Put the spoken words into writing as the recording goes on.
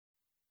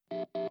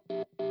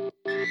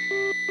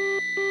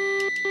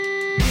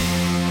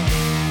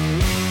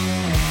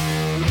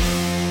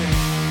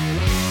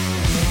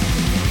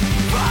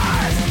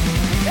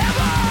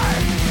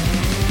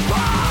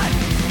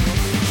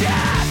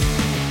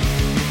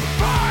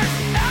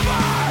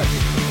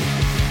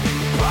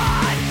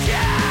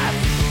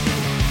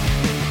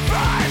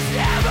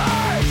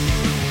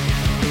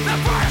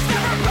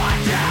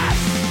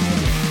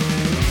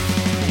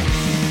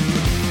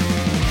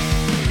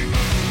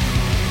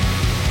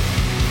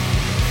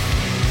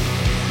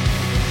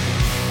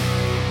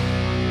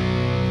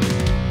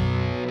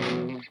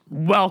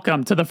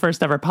Welcome to the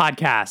first ever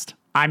podcast.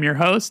 I'm your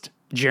host,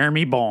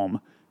 Jeremy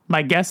Bohm.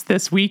 My guest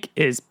this week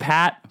is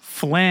Pat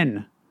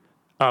Flynn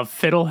of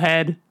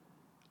Fiddlehead,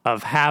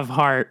 of Have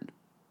Heart.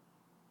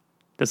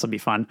 This will be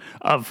fun.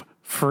 Of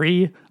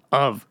Free,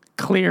 of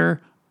Clear,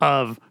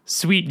 of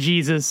Sweet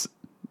Jesus.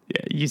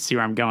 You see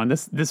where I'm going.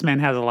 This man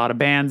has a lot of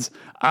bands.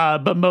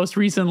 But most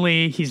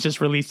recently, he's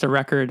just released a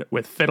record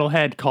with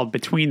Fiddlehead called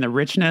Between the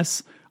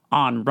Richness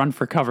on Run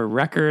for Cover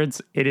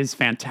Records. It is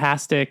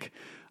fantastic.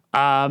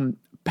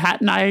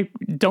 Pat and I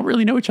don't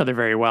really know each other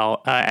very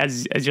well,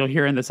 as you'll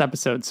hear in this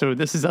episode. So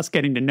this is us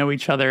getting to know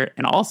each other.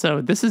 And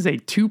also, this is a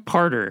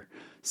two-parter.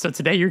 So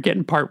today you're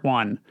getting part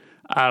one.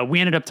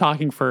 We ended up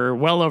talking for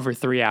well over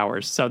 3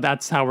 hours. So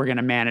that's how we're going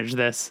to manage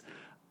this.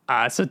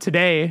 So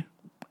today,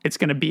 it's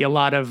going to be a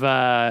lot of,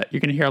 you're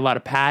going to hear a lot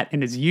of Pat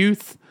in his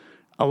youth,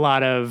 a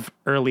lot of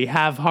early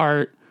Have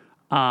Heart.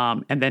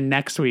 And then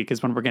next week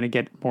is when we're going to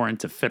get more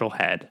into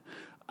Fiddlehead.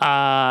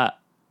 The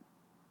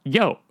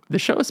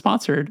show is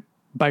sponsored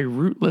by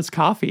Rootless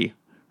Coffee,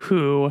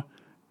 who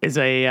is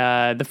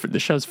the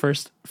show's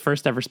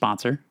first ever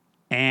sponsor,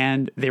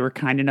 and they were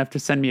kind enough to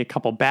send me a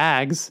couple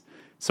bags,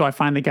 so I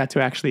finally got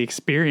to actually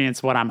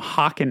experience what I'm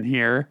hawking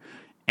here.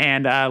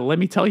 And let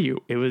me tell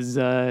you, it was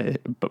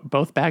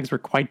both bags were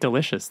quite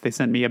delicious. They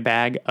sent me a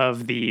bag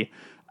of a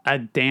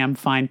damn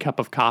fine cup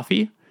of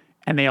coffee,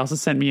 and they also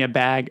sent me a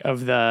bag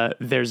of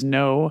there's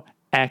no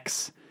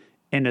X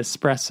in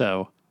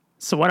espresso.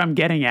 So what I'm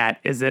getting at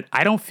is that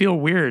I don't feel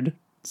weird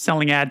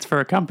selling ads for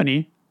a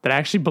company that I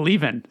actually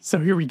believe in. So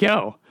here we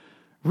go.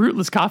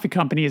 Rootless Coffee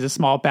Company is a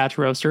small batch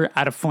roaster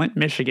out of Flint,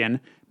 Michigan,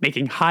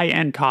 making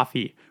high-end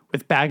coffee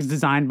with bags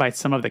designed by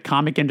some of the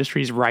comic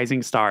industry's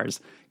rising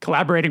stars,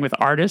 collaborating with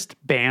artists,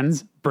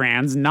 bands,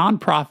 brands,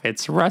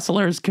 nonprofits,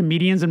 wrestlers,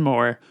 comedians, and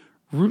more.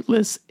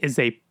 Rootless is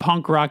a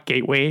punk rock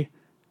gateway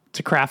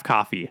to craft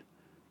coffee.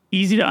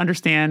 Easy to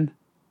understand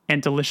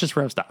and delicious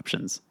roast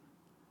options.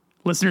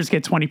 Listeners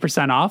get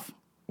 20% off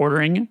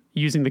ordering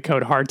using the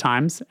code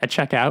HARDTIMES at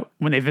checkout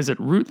when they visit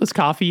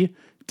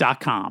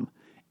rootlesscoffee.com.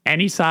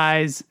 Any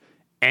size,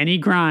 any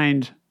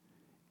grind,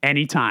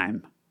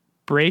 anytime.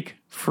 Break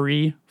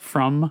free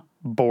from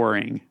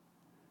boring.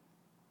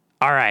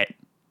 All right,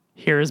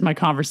 here is my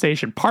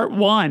conversation. Part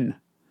one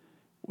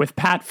with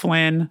Pat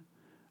Flynn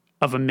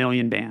of A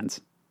Million Bands.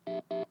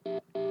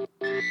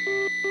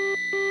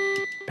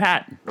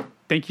 Pat,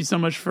 thank you so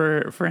much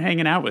for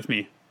hanging out with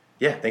me.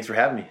 Yeah, thanks for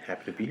having me.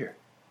 Happy to be here.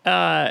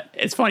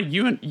 It's funny,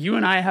 you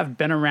and I have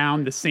been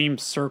around the same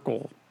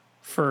circle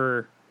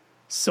for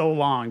so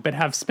long, but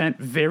have spent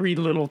very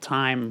little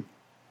time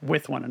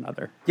with one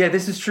another. Yeah,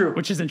 this is true.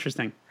 Which is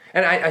interesting.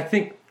 And I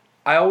think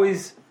I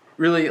always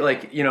really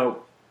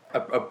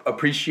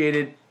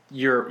appreciated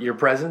your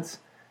presence.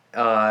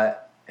 And I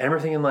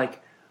remember thinking I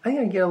think I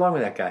can get along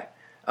with that guy.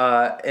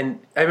 And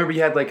I remember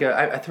you had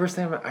the first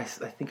time I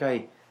think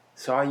I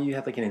saw you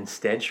had an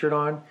Instead shirt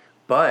on,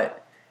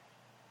 but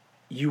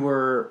you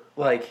were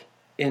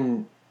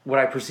in what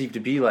I perceived to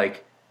be a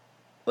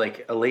late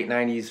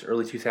 90s,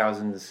 early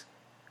 2000s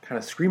kind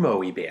of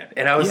screamo-y band.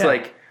 And I was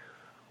like,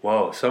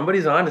 whoa,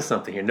 somebody's onto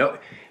something here. No,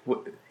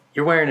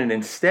 you're wearing an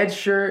Instead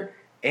shirt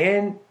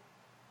and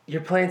you're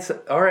playing,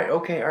 all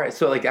right.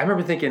 So I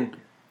remember thinking,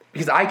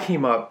 because I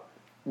came up,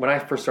 when I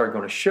first started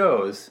going to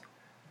shows,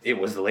 it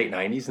was the late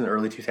 90s and the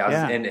early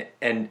 2000s.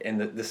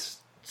 And this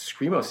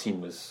screamo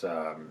scene was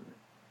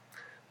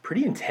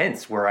pretty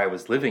intense where I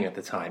was living at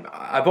the time.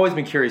 I've always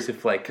been curious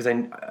if because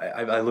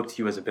I looked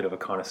to you as a bit of a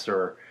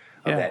connoisseur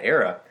of that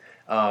era.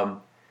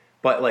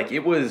 But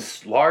it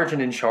was large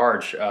and in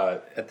charge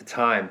at the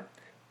time.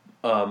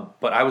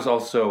 But I was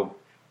also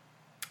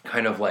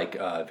kind of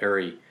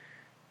very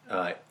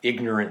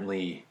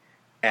ignorantly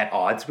at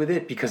odds with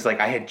it because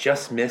I had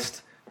just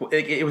missed.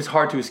 It was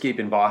hard to escape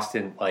in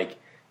Boston,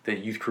 the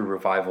Youth Crew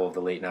revival of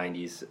the late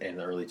 90s and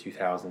the early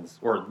 2000s,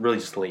 or really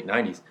just the late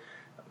 90s.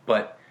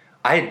 But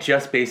I had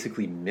just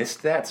basically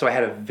missed that, so I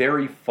had a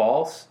very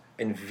false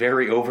and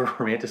very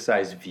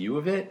over-romanticized view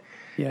of it.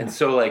 Yeah. And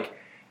so,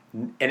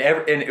 and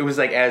it was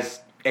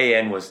as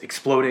AN was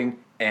exploding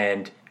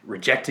and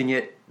rejecting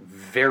it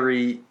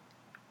very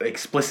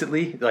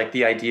explicitly,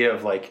 the idea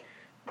of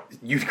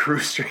Youth Crew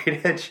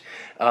straight edge.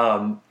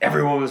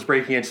 Everyone was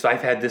breaking it, so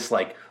I've had this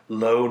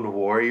lone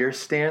warrior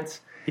stance.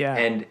 Yeah.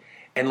 And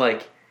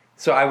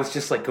so I was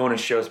just going to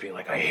shows being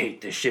I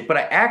hate this shit, but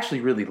I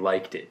actually really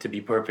liked it, to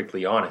be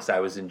perfectly honest. I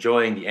was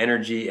enjoying the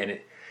energy, and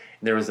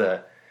there was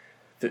a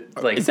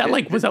like, is that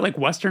was that like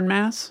Western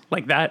Mass,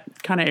 like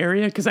that kind of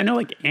area? Because I know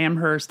like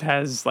Amherst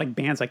has like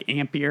bands like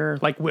Ampere,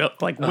 like Will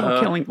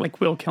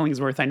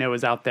Killingsworth. I know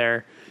is out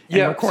there.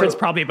 And records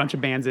probably a bunch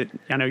of bands that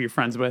I know you're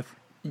friends with.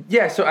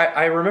 Yeah, so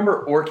I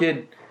remember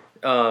Orchid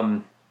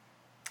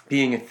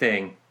being a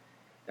thing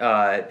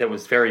that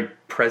was very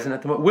present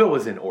at the moment. Will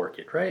was in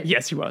Orchid, right?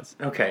 Yes, he was.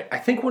 Okay, I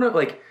think one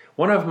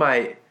of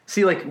my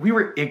we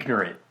were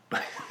ignorant.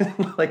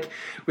 Like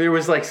there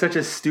was like such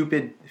a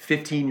stupid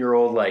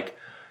 15-year-old like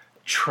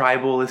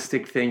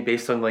tribalistic thing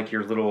based on like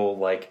your little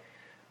like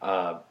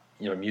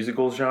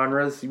musical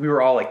genres. We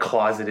were all like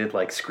closeted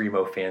like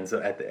screamo fans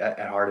at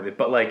heart of it,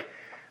 but like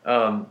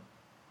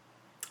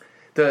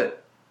the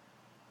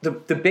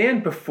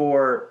band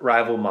before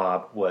Rival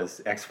Mob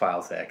was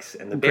X-Files X,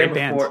 and the band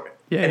before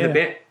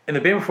the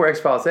band before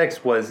X-Files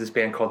X was this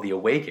band called The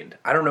Awakened.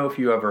 I don't know if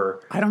you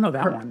ever. I don't know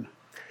that one.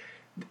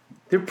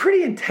 They're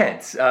pretty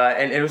intense,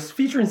 and it was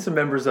featuring some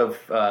members of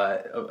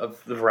the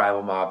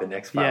Rival Mob and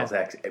X-Files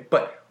X,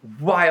 but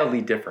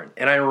wildly different.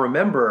 And I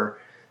remember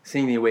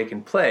seeing The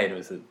Awakened play, and it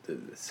was the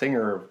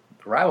singer of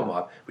the Rival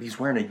Mob, but he's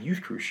wearing a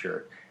Youth Crew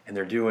shirt, and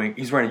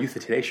he's wearing a Youth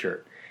of Today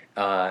shirt,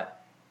 and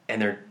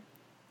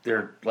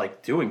they're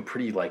like doing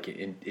pretty like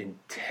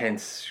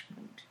intense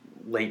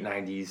late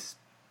 '90s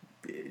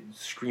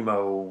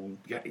screamo,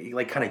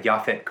 like kind of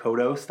Yaphet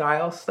Kotto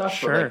style stuff.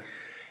 Sure. But, like,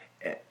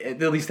 at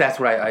least that's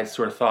what I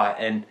sort of thought.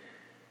 And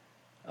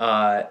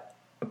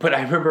but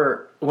I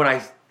remember when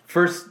I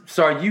first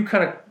saw you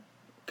kind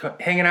of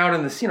hanging out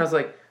in the scene, I was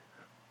like,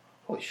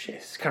 holy shit,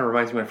 this kind of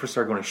reminds me when I first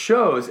started going to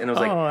shows. And I was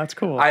like, oh, that's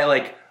cool.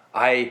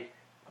 I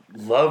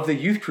love the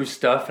Youth Crew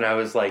stuff, and I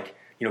was like,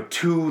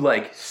 too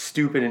like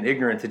stupid and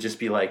ignorant to just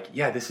be like,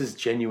 yeah, this is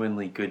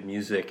genuinely good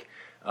music.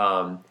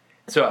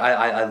 So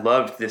I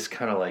loved this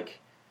kind of like,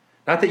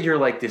 not that you're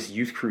like this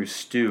Youth Crew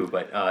stew,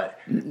 but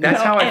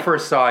that's how I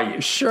first saw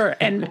you. Sure,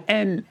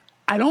 and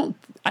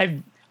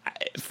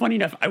funny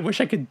enough, I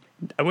wish I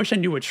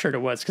knew what shirt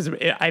it was, because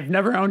I've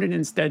never owned an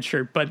Instead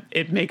shirt, but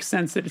it makes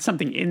sense that it's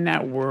something in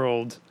that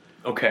world.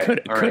 Okay,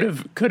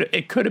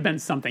 could have been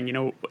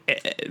something.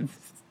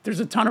 There's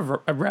a ton of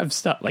Rev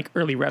stuff, like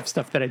early Rev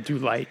stuff that I do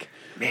like,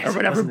 man, or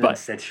whatever. But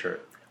Instead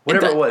shirt,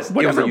 whatever it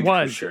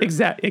was,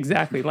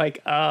 exactly.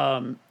 Like,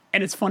 and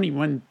it's funny,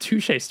 when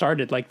Touche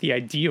started, like the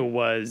idea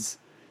was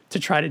to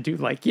try to do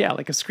like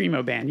a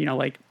screamo band,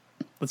 like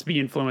let's be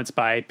influenced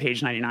by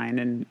Page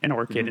 99 and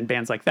Orchid and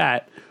bands like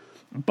that.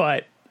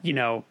 But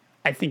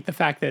I think the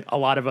fact that a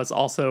lot of us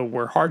also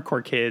were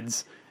hardcore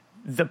kids,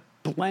 the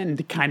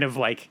blend kind of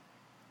like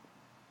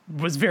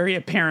was very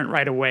apparent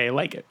right away.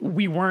 Like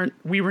we were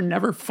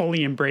never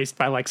fully embraced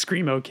by like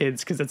screamo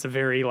kids, because it's a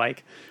very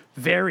like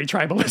very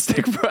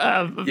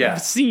tribalistic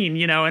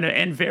scene,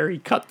 and very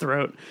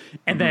cutthroat.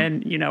 And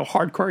then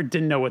hardcore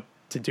didn't know what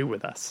to do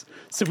with us,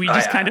 so we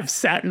just kind of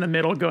sat in the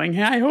middle, going,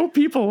 "Hey, I hope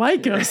people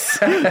like us."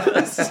 So,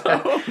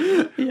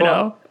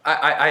 know,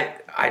 I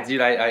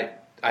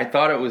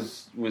thought it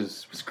was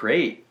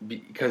great,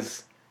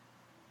 because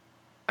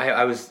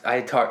I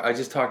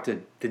just talked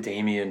to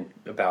Damien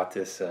about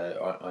this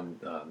on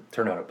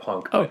Turn Out a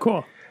Punk. Oh,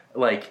 cool.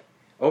 Like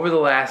over the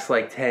last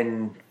like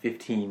 10,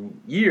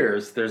 15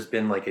 years, there's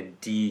been like a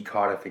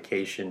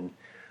decodification,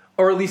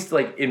 or at least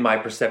like in my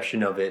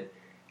perception of it,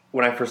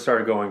 when I first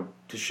started going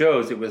to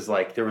shows, it was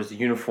like there was a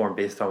uniform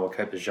based on what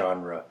type of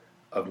genre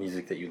of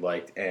music that you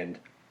liked. And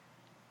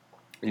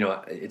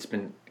it's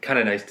been kind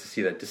of nice to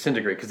see that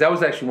disintegrate, because that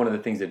was actually one of the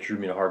things that drew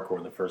me to hardcore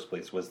in the first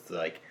place, was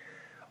like,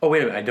 oh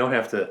wait a minute, I don't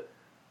have to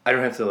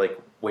like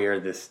wear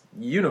this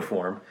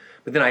uniform.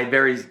 But then I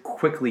very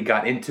quickly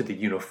got into the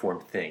uniform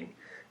thing,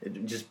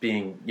 just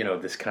being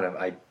this kind of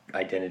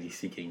identity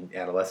seeking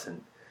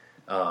adolescent.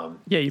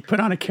 You put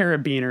on a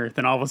carabiner,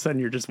 then all of a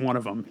sudden you're just one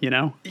of them.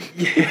 Yeah.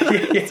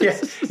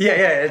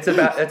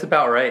 That's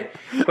about right.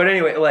 But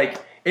anyway, like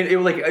it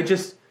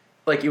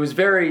was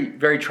very,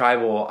 very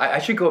tribal. I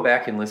should go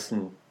back and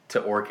listen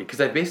to Orchid, because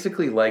I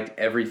basically liked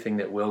everything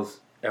that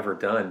Will's ever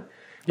done.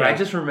 But I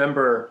just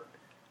remember,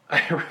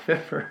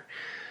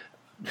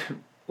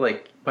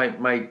 like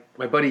my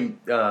buddy,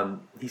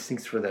 he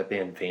sings for that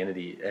band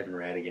Vanity, Evan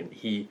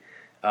Radigan.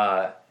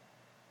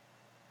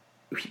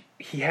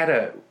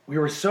 We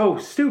were so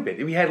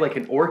stupid. We had like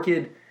an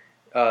Orchid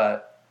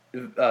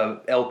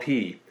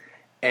LP,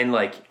 and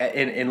like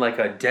like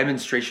a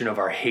demonstration of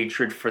our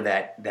hatred for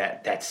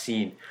that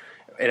scene.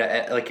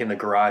 And like in the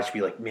garage,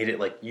 we like made it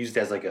like used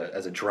as like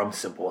a drum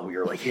cymbal, and we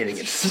were like hitting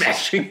it,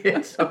 smashing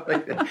it, stuff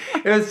like that.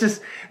 It was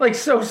just like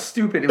so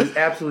stupid. It was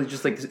absolutely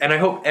just like this. And I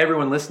hope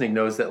everyone listening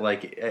knows that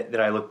that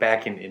I look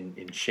back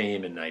in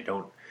shame, and I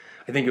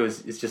think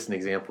it's just an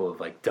example of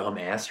like dumb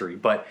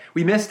assery. But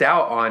we missed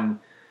out on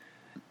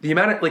the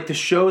amount of, like, the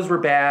shows were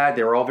bad.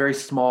 They were all very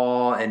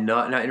small and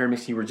not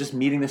intermixing. We were just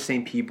meeting the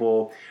same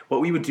people.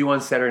 What we would do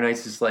on Saturday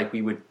nights is like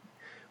me,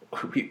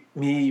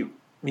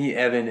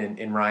 Evan,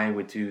 and Ryan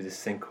would do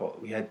this thing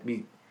called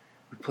we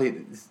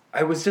played.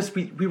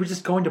 We were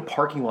just going to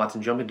parking lots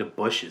and jumping into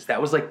bushes.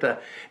 That was like the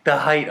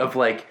height of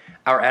like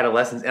our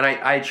adolescence, and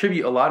I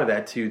attribute a lot of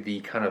that to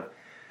the kind of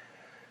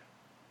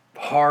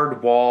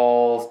hard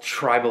walls,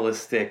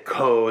 tribalistic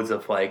codes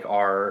of like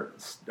our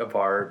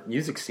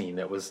music scene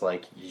that was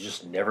like you're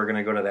just never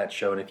gonna go to that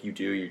show, and if you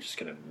do, you're just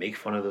gonna make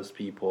fun of those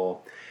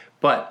people.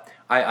 But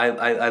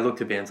I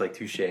looked at bands like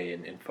Touche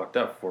and Fucked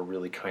Up for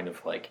really kind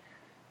of like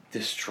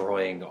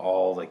destroying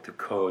all like the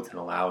codes and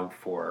allowing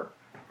for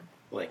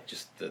like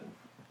just the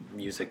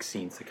music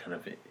scenes to kind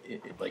of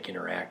like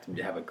interact and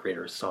to have a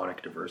greater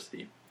sonic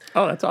diversity.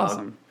 Oh, that's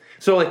awesome.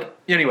 So like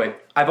anyway,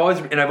 I've always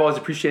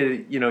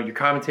appreciated your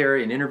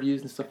commentary and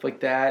interviews and stuff like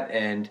that,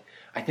 and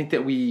I think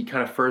that we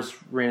kind of first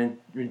ran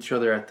into each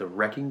other at the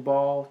Wrecking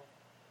Ball.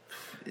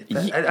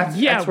 That's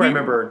where I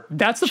remember.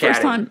 That's the chatting.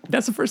 first time.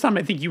 That's the first time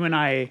I think you and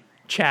I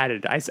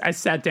chatted. I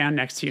sat down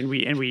next to you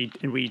and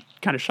we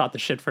kind of shot the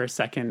shit for a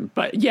second.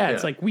 But yeah,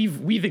 it's like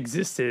we've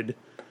existed,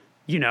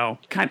 kind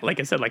of like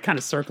I said, like kind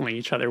of circling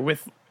each other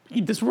with.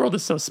 This world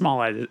is so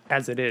small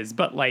as it is,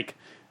 but like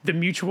the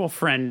mutual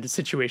friend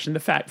situation, the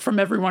fact from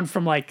everyone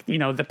from like,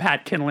 the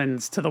Pat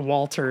Kinlans to the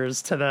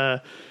Walters to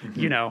the,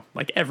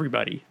 like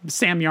everybody.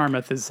 Sam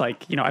Yarmouth is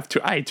like,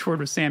 I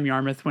toured with Sam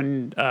Yarmouth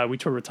when we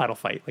toured with Title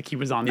Fight. Like he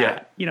was on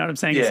that. You know what I'm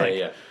saying? Yeah, it's like,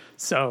 yeah.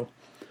 So.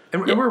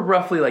 And we're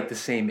roughly like the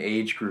same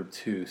age group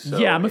too. So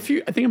yeah, I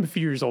think I'm a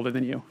few years older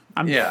than you.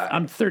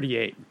 I'm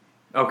 38.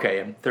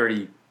 Okay, I'm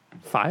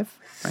 35,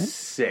 right?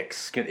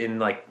 6 in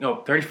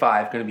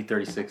 35, going to be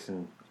 36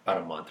 in about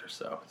a month or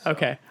so.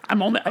 Okay.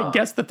 I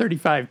guess the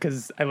 35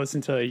 because I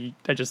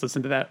just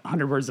listened to that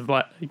 100 Words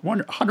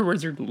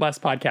or Less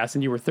podcast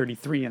and you were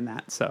 33 in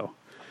that. So.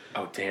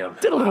 Oh, damn.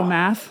 Did a little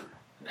math.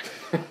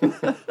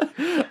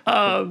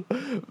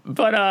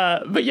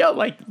 But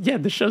yeah,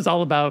 the show's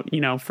all about,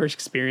 first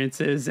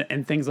experiences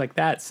and things like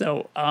that.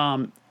 So,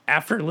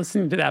 after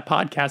listening to that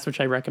podcast, which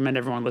I recommend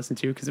everyone listen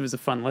to because it was a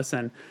fun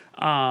listen,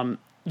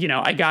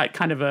 I got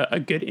kind of a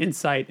good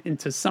insight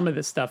into some of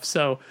this stuff.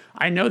 So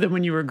I know that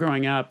when you were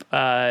growing up,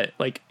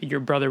 like your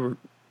brother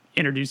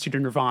introduced you to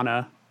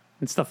Nirvana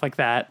and stuff like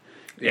that.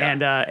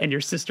 Yeah. And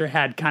your sister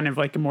had kind of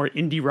like a more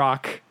indie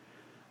rock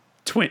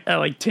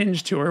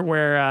tinge to her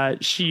where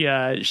she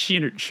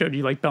showed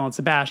you like Belle and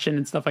Sebastian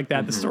and stuff like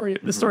that.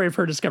 Mm-hmm. The story of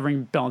her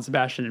discovering Belle and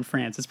Sebastian in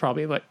France is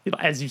probably like,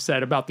 as you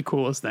said, about the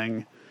coolest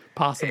thing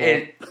possible.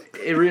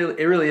 It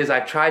really is.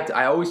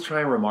 I always try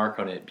and remark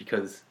on it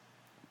because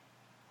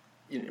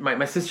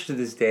my sister to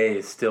this day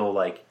is still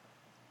like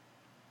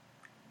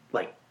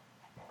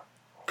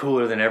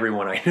cooler than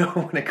everyone I know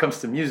when it comes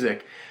to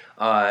music,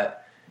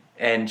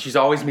 and she's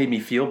always made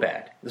me feel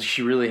bad.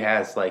 She really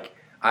has. Like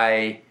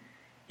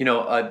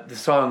the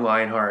song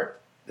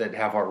Lionheart that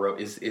Have Heart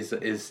wrote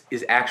is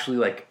actually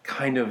like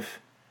kind of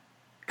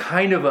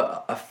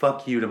a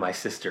fuck you to my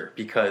sister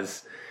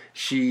because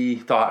she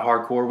thought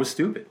hardcore was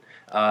stupid,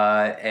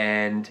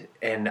 and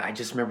I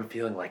just remember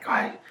feeling like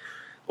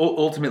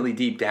ultimately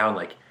deep down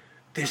like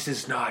this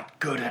is not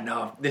good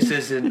enough. This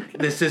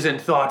isn't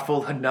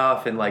thoughtful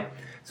enough, and like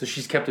so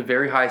she's kept a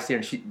very high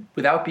standard. She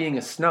without being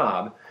a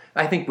snob.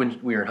 I think when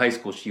we were in high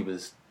school she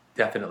was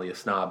definitely a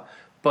snob,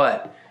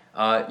 but.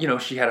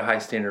 She had a high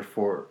standard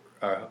for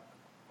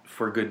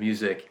good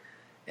music,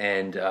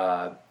 and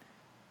I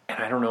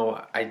don't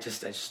know. I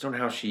just don't know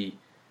how she.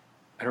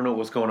 I don't know what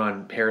was going on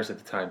in Paris at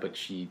the time, but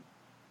she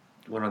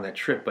went on that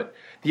trip. But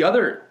the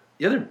other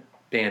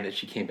band that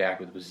she came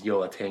back with was Yo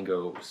La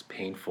Tengo was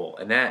Painful,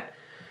 and that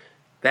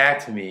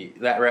to me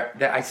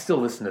that I still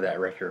listen to that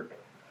record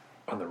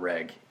on the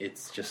reg.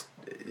 It's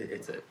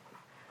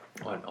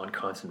on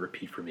constant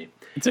repeat for me.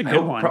 It's a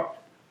good one.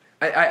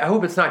 I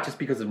hope it's not just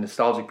because of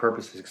nostalgic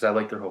purposes, because I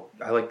like their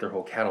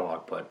whole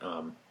catalog, but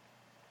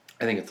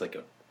I think it's like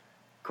a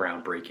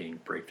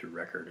groundbreaking breakthrough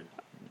record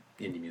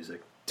in indie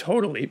music.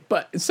 Totally.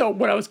 But so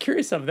what I was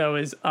curious of though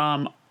is,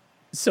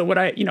 so what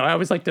I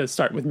always like to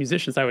start with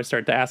musicians. I always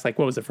start to ask like,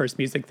 what was the first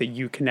music that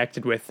you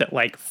connected with that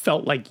like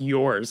felt like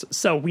yours?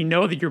 So we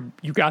know that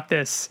you got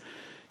this,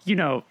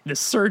 this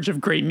surge of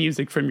great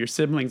music from your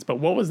siblings, but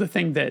what was the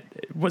thing do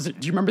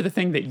you remember the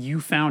thing that you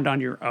found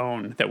on your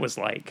own that was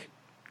like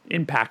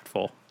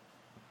impactful?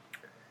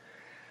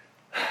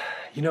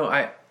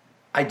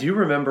 I do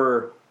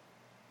remember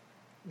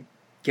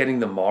getting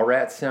the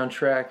Mallrats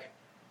soundtrack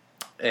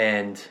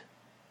and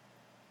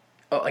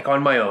like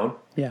on my own.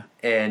 Yeah.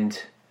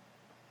 And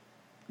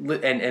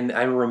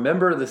I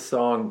remember the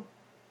song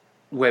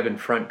Web in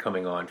Front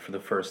coming on for the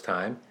first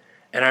time.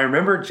 And I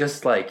remember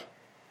just like,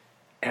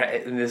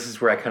 and this is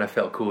where I kind of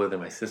felt cooler than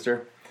my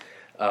sister,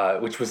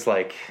 which was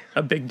like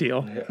a big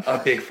deal,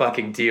 a big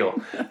fucking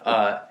deal.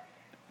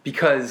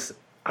 Because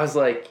I was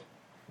like,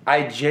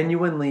 I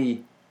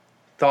genuinely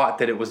thought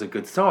that it was a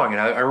good song.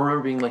 And I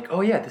remember being like,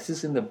 oh yeah, this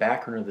is in the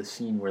background of the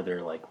scene where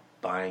they're like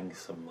buying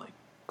some like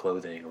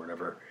clothing or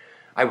whatever.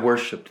 I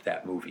worshipped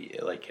that movie.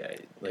 Like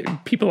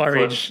people our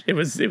age, it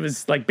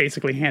was like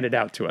basically handed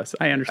out to us.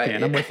 I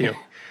understand. I'm with you.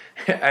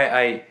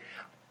 I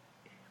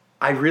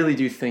really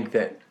do think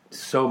that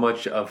so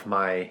much of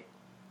my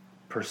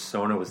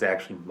persona was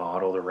actually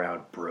modeled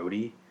around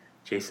Brody,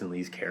 Jason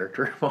Lee's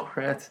character in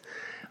Mallrats.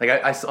 Like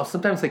I'll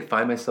sometimes like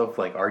find myself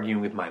like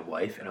arguing with my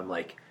wife, and I'm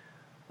like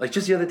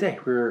just the other day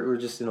we were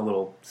just in a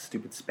little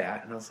stupid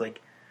spat, and I was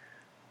like,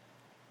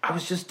 I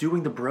was just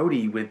doing the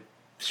Brody with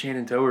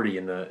Shannon Doherty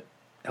in the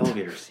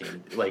elevator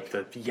scene, like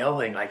the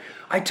yelling, like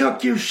I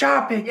took you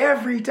shopping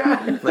every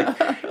time,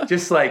 like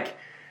just like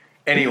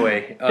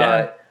anyway.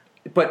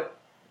 But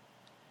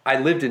I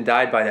lived and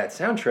died by that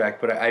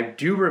soundtrack. But I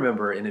do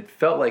remember, and it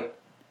felt like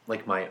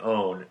my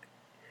own,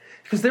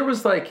 because there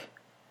was like,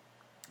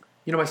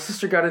 you know, my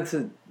sister got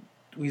into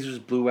Weezer's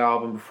Blue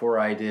album before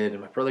I did,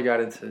 and my brother got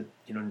into,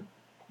 you know,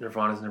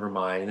 Nirvana's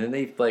Nevermind, and then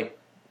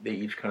they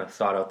each kind of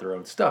sought out their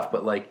own stuff.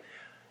 But like,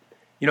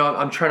 you know,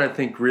 I'm trying to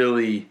think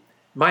really.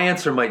 My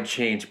answer might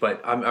change, but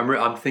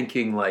I'm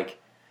thinking like,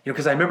 you know,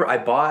 because I remember I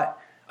bought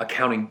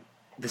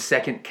the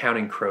second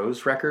Counting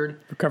Crows record,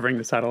 Recovering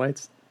the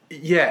Satellites.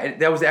 Yeah, and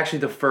that was actually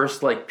the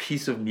first like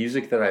piece of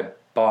music that I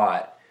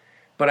bought,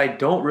 but I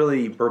don't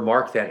really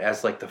remark that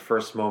as like the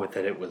first moment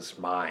that it was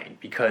mine,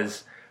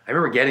 because I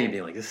remember getting it and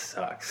being like, this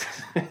sucks.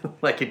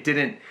 Like it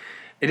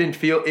didn't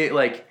feel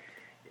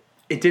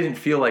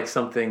like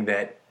something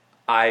that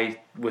I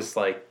was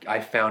like, I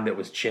found it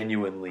was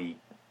genuinely,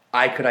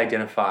 I could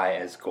identify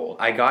as gold.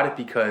 I got it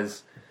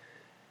because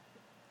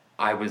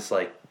I was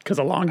like, because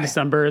A Long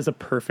December is a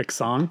perfect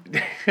song.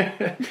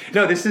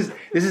 No, this is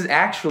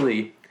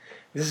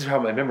how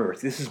my memory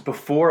works. This is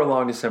before A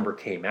Long December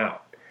came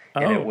out,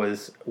 and it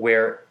was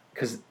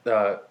because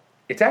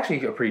it's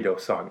actually a pretty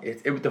dope song.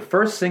 The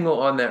first single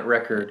on that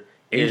record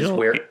is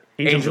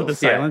Angels of the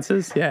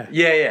Silences.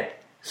 Yeah.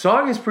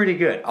 Song is pretty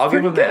good. I'll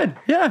give them that.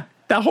 Yeah,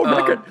 that whole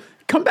record.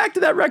 Come back to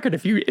that record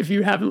if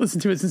you haven't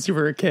listened to it since you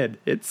were a kid.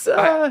 It's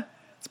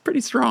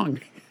pretty strong.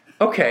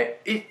 Okay,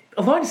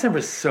 A Long December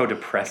is so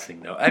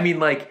depressing though. I mean,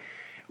 like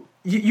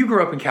you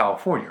grew up in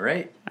California,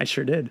 right? I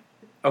sure did.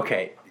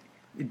 Okay,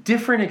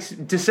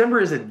 December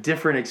is a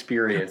different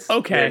experience.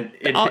 Okay,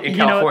 in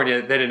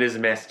California than it is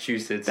in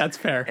Massachusetts. That's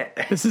fair.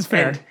 This is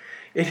fair.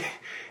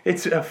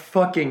 It's a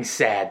fucking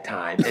sad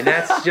time, and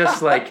that's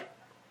just like,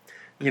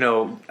 you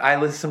know, I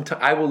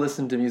will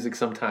listen to music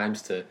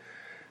sometimes to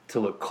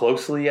look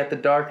closely at the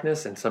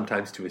darkness, and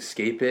sometimes to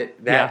escape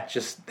it. That's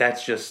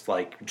just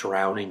like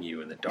drowning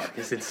you in the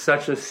darkness. It's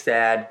such a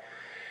sad.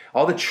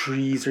 All the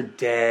trees are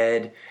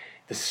dead.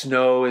 The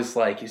snow is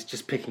like it's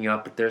just picking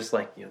up, but there's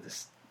like, you know,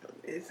 this.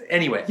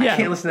 Anyway, I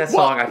can't listen to that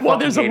song. I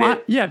fucking hate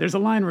it. Yeah, there's a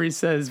line where he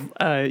says,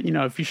 you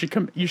know, if you should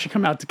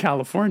come out to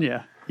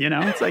California. You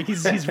know, it's like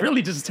he's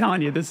really just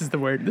telling you this is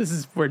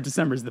where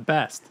December's the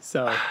best.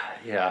 So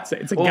yeah,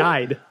 it's a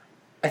guide.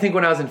 I think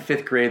when I was in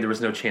 5th grade, there was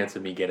no chance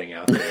of me getting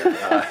out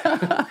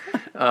there.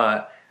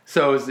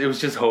 So it was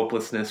just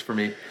hopelessness for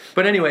me.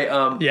 But anyway,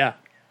 I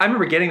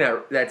remember getting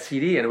that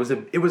CD, and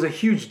it was a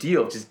huge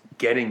deal just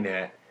getting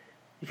that,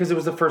 because it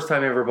was the first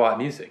time I ever bought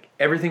music.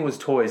 Everything was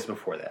toys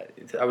before that.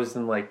 I was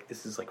in like,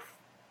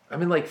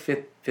 I'm in like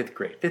 5th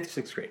grade, 5th,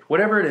 6th grade,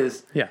 whatever it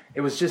is. Yeah.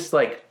 It was just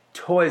like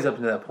toys up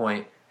to that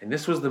point, and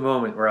this was the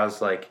moment where I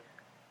was like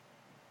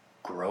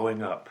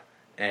growing up,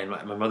 and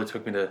my mother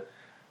took me to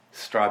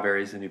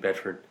Strawberries in New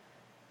Bedford,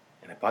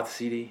 and I bought the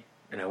CD,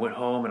 and I went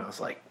home, and I was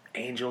like,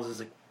 Angels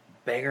is a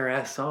banger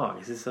ass song.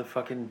 Is this a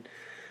fucking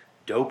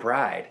dope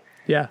ride?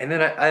 Yeah. And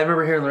then I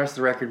remember hearing the rest of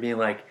the record being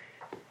like,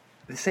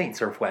 this ain't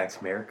Surf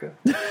Wax America.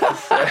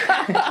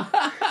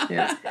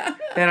 Yeah.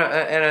 And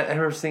I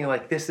remember thinking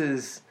like,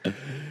 this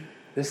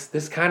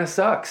kind of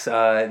sucks.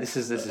 This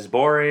is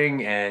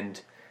boring, and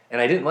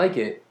I didn't like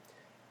it.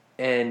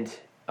 And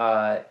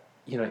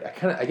you know,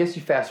 I guess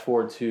you fast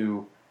forward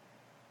to,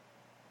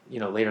 you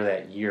know, later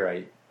that year,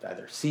 I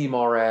either see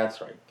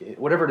Mallrats or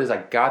whatever it is, I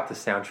got the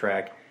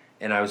soundtrack,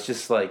 and I was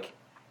just like,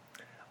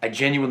 I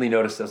genuinely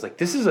noticed, I was like,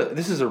 this is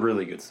a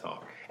really good song.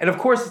 And of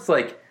course it's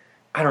like,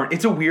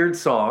 it's a weird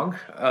song,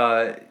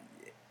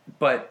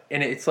 but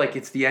it's like,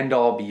 it's the end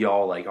all be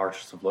all like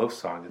Archers of Loaf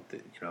song that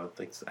you know,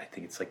 like, I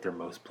think it's like their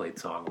most played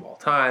song of all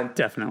time.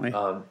 Definitely.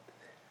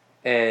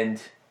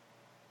 And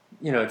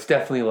you know, it's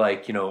definitely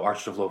like, you know,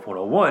 Archers of Loaf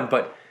 101,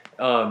 but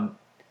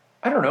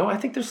I don't know. I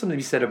think there's something to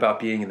be said about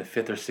being in the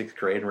 5th or 6th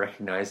grade and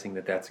recognizing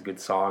that that's a good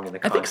song in the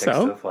context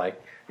of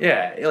like,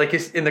 yeah, like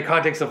it's in the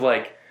context of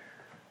like,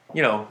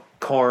 you know,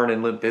 Korn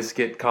and Limp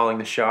Bizkit calling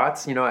the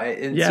shots, you know.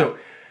 So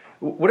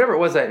whatever it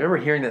was, I remember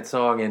hearing that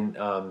song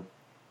and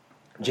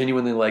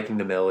genuinely liking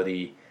the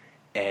melody,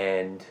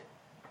 and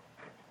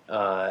then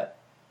I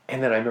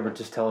remember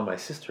just telling my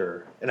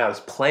sister, and I was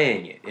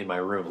playing it in my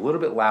room a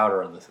little bit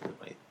louder on my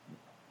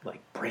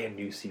like brand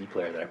new CD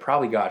player that I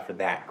probably got for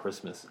that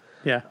Christmas.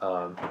 Yeah.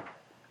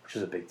 Which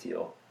is a big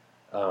deal.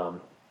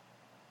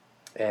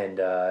 And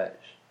I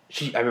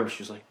remember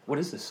she was like, "What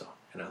is this song?"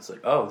 And I was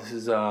like, "Oh, this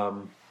is I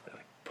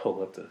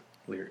pulled up the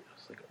lyric. I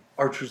was like,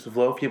 Archers of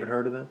Loaf. You haven't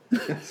heard of them?"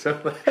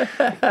 So,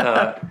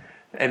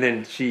 and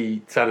then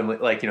she suddenly,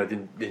 like, you know,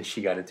 then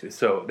she got into it.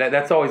 So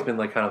that's always been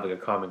like kind of like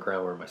a common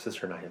ground where my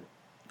sister and I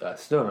have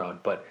stood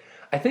on. But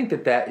I think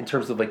that in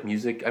terms of like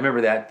music, I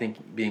remember that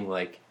being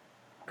like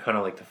kind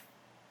of like the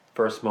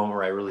first moment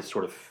where I really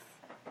sort of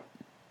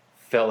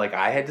felt like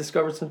I had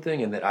discovered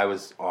something and that I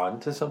was on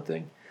to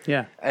something.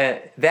 Yeah.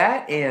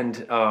 That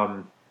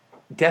and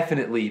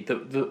definitely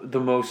the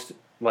most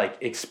like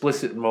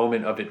explicit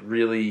moment of it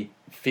really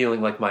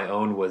feeling like my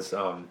own was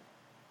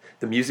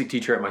the music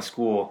teacher at my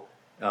school,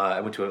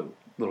 I went to a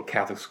little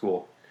Catholic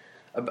school.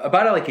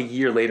 About like a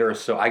year later or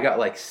so, I got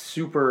like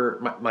super.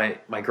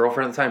 My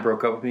girlfriend at the time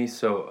broke up with me,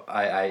 so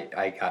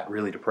I got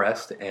really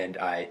depressed, and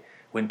I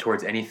went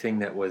towards anything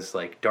that was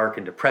like dark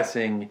and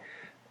depressing.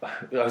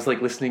 I was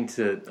like listening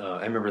to.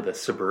 I remember the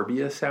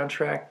Suburbia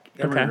soundtrack.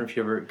 I don't remember if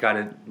you ever got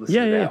to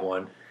listen to that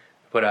one,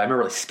 but I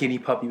remember like Skinny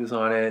Puppy was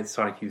on it.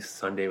 Sonic Youth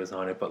Sunday was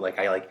on it. But like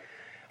I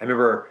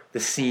remember the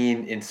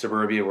scene in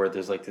Suburbia where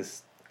there's like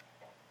this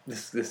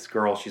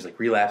girl. She's like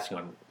relapsing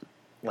on.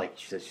 Like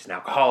she says she's an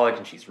alcoholic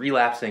and she's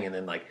relapsing, and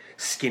then like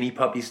Skinny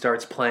Puppy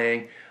starts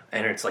playing,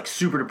 and it's like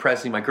super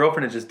depressing. My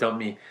girlfriend had just dumped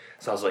me,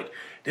 so I was like,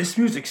 "This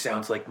music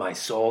sounds like my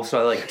soul." So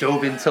I like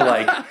dove into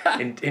like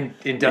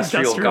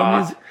industrial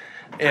goth,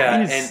 music.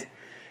 Yeah,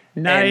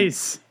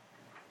 nice.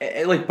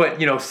 And like, but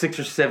 6th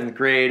or 7th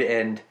grade,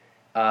 and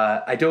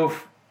I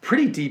dove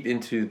pretty deep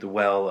into the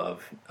well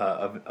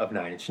of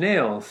Nine Inch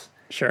Nails.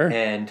 Sure.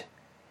 And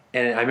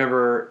I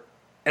remember,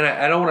 and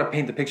I don't want to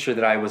paint the picture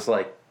that I was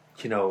like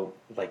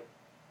like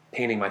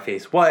painting my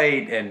face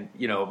white, and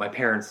my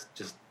parents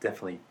just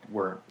definitely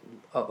weren't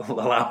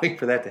allowing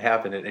for that to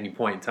happen at any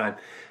point in time.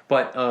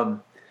 But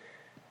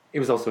it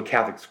was also a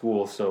Catholic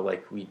school, so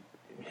like we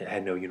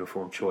had no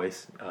uniform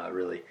choice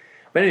really.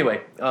 But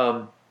anyway,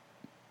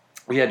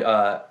 we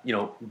had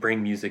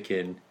bring music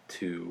in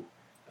to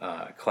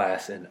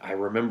class, and I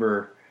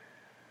remember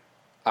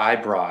I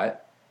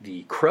brought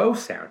the Crow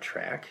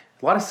soundtrack.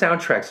 A lot of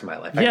soundtracks in my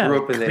life. I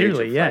grew up in the age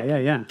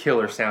of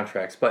killer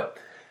soundtracks, but.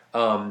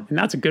 And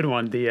that's a good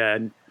one.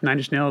 The Nine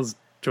Inch Nails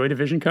Joy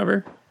Division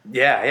cover.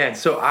 Yeah. And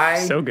so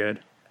so good.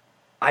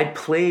 I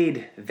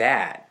played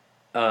that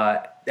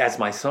as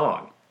my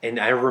song, and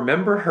I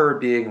remember her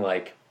being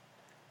like,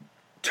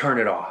 "Turn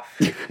it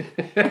off.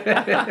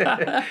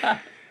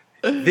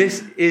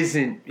 This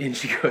isn't." And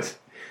she goes,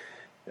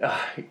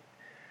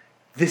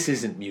 "This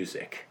isn't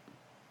music.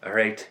 All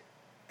right.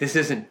 This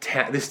isn't.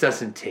 This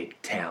doesn't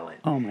take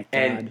talent." Oh my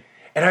God.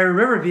 And I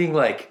remember being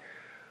like,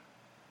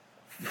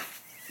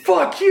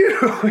 "Fuck you!"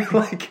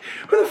 Like,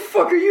 who the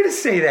fuck are you to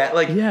say that?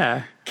 Like,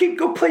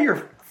 go play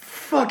your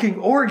fucking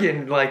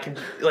organ. Like,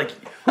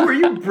 who are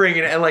you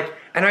bringing?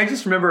 And I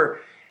just remember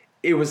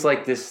it was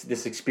like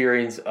this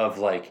experience of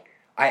like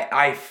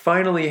I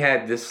finally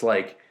had this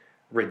like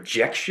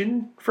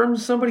rejection from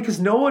somebody, because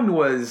no one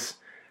was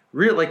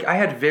real. Like, I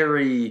had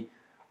very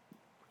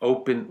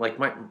open, like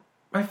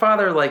my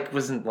father like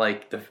wasn't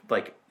like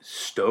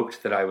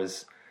stoked that I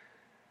was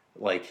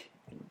like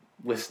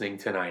listening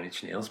to Nine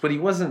Inch Nails, but he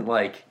wasn't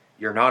like,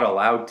 "You're not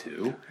allowed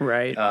to."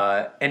 Right.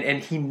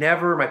 And he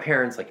never, my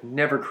parents like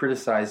never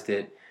criticized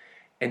it.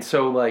 And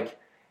so like,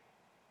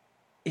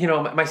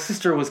 my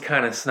sister was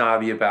kind of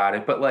snobby about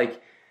it, but like,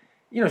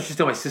 she's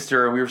still my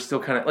sister, and we were still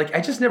kind of like,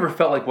 I just never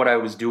felt like what I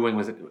was doing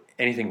was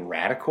anything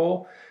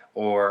radical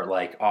or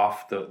like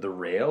off the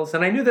rails.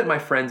 And I knew that my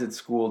friends at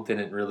school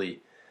didn't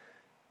really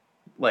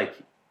like,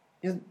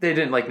 they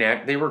didn't like,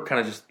 they were kind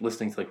of just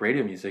listening to like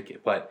radio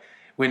music, but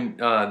when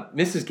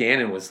Mrs.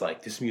 Gannon was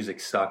like, "This music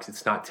sucks,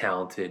 it's not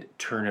talented,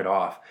 turn it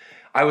off,"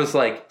 I was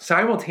like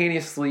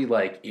simultaneously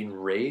like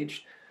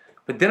enraged,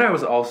 but then I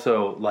was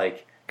also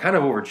like kind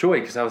of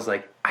overjoyed, because I was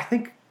like, I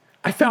think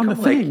found the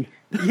thing.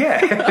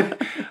 Yeah.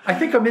 I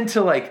think I'm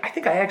into like, I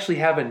think I actually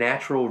have a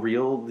natural,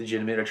 real,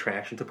 legitimate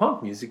attraction to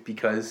punk music,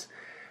 because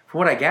from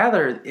what I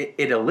gather,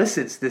 it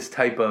elicits this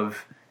type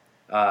of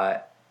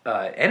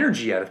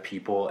energy out of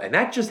people, and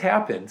that just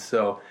happened.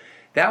 So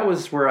that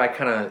was where I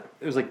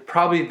it was like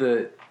probably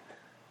the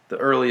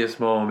earliest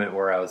moment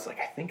where I was like,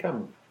 I think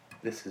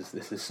this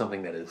is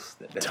something that's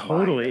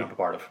totally mine, I'm a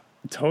part of.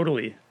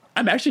 Totally.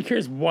 I'm actually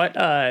curious, what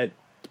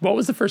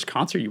was the first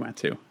concert you went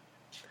to?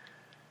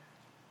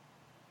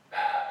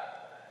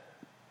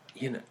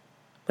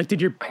 Like,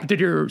 did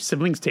your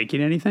siblings take you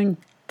to anything?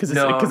 Because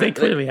they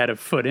clearly had a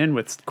foot in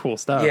with cool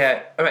stuff.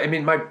 Yeah, I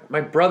mean,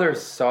 my brother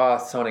saw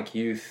Sonic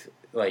Youth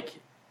like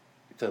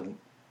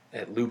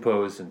at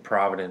Lupo's in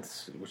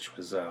Providence, which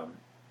was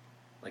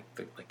like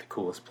the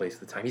coolest place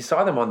at the time. He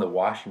saw them on the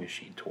Washing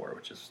Machine tour,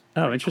 which is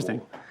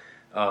interesting.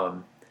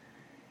 Cool.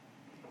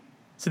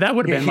 So that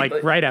would have been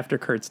like right after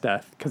Kurt's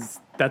death, because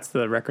that's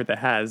the record that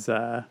has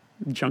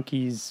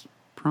Junkie's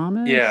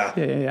Promise.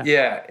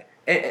 Yeah.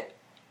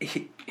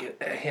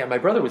 And my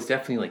brother was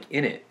definitely like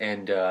in it,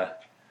 and I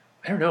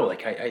don't know.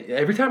 Like I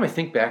every time I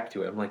think back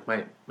to it, I'm like,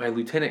 my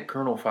lieutenant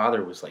colonel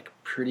father was like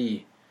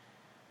pretty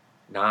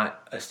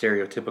not a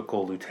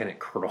stereotypical lieutenant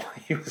colonel.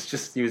 He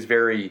was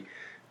very,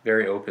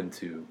 very open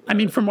to. I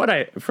mean, from what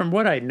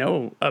I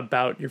know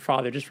about your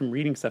father, just from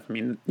reading stuff, I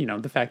mean,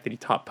 the fact that he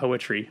taught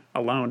poetry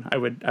alone, I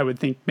would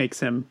think makes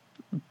him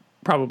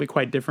probably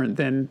quite different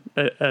than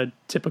a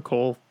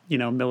typical,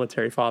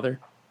 military father.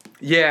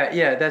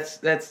 Yeah,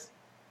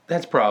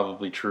 that's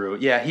probably true.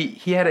 Yeah,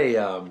 he had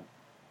a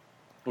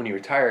when he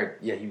retired.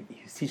 Yeah, he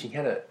was teaching. He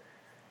had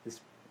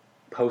this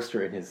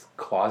poster in his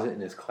closet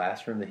in his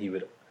classroom that he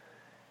would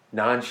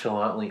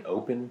nonchalantly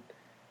open,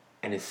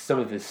 and some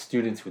of his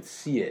students would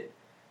see it,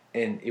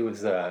 and it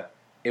was a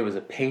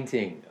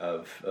painting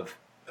of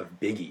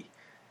Biggie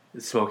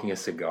smoking a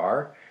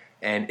cigar,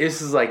 And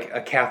this is like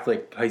a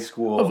Catholic high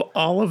school. Of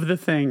all of the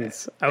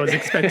things I was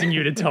expecting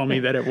you to tell me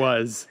that it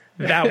was,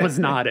 that was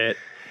not it.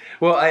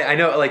 Well, I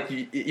know, like,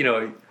 you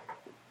know,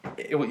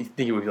 you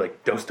think it would be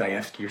like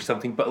Dostoevsky or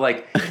something, but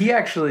like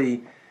it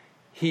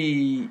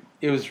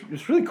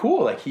was really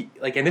cool.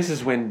 Like, and this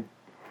is when,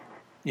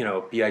 you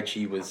know,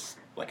 BIG was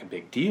like a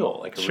big deal,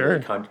 like a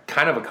really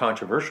kind of a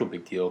controversial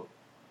big deal.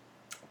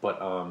 But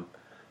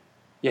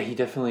yeah, he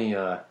definitely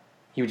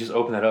he would just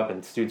open that up,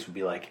 and students would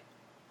be like,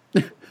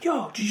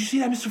 "Yo, did you see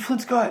that Mr.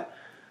 Flynn's got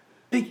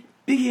Biggie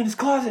in his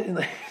closet?"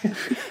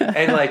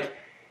 And like,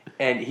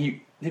 and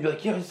he'd be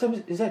like, "Yo, is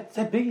that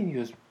Biggie?" And he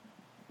goes,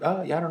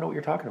 "Oh, yeah, I don't know what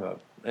you're talking about."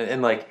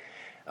 And like,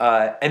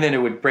 and then it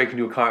would break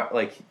into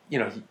like, you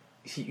know,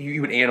 he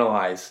would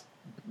analyze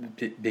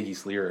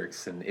Biggie's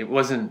lyrics, and it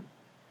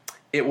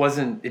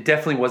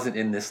definitely wasn't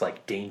in this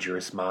like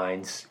Dangerous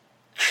Minds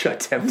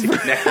attempt to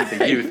connect with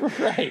the youth.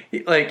 Right.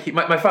 Like,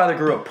 my father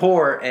grew up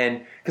poor,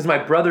 and because my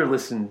brother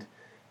listened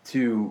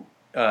to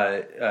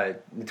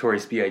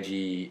Notorious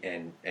B.I.G.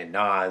 and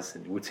Nas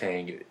and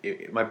Wu-Tang,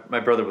 my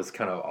brother was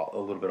kind of a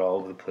little bit all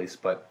over the place,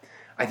 but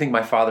I think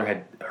my father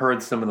had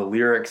heard some of the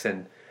lyrics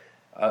and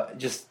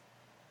just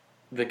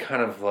the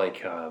kind of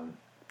like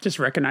just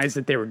recognize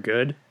that they were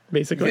good,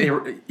 basically. They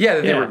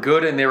were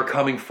good, and they were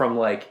coming from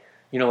like,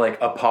 you know,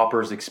 like a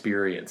pauper's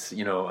experience,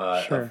 you know,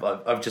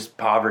 of just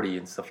poverty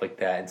and stuff like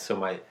that. And so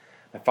my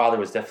father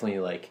was definitely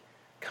like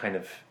kind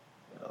of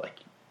like,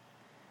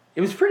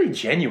 it was pretty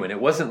genuine.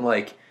 It wasn't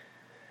like,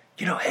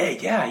 you know, hey,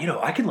 yeah, you know,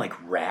 I can like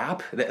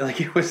rap.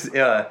 Like it was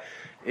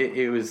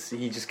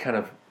he just kind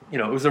of, you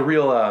know, it was a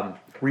real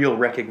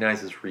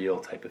recognizes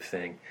real type of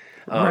thing.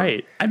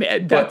 Right. I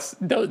mean,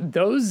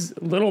 those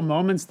little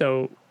moments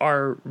though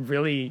are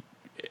really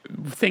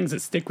things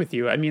that stick with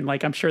you. I mean,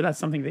 like, I'm sure that's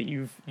something that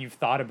you've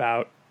thought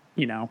about,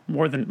 you know,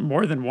 more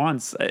than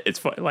once.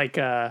 It's like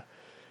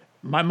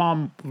my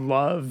mom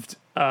loved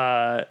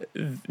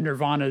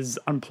Nirvana's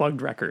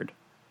Unplugged record,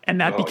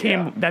 and that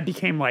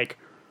became like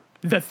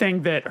the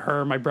thing that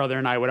my brother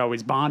and I would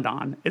always bond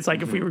on. It's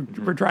like if we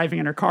were driving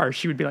in her car,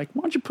 she would be like,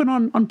 "Why don't you put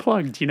on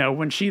Unplugged?" You know,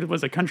 when she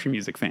was a country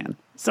music fan.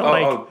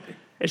 So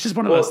it's just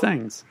one of those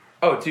things.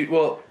 Oh, dude.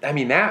 Well, I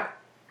mean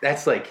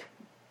that's like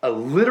a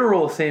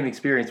literal same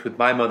experience with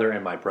my mother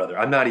and my brother.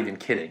 I'm not even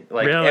kidding.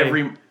 Like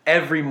really?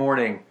 every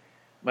morning,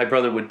 my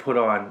brother would put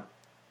on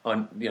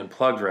the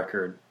Unplugged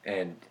record,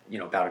 and you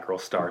know, About a Girl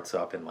starts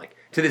up, and like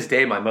to this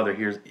day, my mother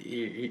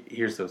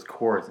hears those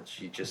chords, and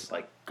she just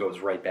like goes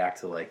right back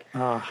to like,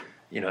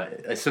 you know,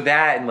 so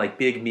that and like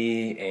Big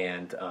Me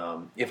and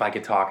If I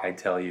Could Talk, I'd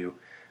Tell You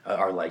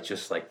are like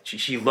just like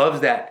she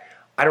loves that.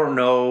 I don't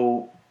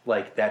know,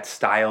 like that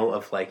style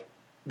of like,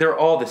 they're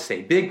all the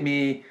same. Big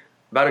Me,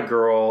 About a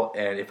Girl,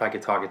 and If I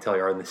Could Talk, I'd Tell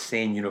You are in the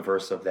same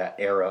universe of that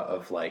era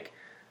of like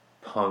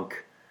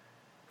punk,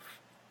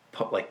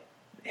 like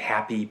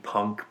happy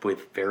punk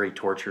with very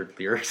tortured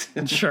lyrics.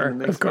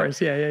 Sure, of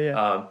course,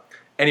 yeah.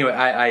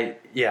 Anyway,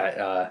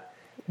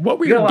 what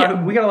we got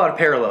a lot of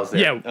parallels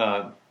there.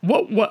 Yeah.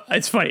 What?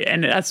 It's funny,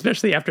 and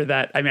especially after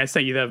that. I mean, I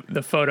sent you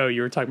the photo.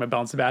 You were talking about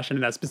Belle and Sebastian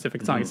and that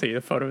specific song. I sent you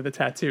the photo of the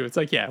tattoo. It's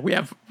like, yeah, we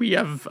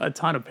have a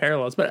ton of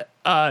parallels. But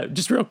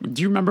just real,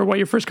 do you remember what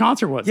your first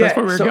concert was? Yeah, that's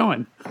where we were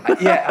going.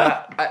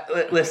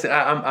 Listen,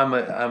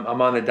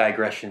 I'm on the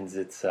digressions.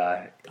 It's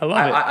I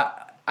love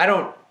it. I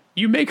don't.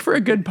 You make for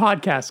a good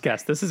podcast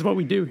guest. This is what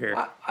we do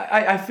here.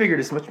 I figured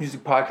as much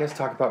music podcast,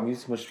 talk about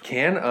music as much as we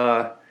can.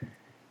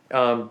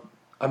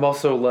 I'm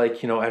also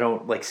like, you know, I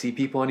don't like see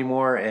people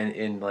anymore, and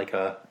in like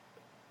a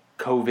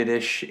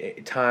COVID-ish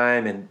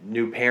time and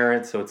new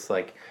parents, so it's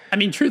like, I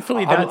mean,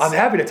 truthfully, I'm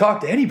happy to talk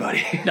to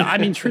anybody. No, I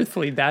mean,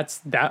 truthfully, that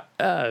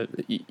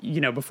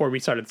you know, before we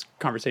started this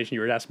conversation,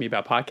 you were asking me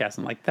about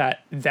podcasting, like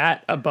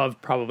that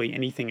above probably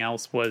anything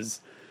else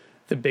was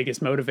the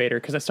biggest motivator,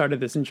 because I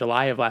started this in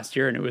July of last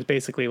year, and it was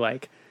basically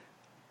like,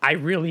 I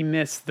really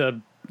miss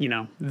the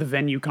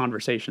venue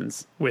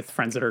conversations with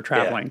friends that are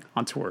traveling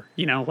on tour.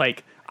 You know,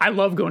 like, I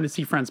love going to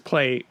see friends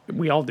play.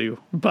 We all do.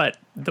 But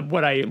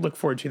what I look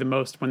forward to the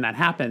most when that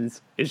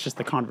happens is just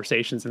the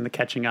conversations and the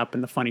catching up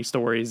and the funny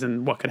stories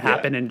and what could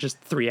happen in just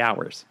 3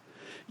 hours.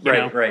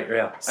 Right.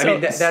 Yeah. So, I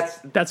mean,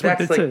 that's what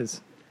this like,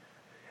 is.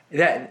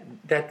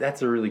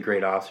 That's a really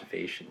great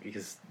observation,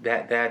 because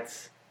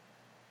that's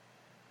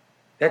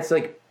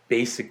like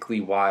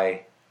basically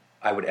why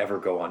I would ever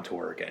go on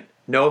tour again.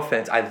 No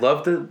offense, I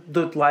love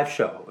the live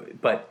show,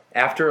 but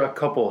after a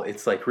couple,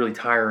 it's like really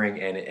tiring,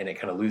 and it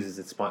kind of loses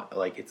its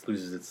like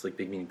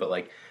big meaning. But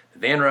like the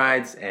van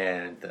rides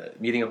and the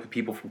meeting up with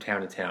people from town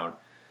to town,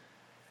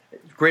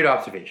 great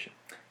observation.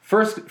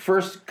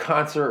 First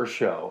concert or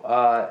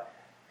show,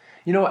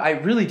 you know, I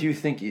really do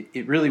think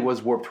it really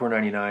was Warped Tour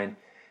 '99,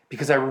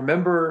 because I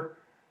remember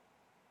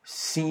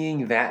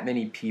seeing that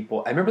many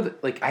people. I remember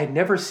I had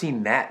never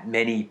seen that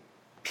many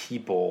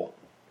people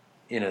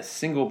in a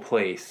single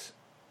place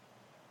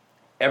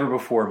ever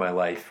before in my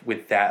life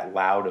with that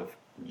loud of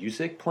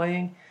music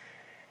playing,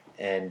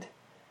 and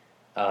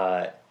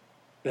that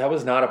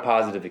was not a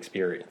positive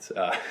experience.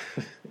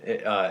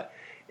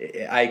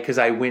 Because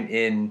I went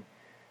in,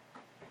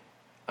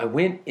 I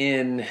went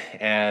in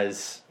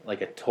as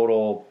like a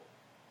total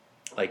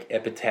like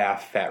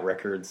Epitaph Fat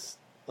Records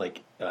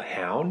like a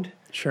hound.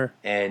 Sure.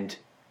 And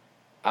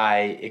I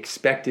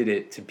expected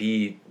it to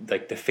be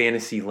like the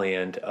fantasy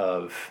land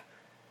of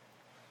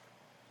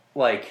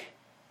like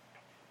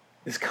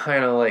this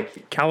kind of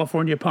like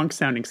California punk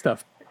sounding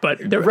stuff.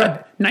 But there,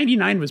 Right.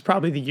 99 was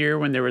probably the year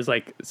when there was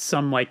like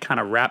some like kind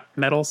of rap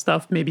metal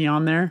stuff maybe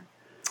on there.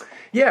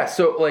 yeah.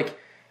 So like,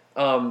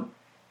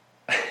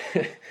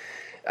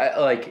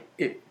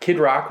 Kid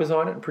Rock was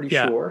on it. I'm pretty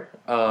Yeah. sure.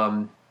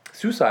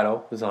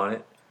 Suicidal was on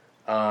it.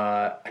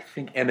 I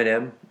think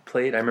Eminem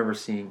played. I remember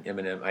seeing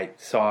Eminem. I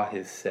saw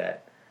his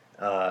set.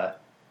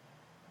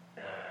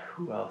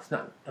 Who else?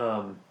 Not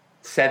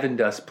Seven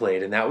Dust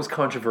played, and that was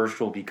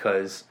controversial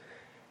because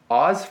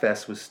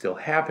Ozfest was still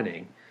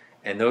happening,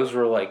 and those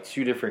were like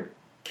two different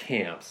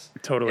camps.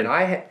 Totally.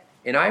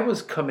 And I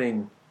was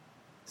coming,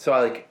 so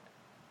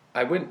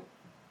I went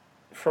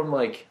from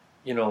like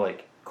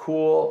like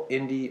cool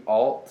indie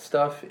alt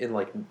stuff in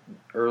like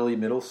early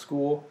middle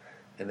school,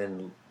 and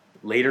then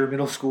later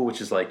middle school, which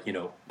is like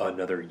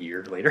another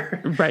year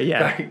later. Right.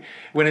 Yeah. I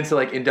went into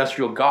like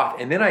industrial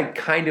goth, and then I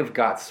kind of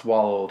got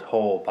swallowed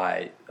whole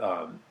by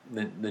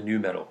the new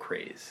metal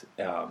craze.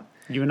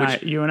 You and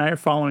I are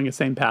following the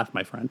same path,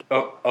 my friend.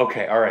 Oh,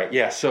 okay, all right,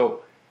 yeah.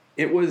 So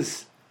it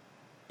was,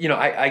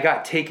 I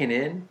got taken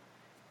in,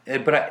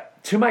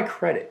 but to my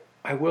credit,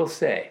 I will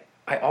say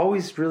I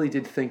always really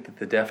did think that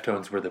the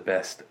Deftones were the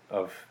best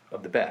of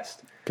the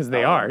best. Because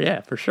they are, yeah,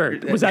 for sure.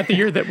 Was that the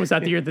year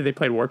that they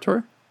played Warped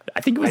Tour?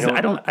 I think it was.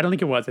 I don't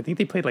think it was. I think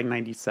they played like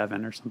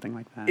 97 or something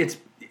like that.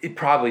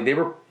 They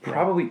were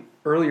probably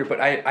earlier, but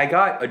I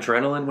got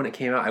Adrenaline when it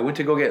came out. I went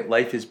to go get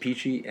Life is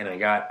Peachy, and I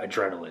got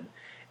Adrenaline,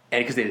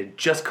 and because they had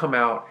just come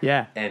out.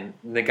 Yeah. And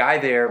the guy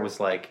there was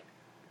like,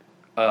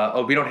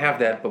 "Oh, we don't have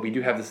that, but we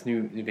do have this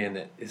new band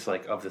that is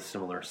like of the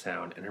similar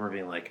sound." And I remember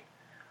being like,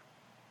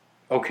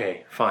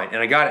 "Okay, fine." And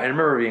I got it. And I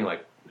remember being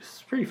like, "This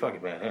is pretty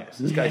fucking badass."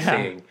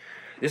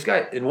 This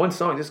guy in one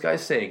song, this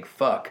guy's saying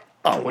 "fuck."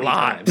 20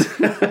 times.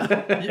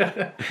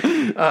 Yeah.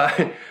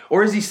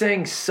 Or is he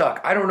saying suck?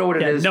 I don't know what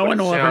it is. No one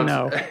will ever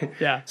know.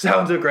 Yeah.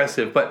 Sounds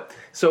aggressive. But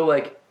so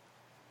like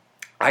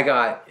I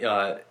got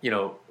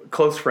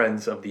close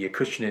friends of the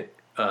Acushnet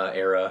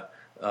era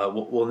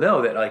will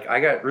know that like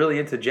I got really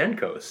into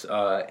Genkos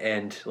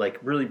and like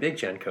really big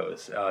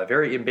Genkos,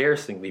 very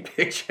embarrassingly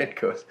big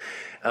Genkos.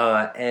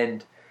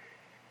 And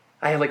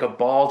I had like a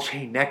ball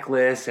chain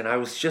necklace, and I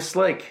was just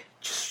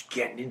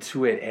getting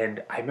into it.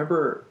 And I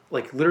remember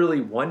like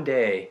literally one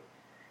day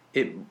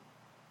I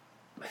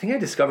think I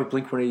discovered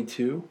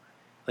Blink-182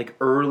 like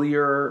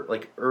earlier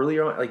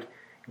on, like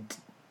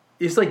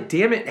it's like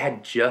Damn It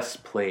had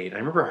just played. I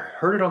remember I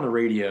heard it on the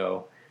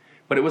radio,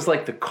 but it was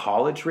like the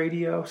college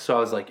radio, so I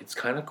was like, it's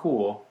kind of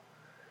cool.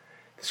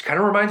 This kind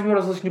of reminds me of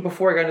what I was listening to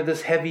before I got into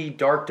this heavy,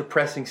 dark,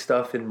 depressing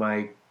stuff in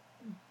my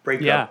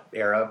breakup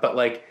era. But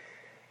like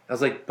I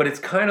was like, but it's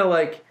kind of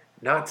like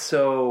not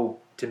so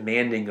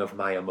demanding of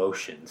my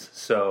emotions,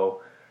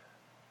 so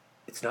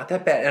it's not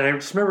that bad. And I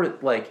just remember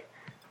like,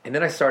 and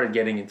then I started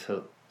getting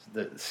into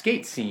the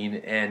skate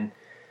scene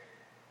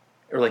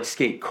or like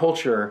skate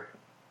culture,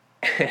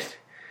 and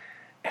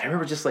I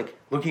remember just like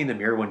looking in the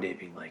mirror one day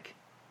being like,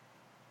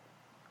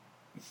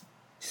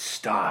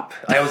 stop.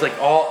 I was like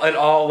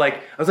I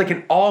was like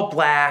in all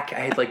black. I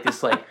had like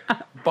this like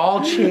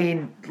ball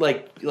chain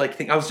like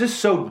thing. I was just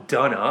so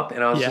done up,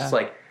 and I was just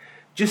like,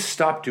 just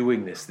stop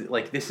doing this.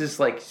 Like, this is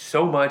like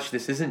so much.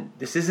 This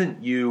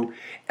isn't you.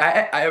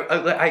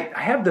 I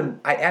have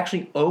them. I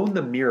actually own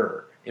the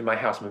mirror in my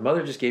house. My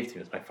mother just gave it to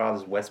me. It's my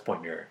father's West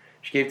Point mirror.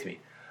 She gave it to me.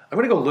 I'm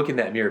going to go look in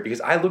that mirror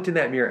because I looked in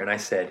that mirror and I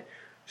said,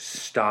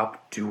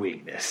 stop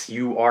doing this.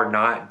 You are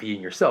not being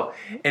yourself.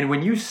 And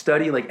when you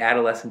study like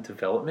adolescent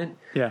development,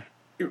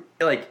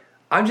 like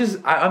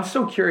I'm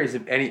so curious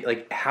if any,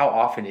 like how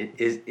often it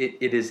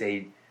is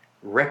a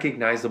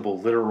recognizable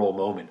literal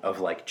moment of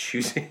like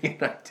choosing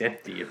an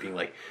identity of being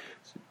like,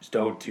 just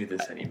don't do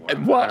this anymore.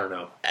 Well, I don't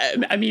know.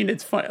 I mean,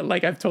 it's fun.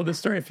 Like I've told this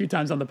story a few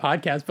times on the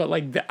podcast, but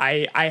like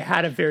I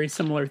had a very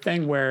similar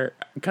thing where,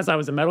 because I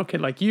was a metal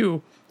kid like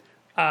you,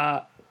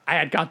 I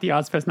had got the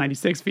Ozfest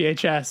 96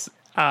 VHS,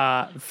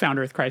 found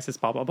Earth Crisis,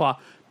 blah, blah, blah.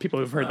 People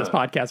who've heard this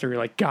podcast are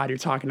like, God, you're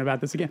talking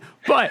about this again.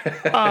 But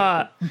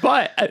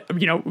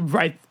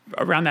right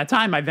around that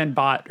time, I then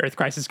bought Earth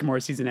Crisis, Gomorrah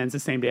Season Ends the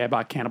same day I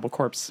bought Cannibal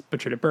Corpse,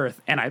 Butchered at Birth.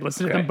 And I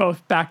listened to them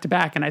both back to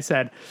back. And I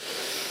said,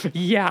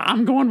 yeah,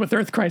 I'm going with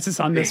Earth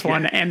Crisis on this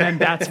one. And then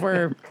that's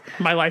where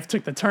my life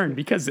took the turn,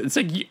 because it's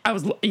like, I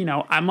was,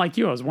 I'm like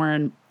you, I was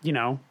wearing,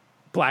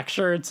 black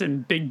shirts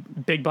and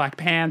big black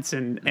pants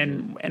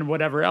and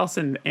whatever else.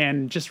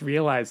 And just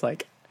realized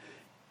like,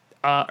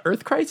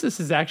 Earth Crisis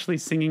is actually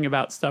singing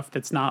about stuff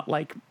that's not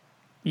like,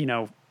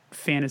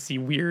 fantasy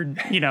weird,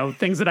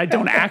 things that I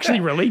don't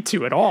actually relate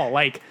to at all.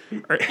 Like,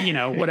 or,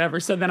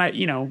 whatever. So then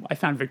I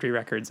found Victory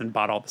Records and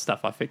bought all the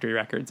stuff off Victory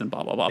Records and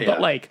blah, blah, blah. Yeah.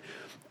 But like,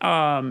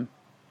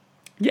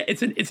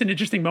 it's an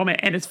interesting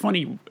moment. And it's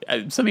funny,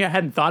 something I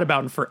hadn't thought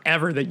about in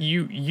forever, that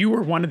you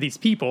were one of these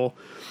people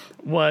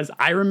was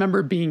I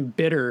remember being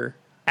bitter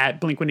at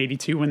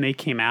Blink-182 when they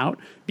came out,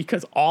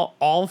 because all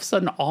of a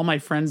sudden all my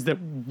friends that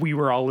we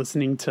were all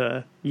listening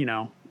to, you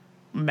know,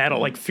 metal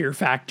like Fear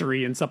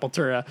Factory and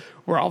Sepultura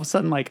were all of a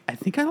sudden like, I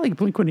think I like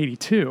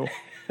Blink-182.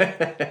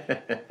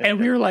 And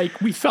we were like,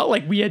 we felt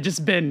like we had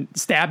just been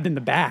stabbed in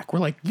the back. We're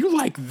like, you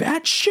like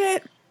that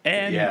shit?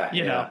 And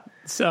you know,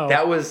 so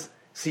that was,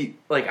 see,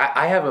 like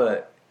I have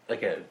a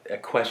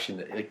question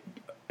that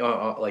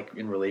like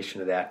in relation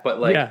to that, but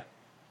like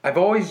I've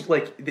always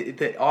like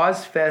the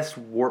Ozfest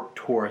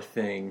Warped Tour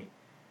thing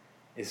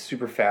is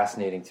super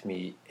fascinating to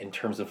me in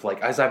terms of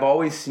like, as I've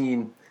always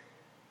seen,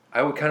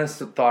 I would kind of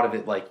thought of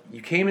it like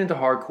you came into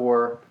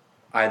hardcore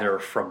either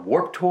from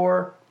Warped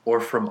Tour or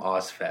from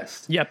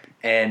Ozfest. Yep.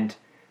 And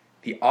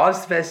the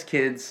Ozfest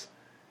kids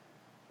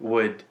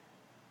would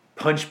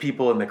punch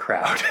people in the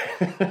crowd,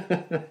 and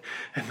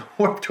the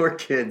Warped Tour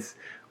kids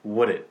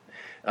wouldn't.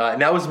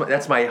 And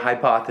that's my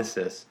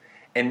hypothesis.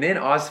 And then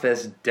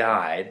Ozfest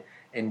died,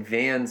 and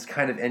Vans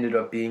kind of ended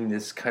up being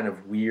this kind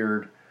of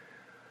weird,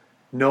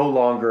 no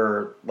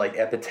longer like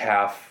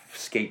epitaph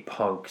skate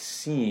punk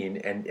scene,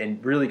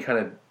 and really kind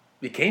of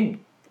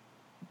became.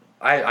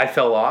 I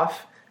fell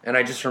off, and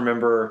I just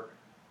remember,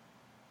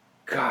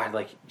 God,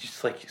 like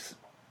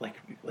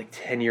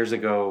 10 years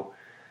ago,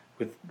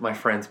 with my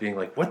friends being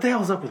like, "What the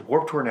hell's up with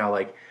Warped Tour now?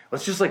 Like,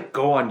 let's just like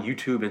go on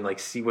YouTube and like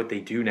see what they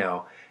do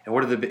now, and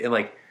what are and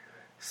like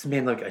this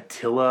man like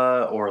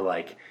Attila or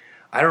like."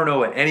 I don't know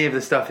what any of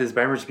this stuff is,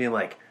 but I remember just being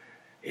like,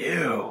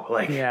 ew,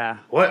 like,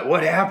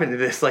 what happened to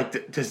this?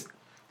 Like, just,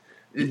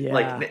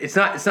 like, it's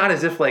not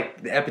as if,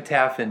 like, the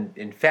Epitaph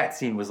and Fat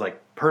scene was,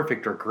 like,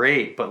 perfect or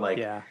great, but,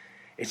 like,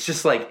 it's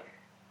just, like,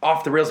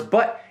 off the rails.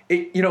 But,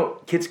 you know,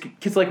 kids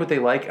like what they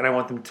like, and I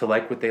want them to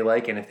like what they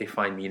like, and if they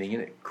find meaning in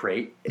it,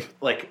 great.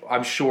 Like,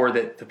 I'm sure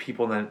that the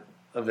people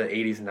of the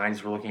 80s and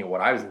 90s were looking at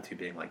what I was into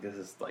being like, this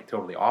is, like,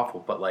 totally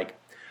awful. But, like,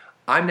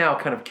 I'm now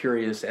kind of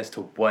curious as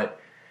to what...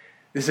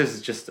 This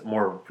is just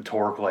more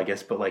rhetorical, I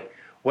guess, but like,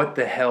 what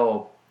the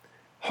hell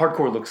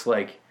hardcore looks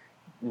like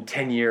in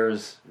 10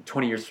 years,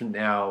 20 years from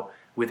now,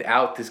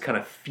 without this kind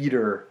of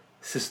feeder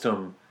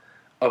system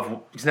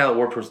of, because now that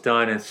Warped Tour's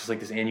done, and it's just like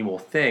this annual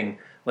thing,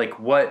 like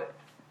what,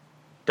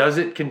 does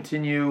it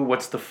continue?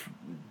 What's the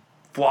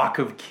flock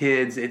of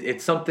kids?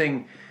 It's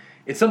something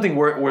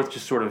worth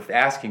just sort of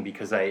asking,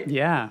 because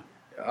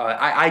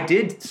I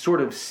did sort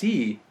of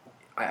see,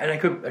 and I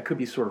could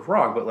be sort of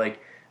wrong, but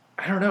like,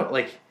 I don't know,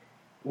 like,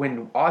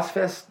 when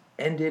Ozfest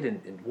ended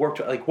and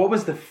Warped, like, what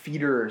was the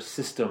feeder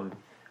system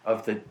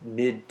of the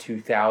mid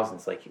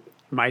 2000s? Like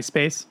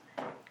MySpace.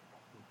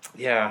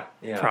 Yeah.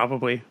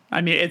 Probably.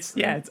 I mean, it's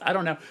I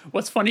don't know.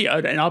 What's funny,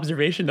 an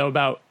observation though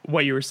about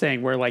what you were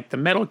saying, where like the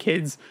metal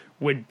kids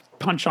would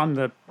punch on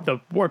the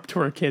Warped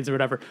Tour kids or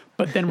whatever.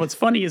 But then what's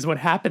funny is what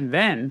happened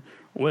then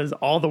was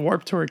all the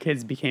Warped Tour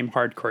kids became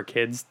hardcore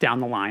kids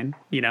down the line,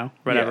 you know,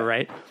 whatever,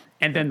 right?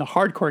 And then the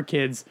hardcore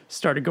kids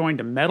started going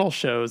to metal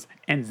shows,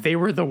 and they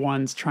were the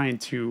ones trying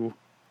to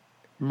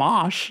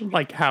mosh,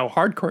 like how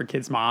hardcore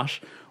kids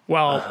mosh,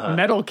 while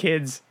metal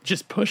kids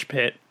just push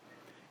pit.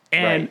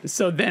 And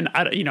so then,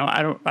 I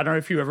don't know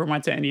if you ever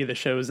went to any of the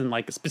shows in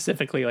like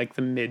specifically like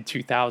the mid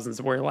 2000s,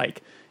 where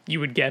like you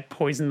would get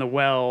Poison the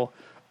Well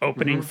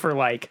opening for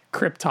like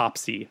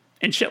Cryptopsy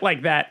and shit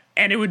like that.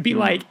 And it would be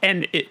like,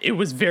 and it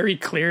was very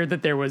clear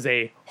that there was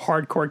a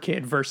hardcore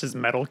kid versus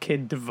metal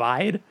kid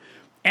divide.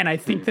 And I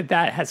think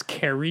that has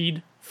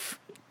carried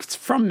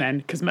from then,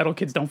 because metal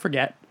kids don't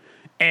forget.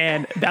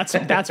 And that's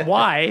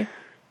why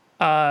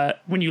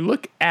when you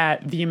look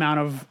at the amount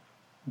of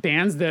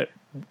bands that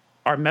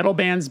are metal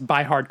bands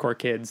by hardcore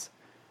kids,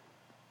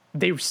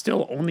 they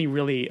still only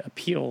really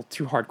appeal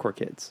to hardcore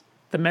kids.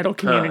 The metal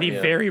community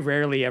very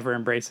rarely ever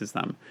embraces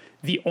them.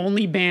 The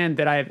only band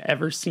that I have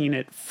ever seen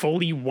it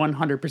fully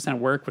 100%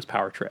 work was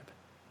Power Trip.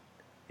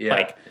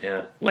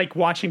 Like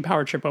watching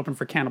Power Trip open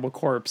for Cannibal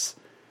Corpse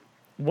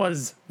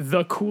was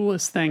the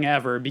coolest thing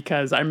ever,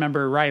 because I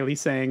remember Riley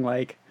saying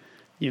like,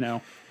 you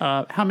know,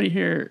 how many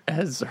here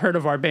has heard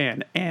of our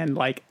band? And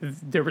like,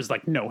 there was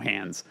like no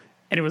hands.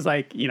 And it was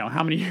like, you know,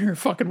 how many here are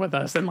fucking with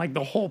us? And like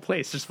the whole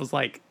place just was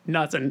like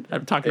nuts. And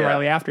I'm talking to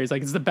Riley after, he's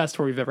like, it's the best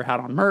tour we've ever had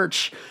on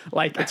merch.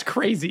 Like, it's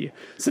crazy.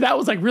 So that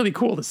was like really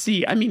cool to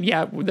see. I mean,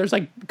 yeah, there's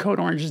like Code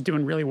Orange is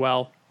doing really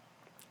well,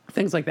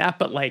 things like that.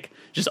 But like,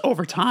 just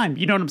over time,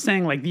 you know what I'm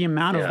saying? Like the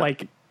amount of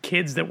like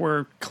kids that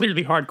were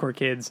clearly hardcore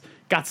kids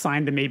got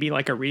signed to maybe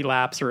like a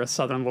Relapse or a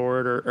Southern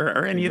Lord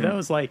or any of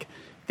those, like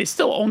they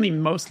still only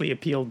mostly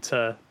appealed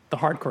to the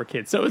hardcore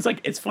kids. So it's like,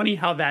 it's funny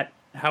how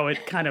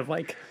it kind of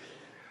like,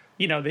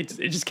 you know, it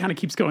just kind of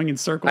keeps going in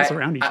circles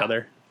around each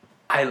other.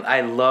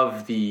 I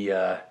love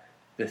the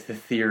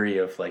theory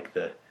of like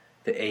the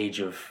age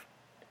of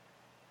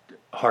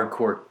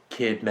hardcore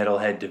kid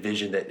metalhead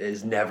division that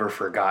is never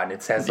forgotten.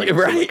 It sounds like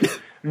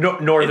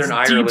Northern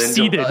Ireland.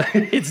 Deep-seated.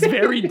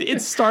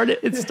 It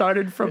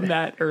started from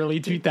that early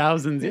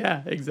 2000s.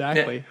 Yeah,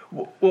 exactly.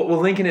 Yeah. Well,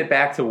 linking it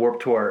back to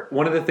Warped Tour,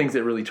 one of the things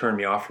that really turned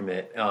me off from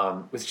it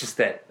was just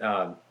that,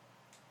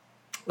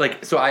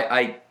 so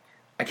I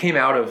came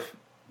out of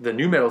the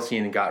new metal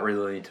scene and got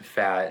really into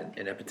Fat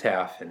and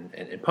Epitaph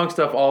and punk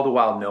stuff, all the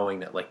while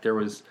knowing that like there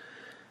was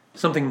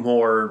something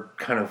more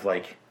kind of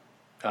like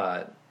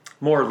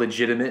more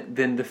legitimate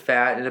than the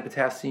Fat and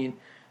Epitaph scene,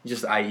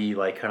 just i.e.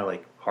 like kind of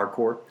like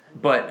hardcore.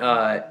 But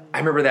I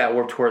remember that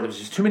Warped Tour, there was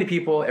just too many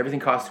people, everything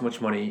cost too much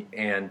money,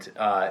 and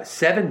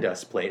Seven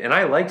Dust played. And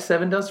I liked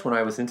Seven Dust when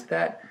I was into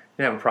that,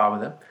 didn't have a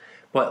problem with them.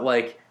 But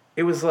like,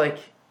 it was like,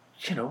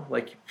 you know,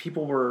 like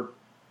people were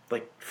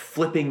like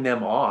flipping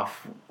them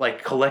off,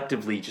 like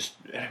collectively just,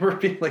 I remember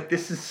being like,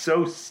 this is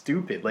so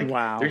stupid. Like,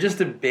 wow. They're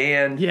just a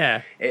band.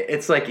 Yeah.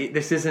 It's like,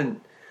 this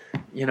isn't,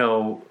 you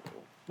know,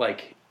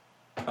 like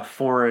a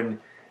foreign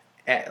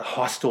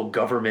hostile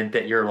government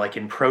that you're like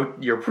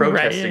you're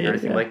protesting or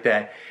anything like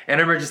that. And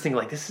I remember just thinking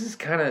like, this is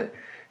kind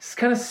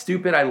of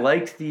stupid. I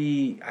liked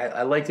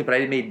it, but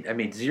I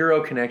made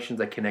zero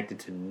connections. I connected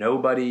to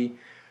nobody.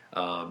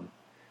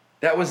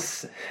 That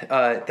was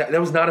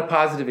not a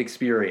positive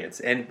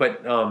experience.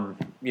 But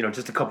you know,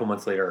 just a couple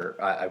months later,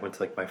 I went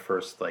to like my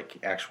first like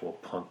actual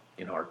punk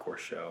and hardcore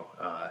show.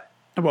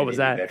 And what was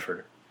that? In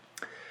Bedford.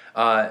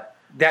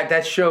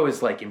 That show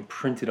is like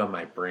imprinted on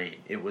my brain.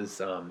 It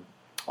was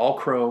All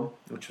Chrome,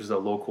 which was a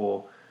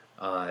local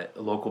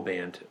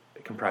band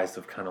comprised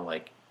of kind of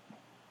like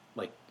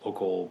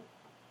local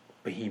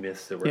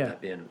behemoths that were in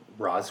that band.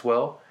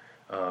 Roswell,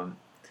 from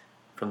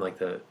like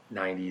the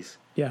 90s.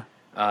 Yeah.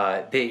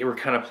 They were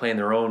kind of playing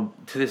their own.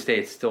 To this day,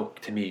 it's still,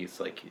 to me,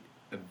 it's like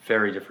a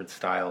very different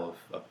style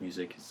of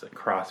music. It's a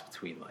cross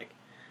between like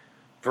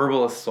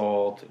Verbal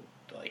Assault and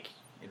like,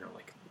 you know,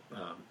 like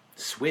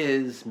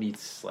Swizz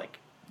meets like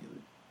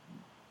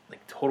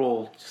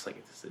total, just like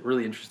it's a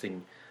really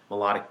interesting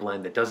melodic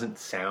blend that doesn't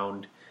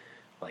sound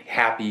like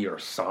happy or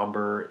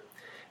somber.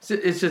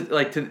 It's just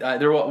like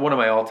they're one of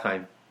my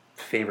all-time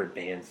favorite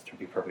bands. To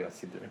be perfectly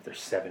honest, they're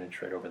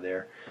 7-inch right over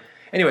there.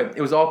 Anyway,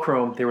 it was All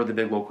Chrome. They were the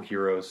big local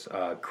heroes.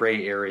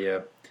 Gray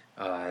Area,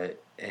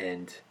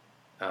 and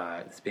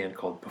this band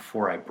called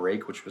Before I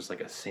Break, which was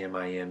like a Sam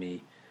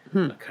Miami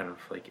kind of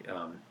like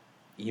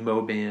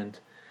emo band,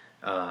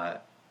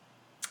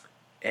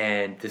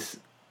 and this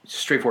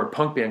straightforward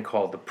punk band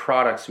called The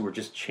Products, who were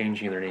just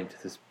changing their name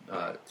to this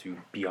to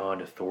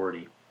Beyond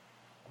Authority.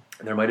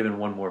 And there might have been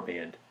one more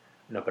band,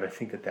 but I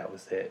think that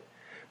was it.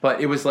 But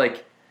it was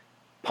like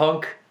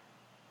punk,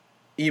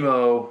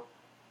 emo,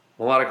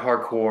 melodic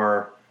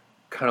hardcore,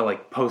 kind of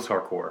like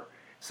post-hardcore.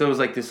 So it was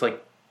like this,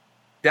 like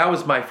that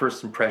was my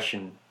first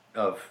impression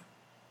of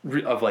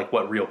like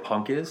what real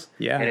punk is.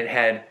 Yeah.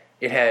 And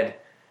it had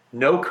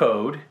no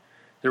code.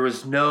 There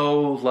was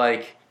no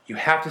like you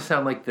have to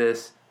sound like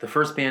this. The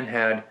first band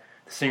had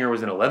the singer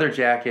was in a leather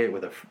jacket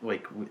with a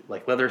like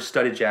leather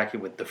studded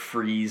jacket with the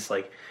Freeze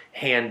like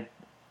handwritten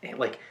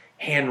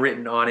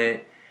on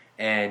it,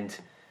 and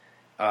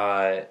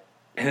then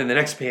the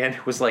next band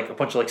was like a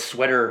bunch of like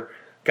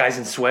guys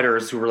in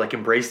sweaters who were like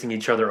embracing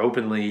each other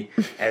openly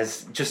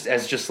as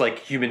just like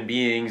human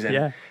beings,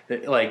 and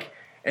like,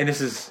 and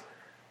this is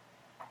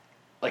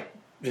like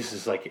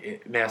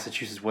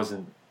Massachusetts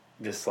wasn't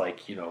this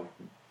like, you know,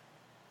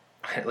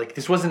 like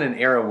this wasn't an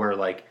era where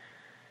like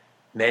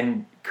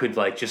men could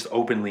like just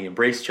openly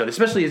embrace each other,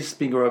 especially as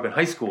being growing up in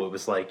high school. It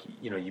was like,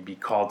 you know, you'd be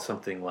called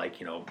something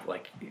like, you know,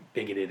 like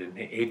bigoted and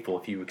hateful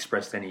if you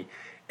expressed any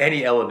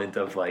element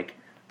of like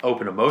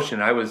open emotion.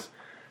 I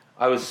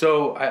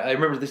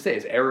remember this day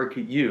as Eric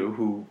Yu,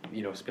 who,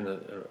 you know, has been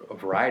a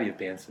variety of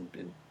bands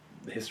in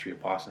the history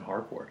of Boston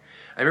hardcore.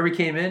 I remember he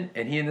came in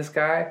and he and this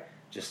guy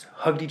just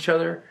hugged each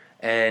other,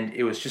 and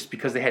it was just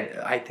because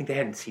I think they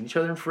hadn't seen each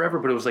other in forever,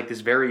 but it was like this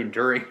very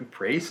enduring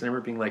embrace. And I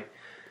remember being like,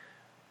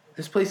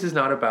 this place is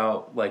not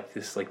about like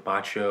this like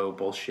macho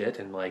bullshit,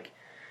 and like,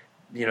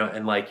 you know,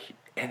 and like,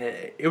 and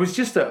it was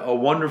just a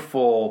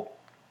wonderful.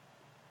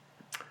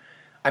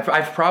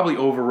 I've probably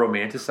over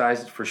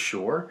romanticized it for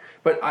sure,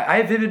 but I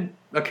have vivid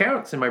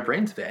accounts in my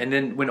brain to that. And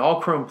then when All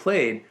Chrome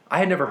played, I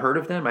had never heard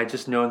of them. I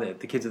just known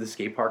that the kids at the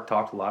skate park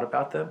talked a lot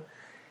about them.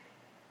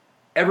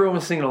 Everyone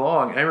was singing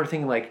along, and I remember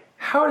thinking like,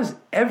 how does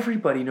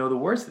everybody know the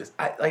words to this?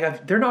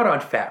 They're not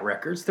on Fat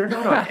Records. They're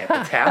not on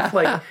Epitaph.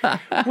 Like,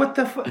 what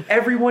the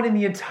everyone in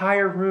the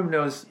entire room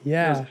knows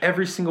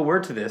every single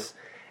word to this.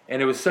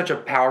 And it was such a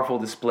powerful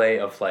display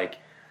of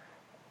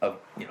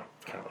you know,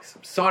 kind of like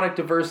some sonic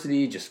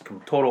diversity, just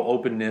total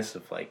openness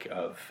of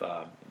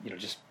you know,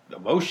 just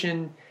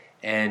emotion,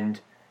 and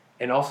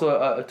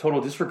also a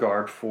total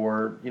disregard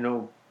for, you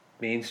know,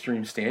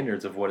 mainstream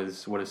standards of what is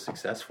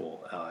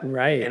successfessful.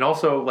 Right. And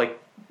also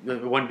like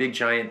one big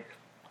giant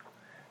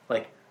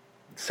like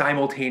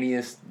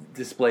simultaneous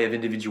display of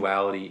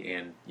individuality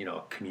and, you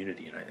know,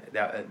 community.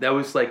 And that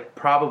was like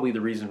probably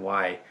the reason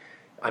why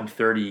I'm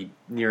 30,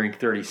 nearing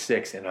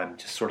 36, and I'm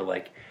just sort of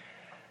like,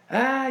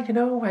 you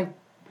know, I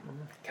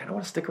kind of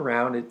want to stick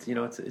around. It's, you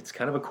know, it's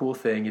kind of a cool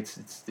thing. It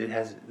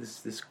has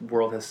this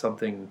world has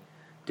something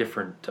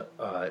different.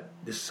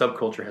 This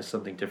subculture has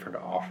something different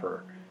to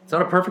offer. It's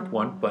not a perfect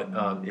one, but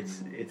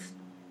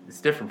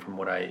it's different from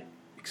what I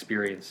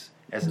experience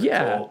as an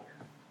adult.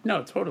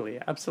 No, totally,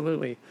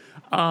 absolutely.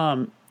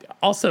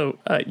 Also,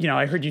 you know,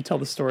 I heard you tell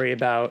the story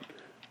about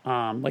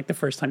like the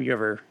first time you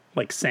ever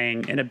like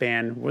sang in a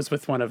band was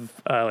with one of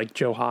like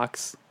Joe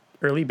Hawk's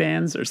early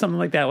bands or something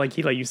like that. Like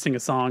he let you sing a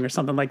song or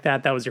something like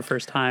that. That was your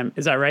first time.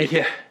 Is that right?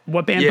 Yeah.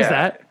 What band was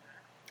that?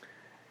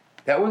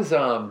 That was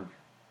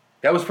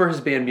for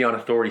his band Beyond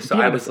Authority. So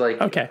I was like,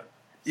 okay.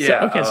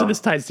 Yeah. So this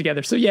ties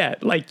together. So yeah,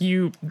 like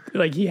he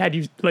had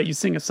you let you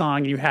sing a song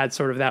and you had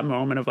sort of that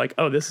moment of like,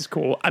 oh, this is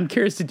cool. I'm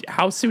curious,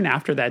 how soon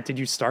after that did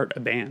you start a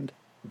band?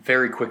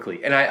 Very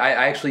quickly. And I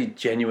actually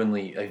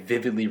I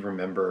vividly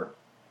remember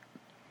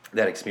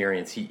that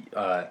experience.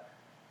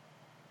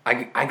 I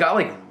got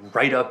like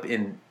right up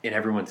in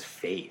everyone's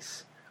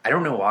face. I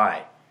don't know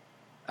why.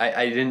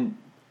 I didn't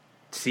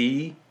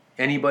see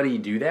anybody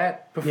do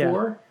that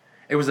before.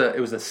 Yeah. It was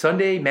a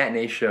Sunday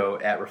matinee show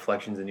at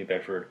Reflections in New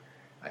Bedford,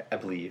 I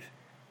believe,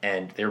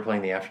 and they were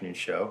playing the afternoon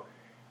show,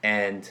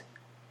 and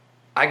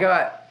I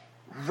got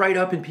right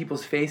up in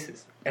people's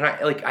faces, and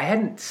I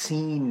hadn't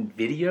seen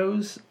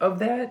videos of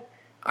that.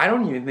 I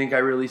don't even think I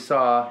really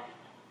saw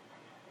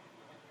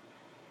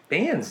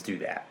bands do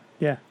that.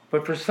 Yeah.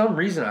 But for some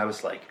reason, I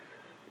was like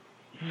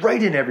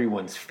right in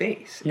everyone's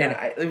face, and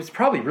it was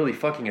probably really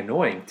fucking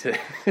annoying to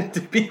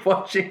to be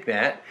watching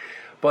that.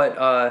 But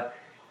I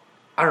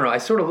don't know. I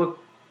sort of look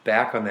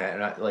back on that,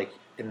 and I, like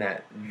in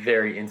that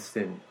very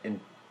instant, and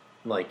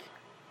like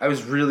I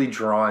was really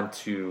drawn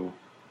to.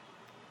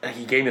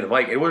 He gave me the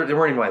mic. They weren't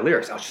even my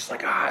lyrics. I was just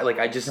like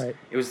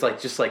it was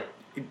like just like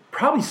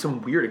probably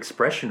some weird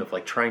expression of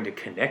like trying to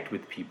connect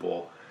with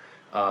people.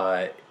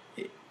 And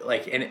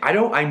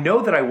I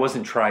know that I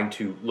wasn't trying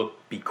to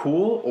be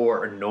cool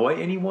or annoy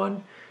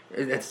anyone.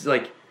 It's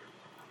like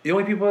the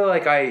only people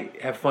like I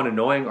have fun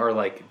annoying are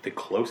like the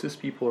closest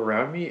people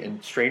around me,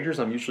 and strangers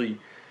I'm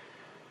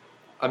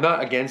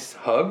not against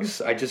hugs.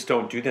 I just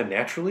don't do them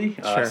naturally.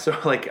 Sure. So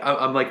like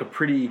I'm like a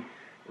pretty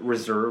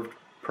reserved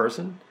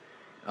person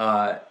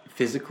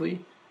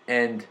physically,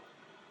 and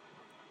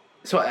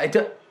so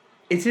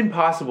it's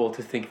impossible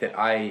to think that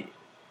I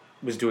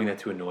was doing that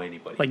to annoy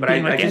anybody. Like, but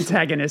being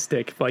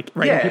antagonistic, like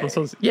right in people's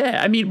souls.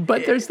 Yeah, I mean,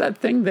 but there's that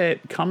thing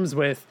that comes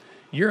with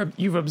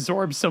you've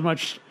absorbed so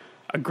much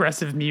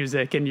aggressive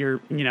music, and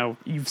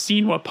you've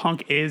seen what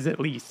punk is at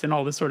least, and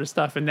all this sort of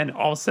stuff, and then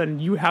all of a sudden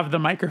you have the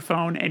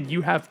microphone and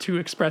you have to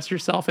express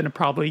yourself in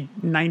probably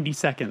 90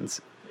 seconds.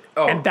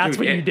 Oh, and that's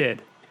what you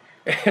did.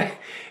 Yeah,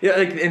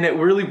 like, and it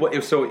really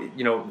was. So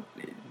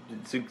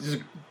it's a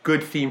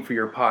good theme for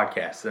your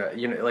podcast.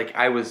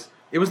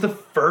 It was the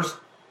first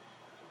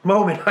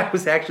moment I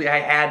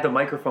had the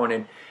microphone,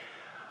 and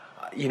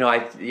I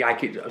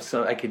could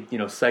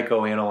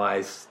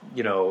psychoanalyze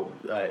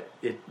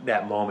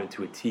that moment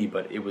to a T,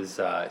 but it was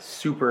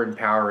super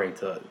empowering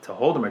to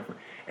hold the microphone.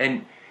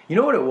 And you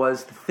know what it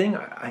was? The thing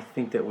I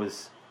think that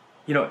was,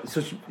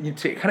 so to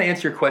kind of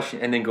answer your question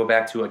and then go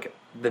back to like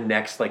the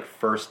next like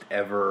first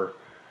ever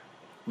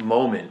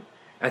moment.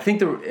 I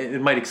think it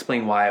might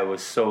explain why I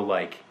was so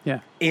like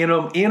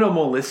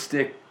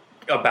animalistic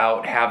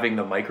about having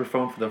the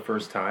microphone for the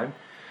first time.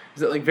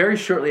 Is that like very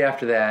shortly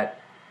after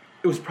that,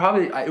 it was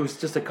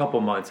just a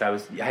couple months. I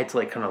had to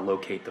like kind of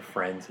locate the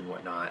friends and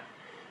whatnot.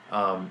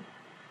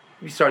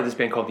 We started this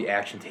band called The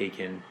Action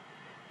Taken,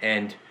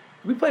 and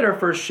we played our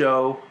first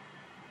show,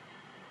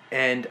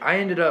 and I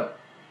ended up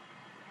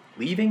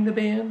leaving the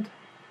band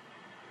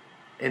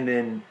and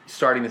then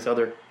starting this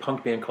other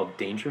punk band called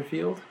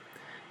Dangerfield.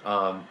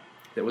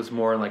 That was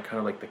more like kind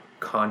of like the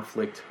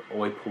Conflict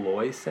oi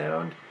polloi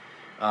sound.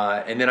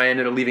 And then I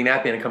ended up leaving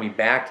that band and coming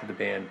back to the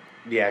band,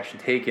 The Action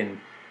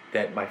Taken,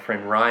 that my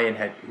friend Ryan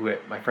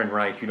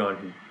Hudon,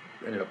 who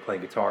ended up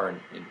playing guitar in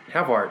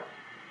Have Art,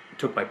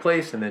 took my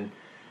place, and then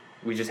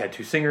we just had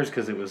two singers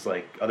because it was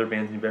like other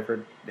bands in New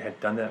Bedford had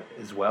done that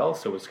as well,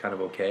 so it was kind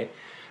of okay.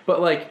 But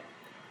like,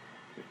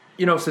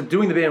 so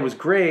doing the band was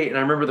great, and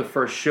I remember the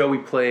first show we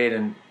played,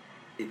 and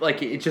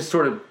it just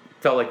sort of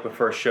felt like the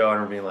first show, and I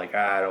remember being like,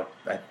 I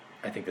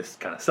think this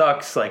kind of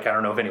sucks. Like, I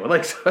don't know if anyone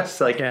likes us.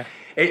 Like,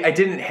 I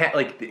didn't have,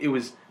 like, it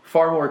was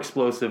far more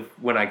explosive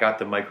when I got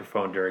the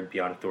microphone during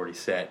Beyond Authority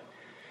set.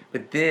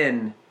 But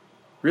then,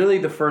 really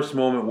the first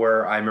moment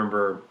where I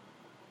remember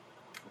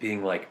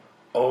being like,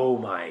 oh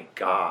my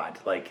God,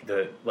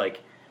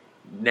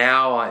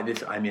 now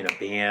I'm in a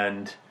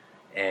band,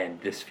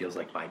 and this feels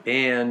like my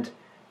band.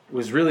 It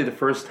was really the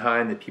first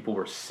time that people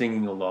were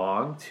singing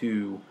along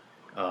to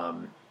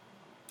one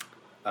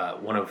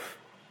of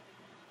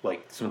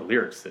like some of the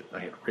lyrics that I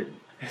had written.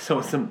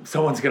 So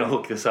someone's gonna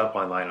look this up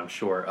online, I'm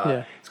sure.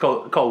 It's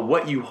called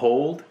 "What You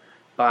Hold"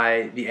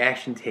 by The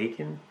Action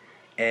Taken,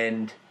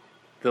 and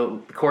the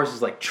chorus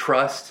is like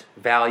trust,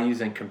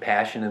 values, and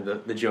compassion. And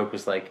the joke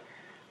was like,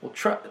 well,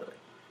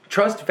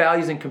 trust,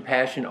 values, and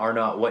compassion are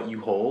not what you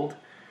hold.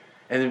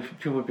 And then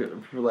people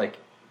were like,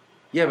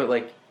 yeah, but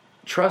like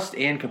trust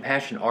and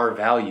compassion are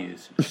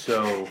values.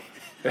 So.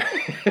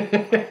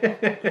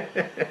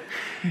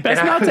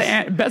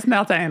 Best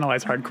not to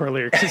analyze hardcore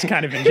lyrics, just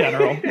kind of in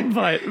general.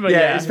 But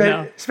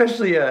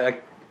especially a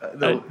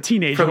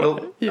teenage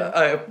from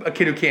a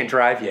kid who can't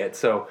drive yet.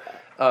 So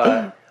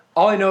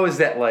all I know is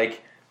that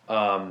like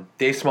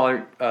Dave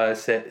Smaller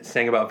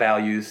sang about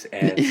values,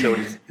 and so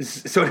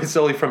did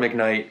Sully from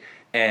Ignite,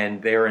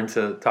 and they were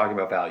into talking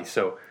about values.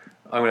 So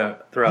I'm going to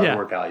throw out the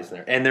word values in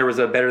there. And there was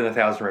a Better Than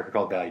 1,000 record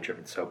called Value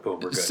Driven. So boom,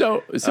 we're good.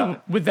 So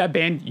with that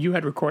band, you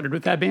had recorded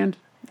with that band?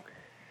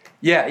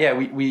 Yeah,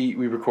 we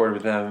recorded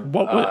with them.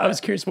 I was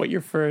curious what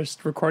your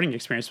first recording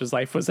experience was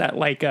like. Was that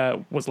like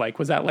a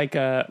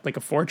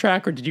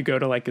 4-track, or did you go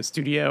to like a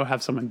studio,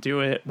 have someone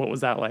do it? What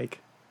was that like?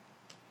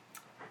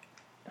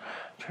 I'm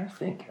trying to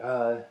think.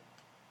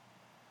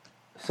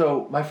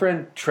 So my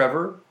friend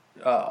Trevor,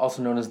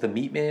 also known as the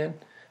Meat Man,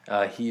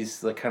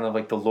 he's like kind of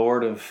like the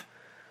lord of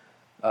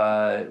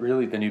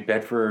really the New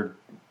Bedford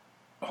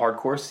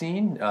hardcore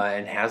scene,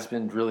 and has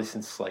been really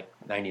since like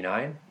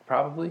 '99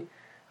 probably.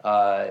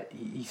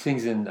 He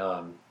sings in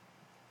oh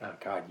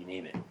God, you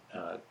name it.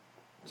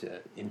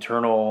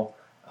 Internal.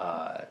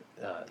 What's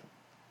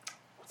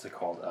it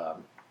called?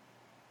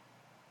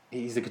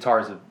 He's the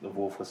guitarist of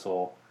Wolf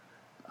Whistle.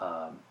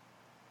 I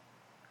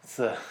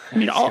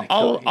mean,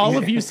 all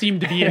of you seem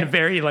to be in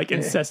very like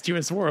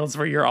incestuous worlds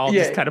where you're all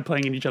just kind of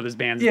playing in each other's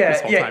bands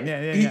this whole time.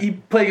 Yeah. He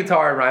played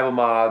guitar in Rival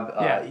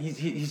Mob.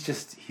 He's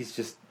just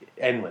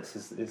endless.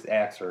 His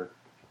acts are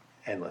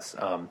endless.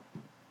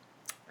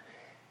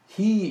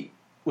 He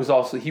was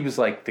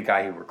like the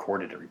guy who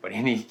recorded everybody,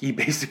 and he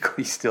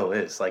basically still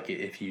is. Like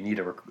if you need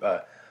a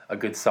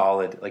good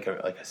solid like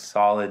a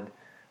solid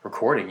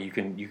recording, you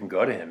can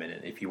go to him,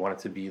 and if you want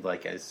it to be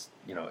like as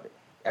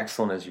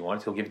excellent as you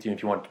want, he'll give it to you.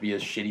 If you want it to be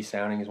as shitty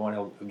sounding as you want,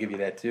 he'll give you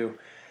that too.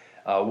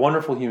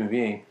 Wonderful human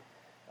being.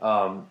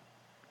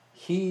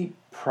 He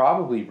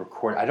probably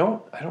recorded. I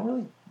don't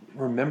really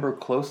remember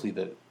closely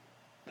the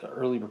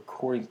early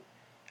recordings.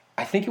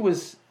 I think it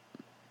was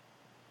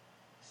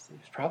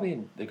probably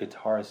in the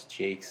guitarist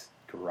Jake's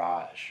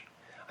garage.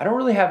 I don't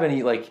really have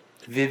any like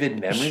vivid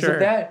memories of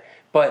that,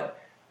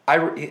 but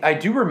I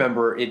do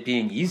remember it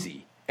being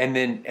easy, and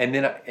then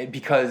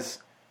because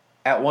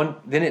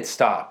then it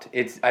stopped.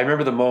 I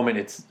remember the moment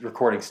its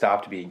recording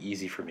stopped being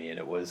easy for me, and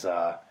it was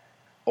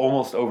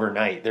almost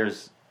overnight.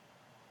 There's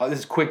this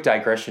is quick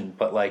digression,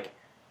 but like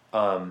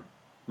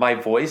my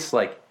voice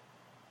like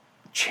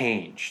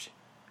changed.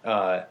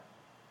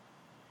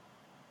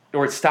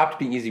 Or it stopped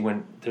being easy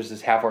when there's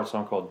this half-hour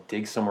song called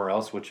Dig Somewhere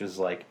Else, which is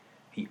like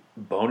the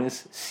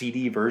bonus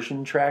CD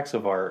version tracks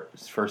of our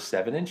first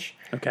 7-inch.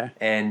 Okay.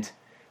 And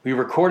we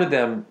recorded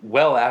them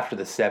well after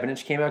the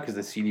 7-inch came out because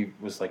the CD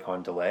was like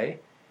on delay.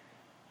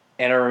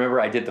 And I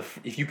remember I did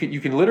if you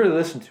can literally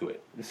listen to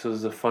it. This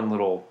was a fun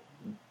little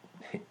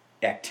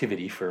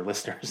activity for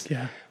listeners.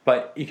 Yeah.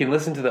 But you can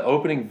listen to the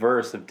opening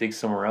verse of Dig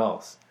Somewhere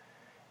Else.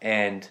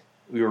 And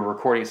we were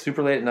recording it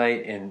super late at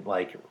night in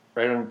like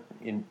right on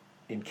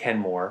in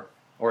Kenmore,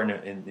 or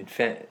in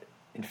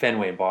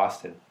Fenway in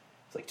Boston.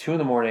 It's like 2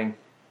 a.m. We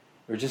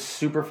were just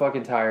super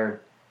fucking tired,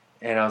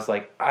 and I was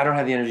like, I don't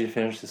have the energy to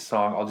finish this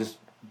song. I'll just,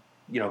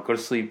 go to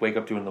sleep, wake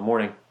up to it in the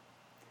morning.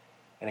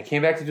 And I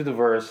came back to do the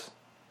verse,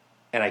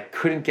 and I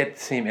couldn't get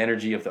the same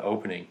energy of the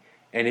opening.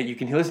 And you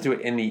can listen to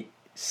it in the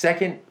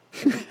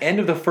end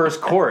of the first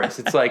chorus.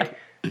 It's like,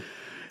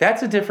 that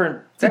sounds like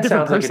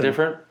a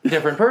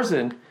different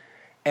person.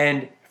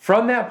 And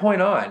from that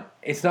point on,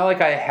 it's not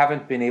like I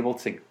haven't been able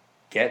to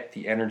get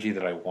the energy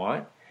that I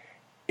want.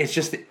 It's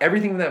just that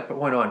everything that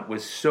went on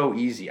was so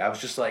easy. I was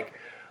just like,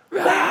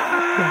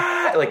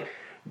 like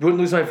wouldn't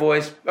lose my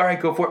voice. All right,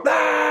 go for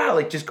it.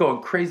 Like just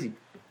going crazy.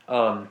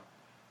 But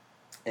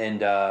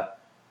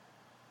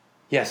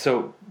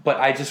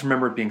I just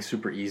remember it being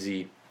super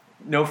easy.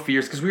 No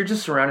fears, because we were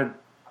just surrounded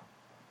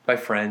by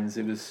friends.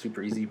 It was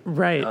super easy.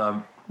 Right.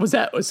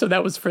 That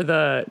was for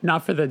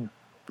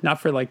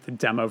not for like the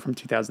demo from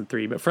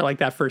 2003, but for like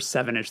that first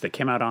 7-inch that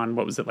came out on,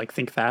 what was it, like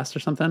Think Fast or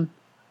something?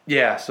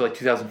 Yeah, so like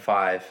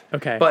 2005.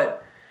 Okay.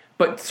 But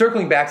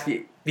circling back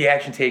to the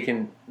Action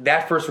Taken,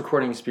 that first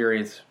recording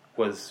experience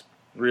was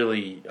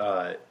really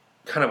kind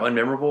of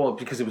unmemorable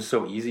because it was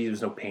so easy. There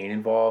was no pain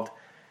involved.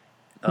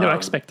 No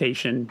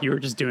expectation. You were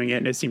just doing it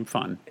and it seemed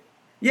fun.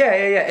 Yeah.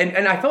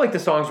 And I felt like the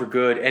songs were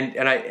good.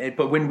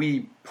 But when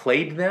we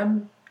played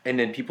them and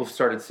then people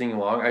started singing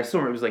along, I still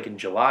remember it was like in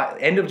July,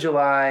 end of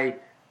July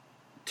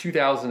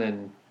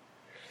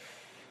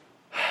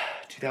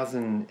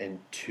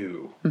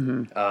 2002.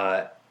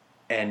 Mm-hmm.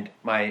 And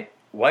my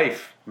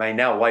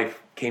now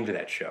wife, came to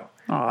that show.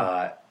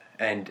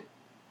 And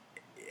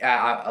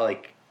I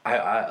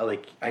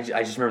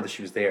just remember that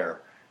she was there,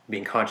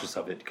 being conscious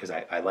of it because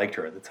I liked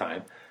her at the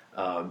time.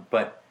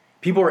 But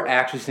people were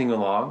actually singing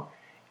along,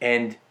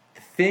 and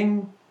the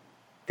thing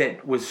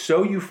that was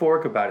so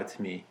euphoric about it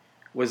to me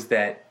was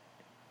that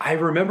I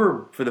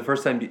remember for the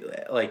first time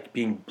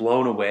being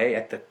blown away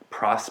at the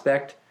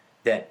prospect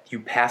that you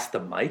pass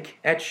the mic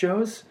at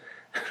shows.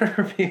 I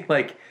remember being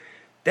like,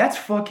 that's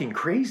fucking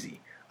crazy.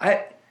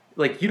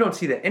 You don't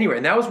see that anywhere.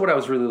 And that was what I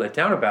was really let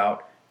down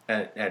about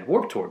at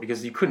Warped Tour,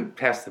 because you couldn't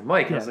pass the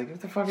mic. And I was like,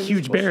 what the fuck is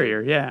huge this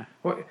barrier, yeah.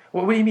 What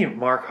do you mean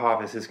Mark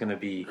Hoppus is going to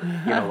be,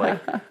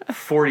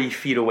 40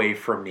 feet away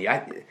from me?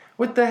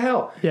 What the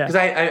hell? Yeah. Because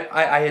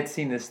I had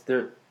seen this.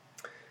 There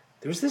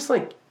was this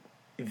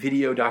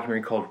video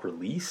documentary called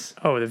Release.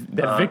 Oh,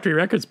 that Victory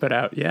Records put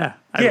out. Yeah.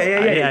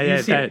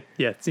 Yeah.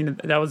 Seen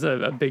that was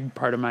a big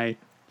part of my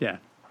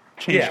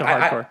change to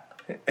hardcore.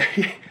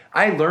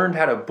 I learned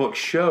how to book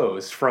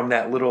shows from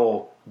that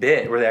little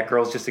bit where that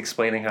girl's just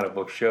explaining how to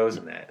book shows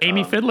and that.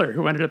 Amy Fiddler,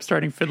 who ended up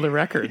starting Fiddler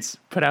Records,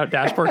 put out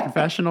Dashboard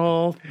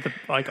Confessional,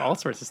 like all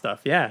sorts of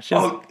stuff. Yeah. She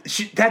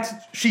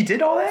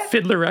did all that?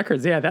 Fiddler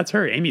Records. Yeah, that's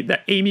her.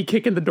 Amy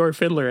kick in the door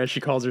Fiddler, as she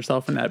calls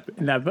herself in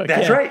that book.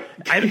 That's right.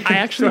 I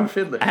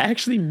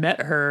actually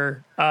met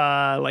her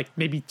like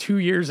maybe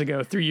 3 years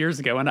ago,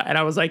 and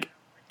I was like,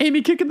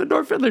 Amy kicking the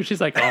door Fiddler.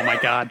 She's like, oh my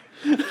God.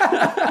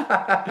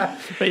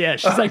 But yeah,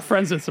 she's like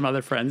friends with some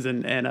other friends,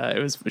 and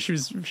she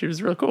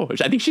was real cool.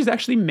 I think she's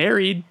actually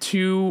married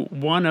to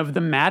one of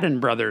the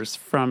Madden brothers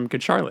from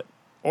Good Charlotte,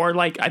 or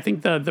like I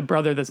think the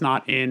brother that's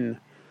not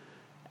in.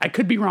 I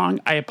could be wrong.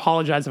 I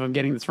apologize if I'm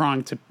getting this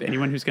wrong to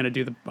anyone who's going to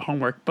do the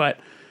homework, but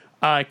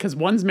because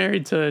one's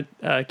married to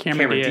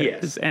Cameron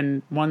Diaz,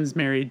 and one's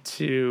married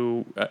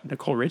to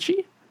Nicole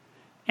Richie.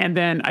 And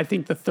then I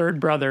think the third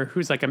brother,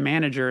 who's like a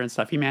manager and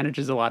stuff, he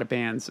manages a lot of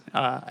bands.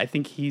 I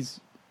think he's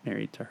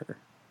married to her.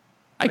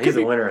 He's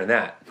a winner in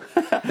that.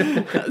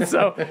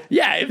 So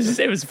yeah,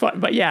 it was fun.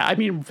 But yeah, I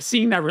mean,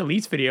 seeing that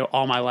Release video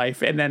all my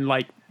life, and then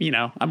like,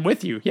 I'm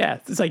with you. Yeah,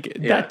 it's like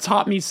that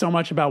taught me so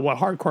much about what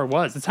hardcore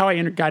was. That's how I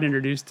got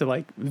introduced to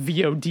like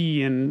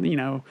VOD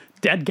and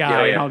Dead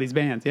Guy and all these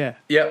bands. Yeah.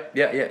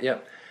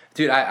 Yep.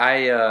 Dude,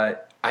 I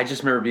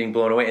just remember being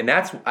blown away, and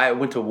I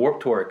went to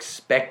Warped Tour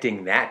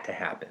expecting that to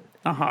happen.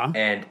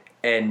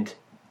 And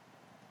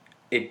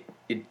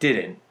it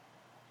didn't.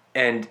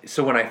 And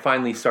so when I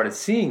finally started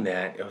seeing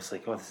that, I was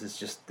like, oh, this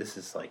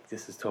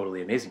is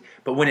totally amazing.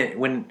 But when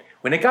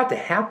it got to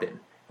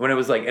happen, when it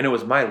was like, and it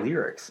was my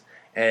lyrics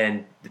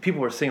and the people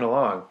were singing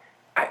along,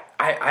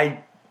 I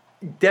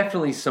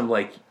definitely some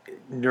like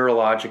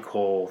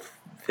neurological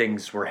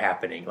things were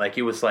happening. Like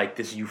it was like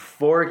this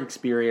euphoric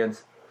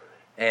experience,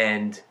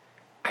 and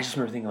I just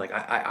remember thinking like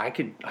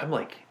I'm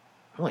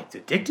like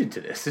addicted to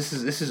this.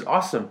 This is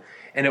awesome.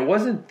 And it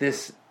wasn't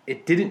this.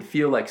 It didn't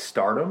feel like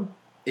stardom.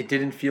 It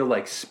didn't feel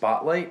like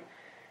spotlight.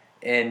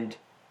 And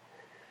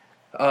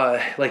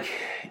like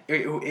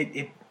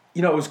it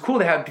it was cool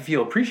to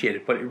feel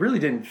appreciated, but it really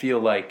didn't feel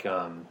like.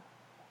 And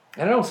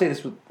I don't say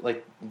this with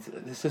like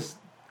this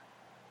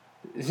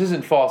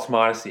isn't false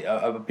modesty.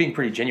 I'm being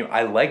pretty genuine.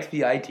 I liked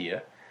the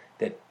idea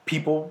that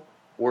people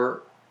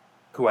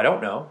who I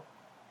don't know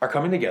are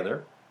coming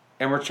together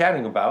and we're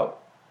chatting about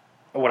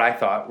what I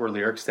thought were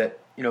lyrics that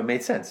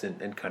made sense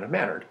and kind of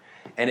mattered,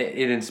 and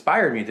it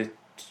inspired me to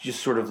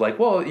just sort of like,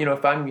 well,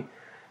 if I'm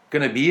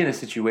going to be in a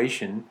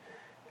situation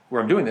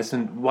where I'm doing this,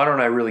 and why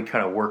don't I really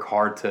kind of work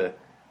hard to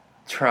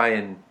try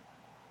and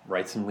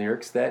write some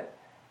lyrics that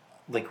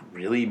like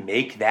really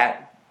make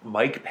that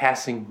mic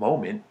passing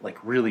moment like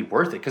really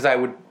worth it? Because I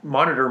would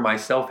monitor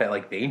myself at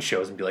like Bane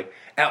shows and be like,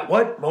 at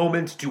what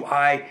moment do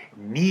I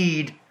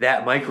need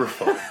that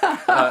microphone?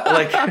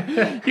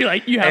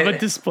 You have a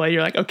display.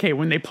 You're like, okay,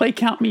 when they play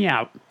Count Me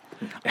Out,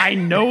 I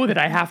know that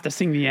I have to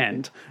sing the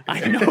end.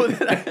 I know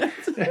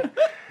that.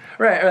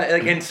 Right.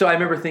 Like, and so I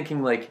remember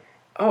thinking like,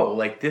 oh,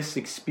 like this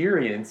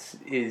experience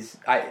is,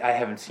 I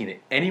haven't seen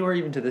it anywhere,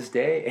 even to this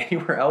day,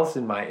 anywhere else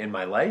in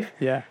my life.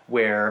 Yeah.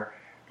 Where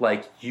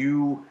like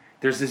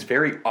there's this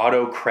very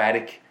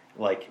autocratic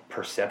like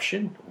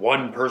perception.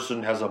 One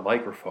person has a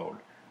microphone,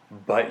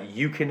 but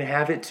you can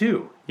have it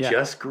too. Yeah.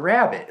 Just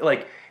grab it.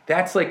 Like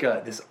that's like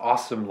this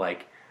awesome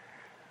like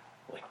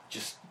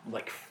just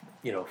like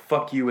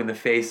fuck you in the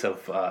face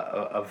of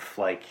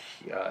like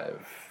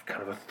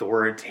kind of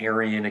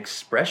authoritarian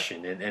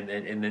expression,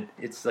 and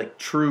it's like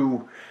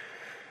true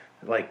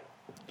like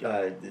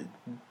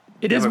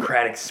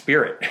democratic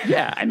spirit.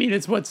 Yeah, I mean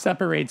it's what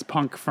separates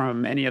punk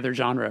from any other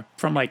genre,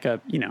 from like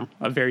a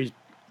very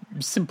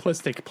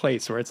simplistic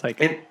place where it's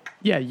like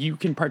you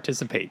can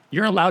participate.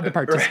 You're allowed to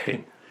participate.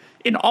 Right.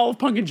 In all of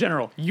punk in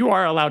general, you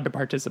are allowed to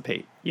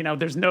participate. You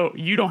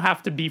don't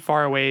have to be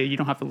far away. You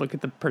don't have to look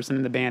at the person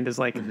in the band as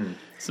like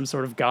some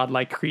sort of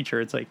godlike creature.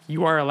 It's like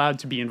you are allowed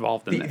to be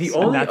involved in this. The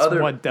only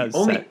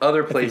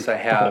other place I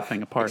have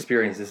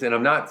experienced this, and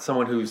I'm not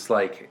someone who's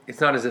like,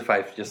 it's not as if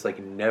I've just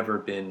like never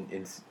been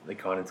in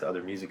like gone into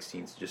other music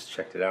scenes, just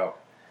checked it out,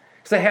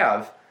 because I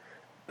have.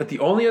 But the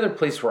only other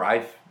place where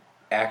I've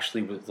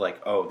actually was like,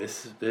 oh,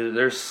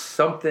 there's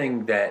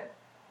something that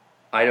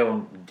I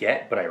don't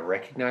get, but I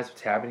recognize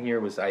what's happening here,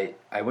 was I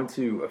went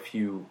to a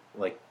few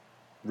like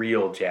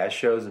real jazz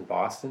shows in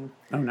Boston.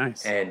 Oh,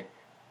 nice. And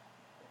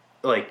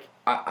like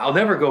I'll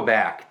never go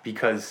back,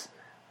 because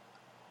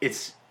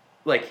it's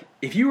like,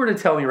 if you were to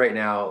tell me right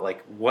now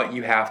like what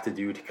you have to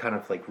do to kind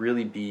of like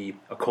really be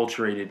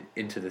acculturated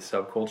into the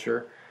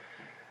subculture,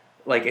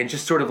 like, and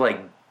just sort of like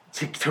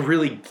to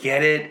really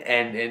get it,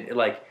 and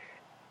like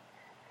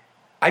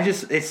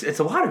it's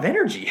a lot of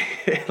energy.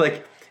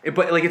 but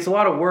it's a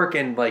lot of work,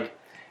 and like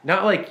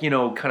not like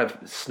kind of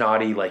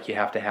snotty like you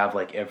have to have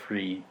like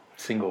every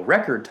single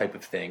record type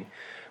of thing,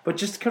 but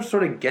just to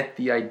sort of get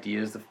the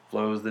ideas, the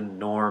flows, the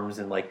norms,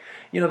 and like,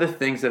 the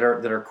things that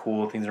are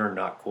cool, things that are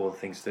not cool,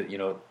 things that,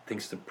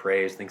 things to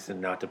praise, things to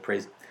not to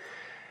praise.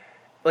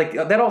 Like,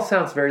 that all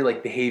sounds very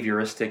like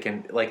behavioristic,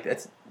 and like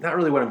that's not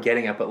really what I'm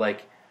getting at, but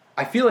like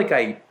I feel like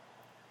I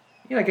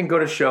can go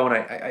to a show and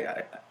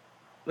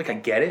I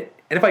get it,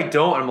 and if I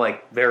don't, I'm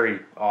like very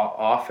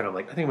off, and I'm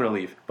like, I think I'm gonna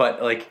leave.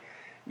 But like,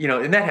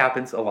 and that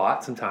happens a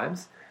lot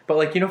sometimes. But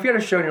like, if you're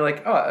at a show and you're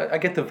like, oh, I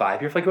get the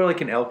vibe. If I go to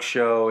like an Elk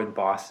show in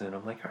Boston,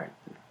 I'm like, all right,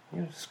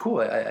 it's cool.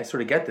 I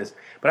sort of get this.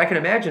 But I can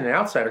imagine an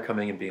outsider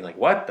coming and being like,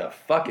 what the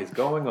fuck is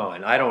going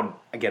on?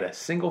 I get a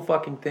single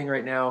fucking thing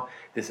right now.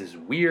 This is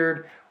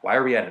weird. Why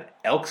are we at an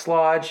Elks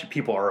Lodge?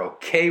 People are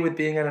okay with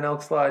being at an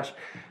Elks Lodge.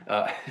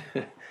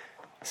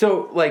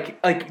 So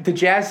like the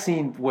jazz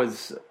scene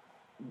was,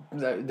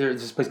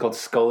 there's this place called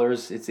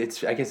Scullers.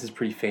 It's I guess it's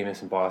pretty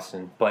famous in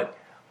Boston. But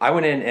I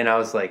went in and I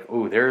was like,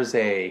 ooh, there's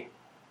a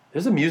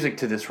music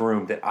to this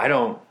room that I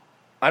don't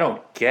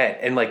get.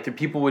 And like the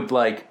people would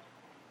like,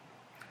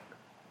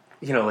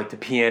 like the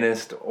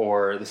pianist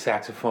or the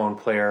saxophone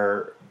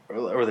player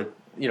or the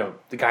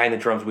the guy in the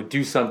drums would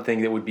do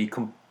something that would be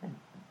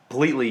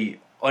completely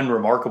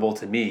unremarkable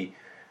to me,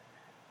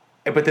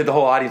 but then the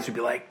whole audience would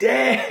be like,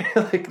 damn,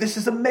 like this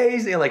is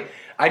amazing. Like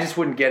I just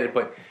wouldn't get it.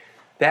 But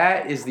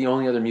that is the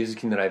only other music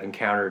scene that I've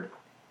encountered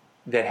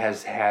that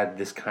has had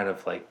this kind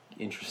of like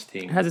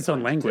interesting, it has its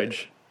own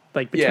language,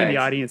 like between the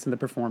audience and the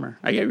performer.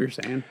 I get what you're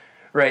saying.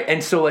 Right.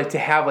 And so like to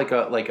have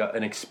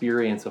an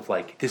experience of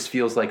like, this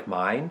feels like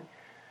mine,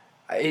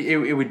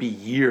 it would be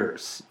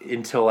years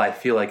until I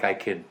feel like I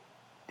could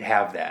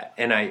have that.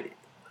 And I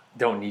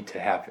don't need to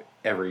have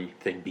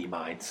everything be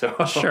mine. So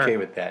I'm okay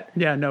with that.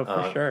 Yeah, no,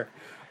 for sure.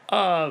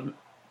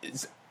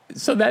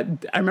 So that,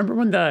 I remember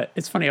when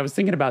it's funny, I was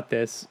thinking about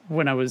this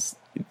when I was,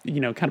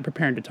 kind of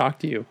preparing to talk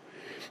to you,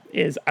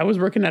 is I was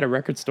working at a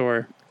record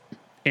store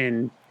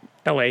in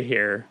LA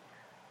here,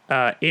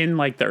 in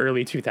like the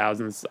early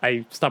 2000s.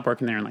 I stopped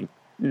working there in like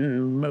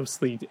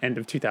mostly end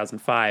of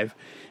 2005.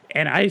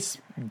 And I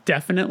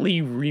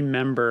definitely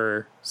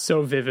remember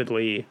so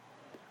vividly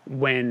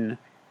when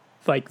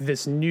like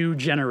this new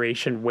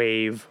generation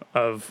wave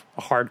of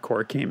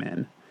hardcore came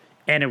in,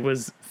 and it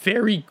was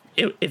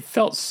it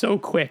felt so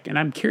quick. And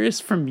I'm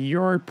curious from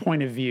your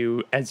point of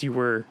view, as you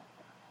were,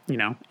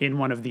 in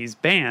one of these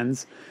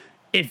bands,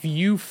 if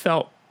you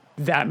felt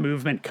that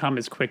movement come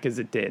as quick as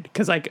it did.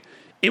 Cause like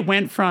it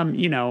went from,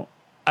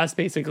 us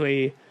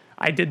basically,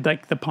 I did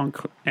like the punk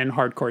and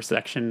hardcore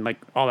section, like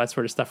all that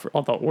sort of stuff, for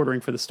all the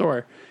ordering for the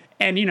store.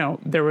 And,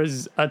 there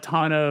was a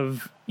ton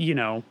of,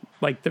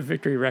 like the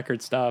Victory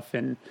Record stuff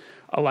and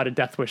a lot of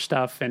Death Wish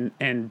stuff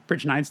and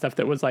Bridge 9 stuff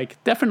that was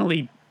like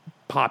definitely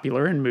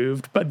popular and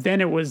moved. But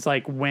then it was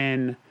like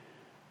when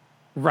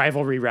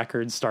Rivalry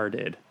Records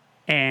started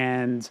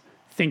and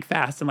Think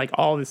Fast and like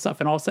all this stuff.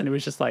 And all of a sudden it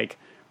was just like,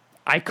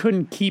 I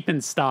couldn't keep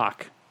in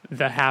stock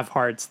the Have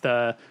Hearts,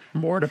 the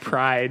More to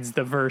Prides,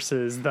 the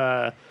Verses,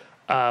 the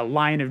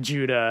Lion of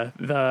Judah,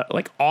 the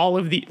like all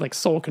of the like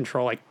Soul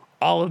Control, like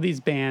all of these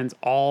bands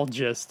all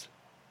just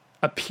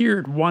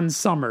appeared one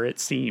summer, it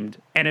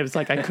seemed, and it was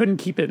like I couldn't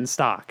keep it in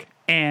stock,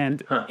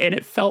 and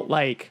it felt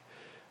like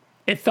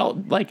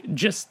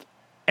just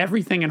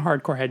everything in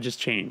hardcore had just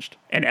changed,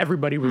 and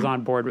everybody was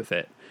on board with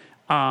it.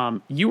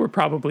 You were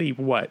probably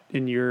what,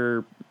 in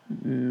your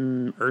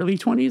early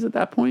 20s at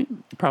that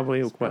point?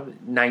 Probably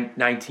what?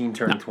 19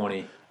 turning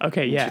 20.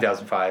 Okay, yeah.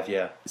 2005,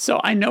 yeah. So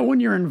I know when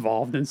you're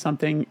involved in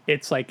something,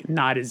 it's like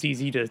not as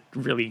easy to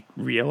really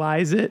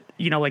realize it.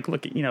 Like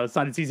look at, it's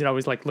not as easy to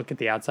always like look at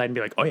the outside and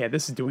be like, oh yeah,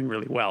 this is doing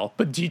really well.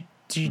 But do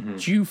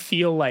you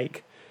feel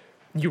like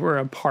you were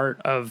a part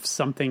of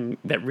something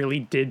that really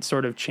did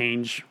sort of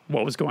change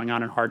what was going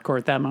on in hardcore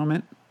at that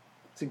moment?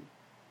 It's a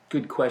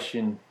good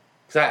question.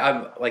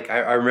 Because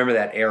I remember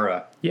that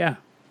era. Yeah.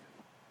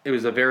 It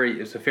was a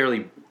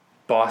fairly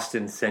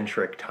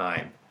Boston-centric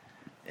time.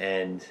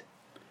 And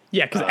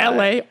yeah, because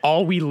LA,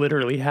 all we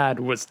literally had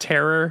was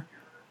Terror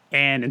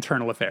and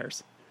Internal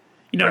Affairs.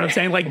 You know what I'm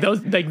saying? Like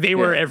those, like they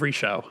were every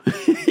show.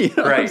 You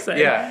know what I'm saying?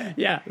 Yeah,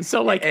 yeah.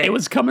 So like it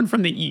was coming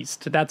from the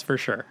East, that's for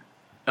sure,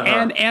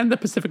 and the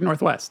Pacific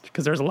Northwest,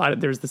 because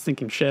there's the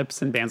Sinking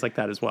Ships and bands like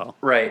that as well.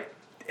 Right.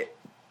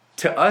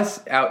 To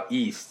us out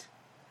east,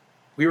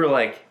 we were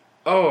like,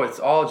 oh, it's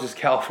all just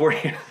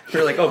California. We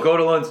were like, oh,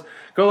 Godolin's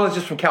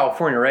just from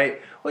California,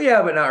 right? Well,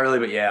 yeah, but not really.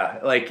 But yeah,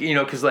 like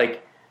because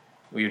like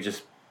we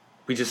just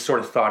sort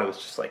of thought it was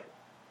just like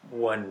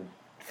one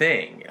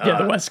thing.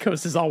 Yeah, the West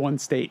Coast is all one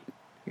state.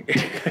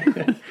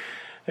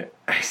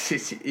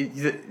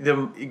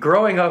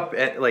 Growing up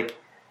at like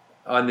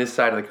on this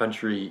side of the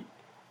country,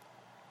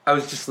 I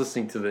was just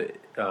listening to the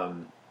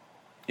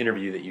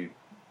interview that you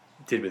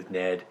did with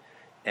Ned,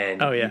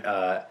 and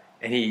and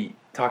he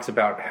talks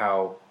about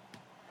how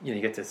you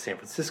get to San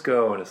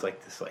Francisco and it's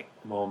like this like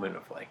moment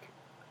of like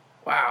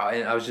wow,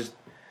 and I was just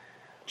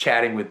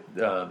chatting with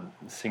the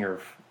singer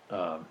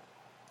of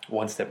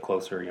One Step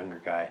Closer, a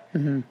younger guy,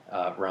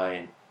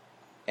 Ryan,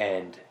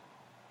 and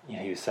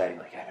he was citing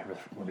like I remember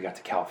when we got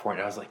to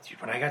California. I was like, dude,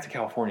 when I got to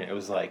California, it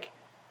was like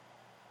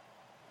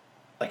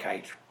like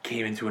I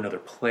came into another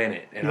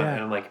planet, and,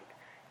 Yeah. I'm like,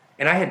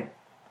 and I had,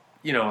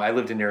 I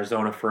lived in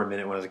Arizona for a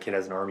minute when I was a kid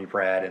as an Army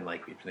brat, and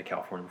like we've been to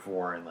California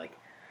before, and like,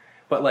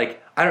 but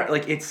like I don't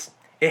like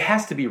it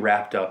has to be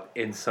wrapped up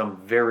in some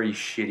very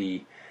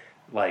shitty,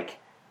 like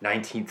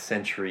 19th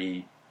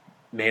century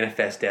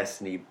Manifest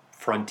Destiny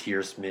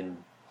frontiersman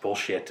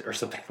bullshit or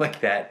something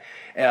like that.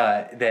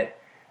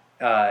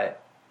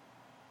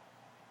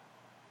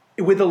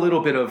 With a little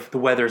bit of the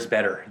weather's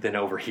better than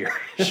over here.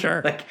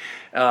 Sure. Like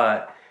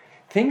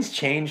things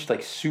changed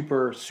like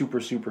super,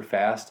 super, super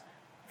fast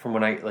from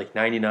when I like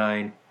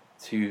 99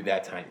 to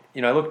that time.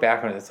 I look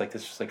back on it, it's like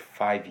this was like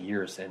 5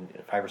 years and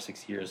 5 or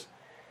 6 years.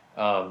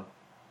 And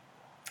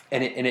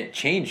it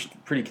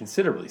changed pretty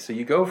considerably. So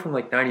you go from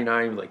like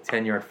 99 with like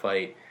 10-yard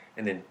fight,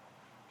 and then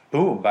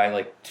boom, by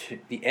like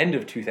the end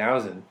of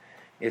 2000,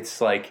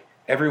 it's like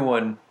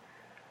everyone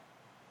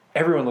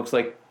looks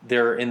like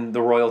they're in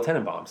the Royal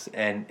Tenenbaums,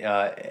 and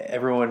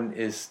everyone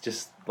is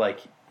just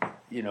like,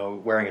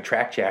 wearing a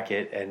track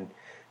jacket and,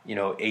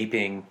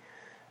 aping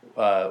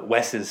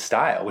Wes's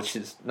style, which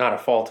is not a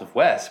fault of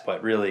Wes,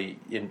 but really,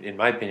 in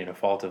my opinion, a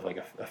fault of like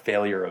a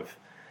failure of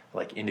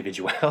like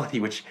individuality,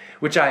 which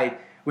I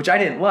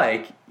didn't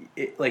like.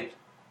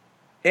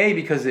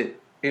 Because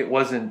it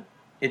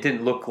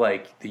didn't look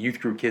like the youth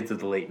crew kids of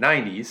the late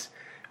 90s,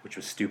 which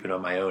was stupid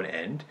on my own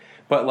end.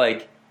 But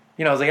like,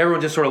 I was like,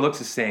 everyone just sort of looks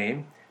the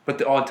same.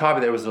 But on top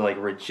of that was like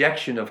a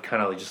rejection of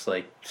kind of like just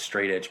like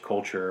straight edge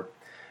culture.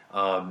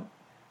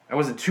 I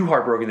wasn't too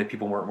heartbroken that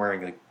people weren't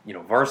wearing like,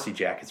 varsity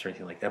jackets or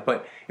anything like that.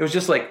 But it was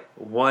just like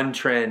one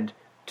trend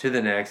to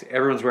the next.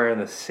 Everyone's wearing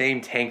the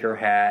same tanker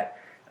hat,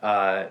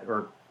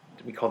 or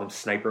we call them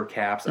sniper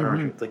caps. I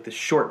don't know, like the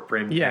short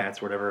brimmed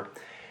hats, whatever.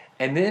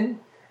 And then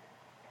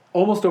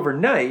almost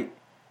overnight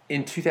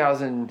in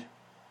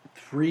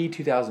 2003,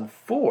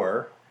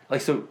 2004,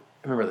 like, so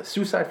I remember the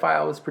Suicide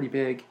File was pretty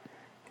big,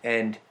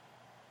 and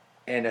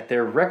at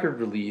their record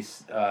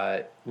release,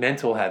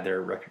 Mental had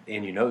their record,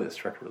 and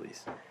record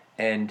release,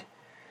 and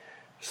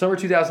summer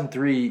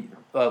 2003,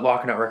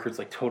 Lock and Out Records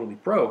like totally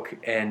broke,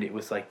 and it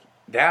was like,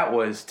 that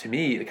was to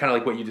me kind of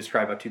like what you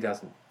described about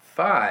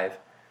 2005.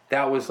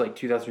 That was like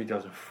 2003,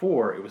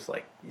 2004. It was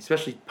like,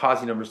 especially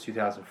Posse Numbers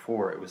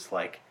 2004. It was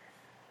like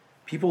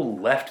people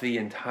left the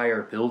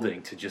entire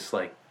building to just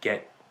like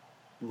get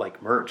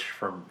like merch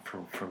from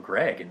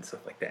Greg and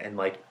stuff like that, and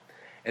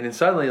then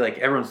suddenly like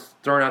everyone's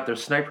throwing out their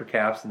sniper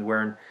caps and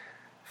wearing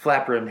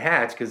flat brimmed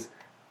hats because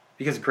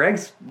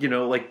Greg's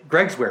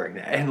Greg's wearing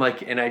that, and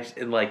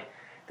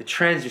the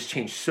trends just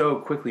changed so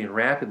quickly and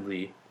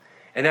rapidly,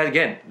 and that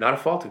again, not a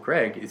fault of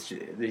Greg. It's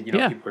just,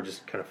 people are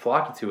just kind of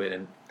flocking to it,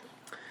 and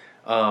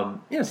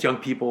it's young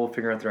people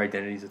figuring out their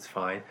identities. It's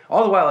fine.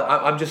 All the while,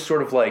 I'm just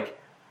sort of like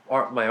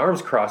my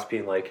arms crossed,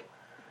 being like,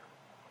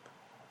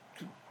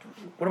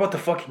 what about the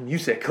fucking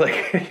music?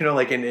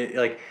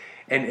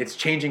 And it's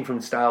changing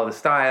from style to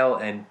style,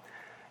 and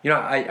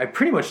I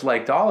pretty much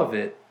liked all of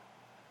it.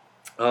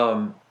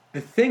 The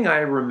thing I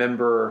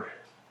remember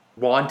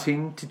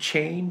wanting to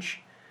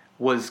change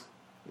was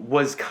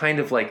kind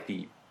of like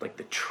the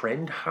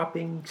trend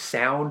hopping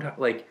sound,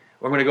 like,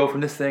 I'm going to go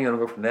from this thing, I'm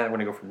going to go from that, I'm going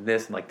to go from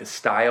this, and like the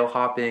style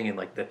hopping and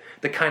like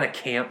the kind of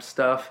camp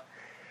stuff.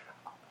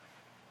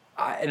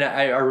 I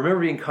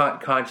remember being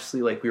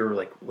consciously like, we were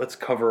like, let's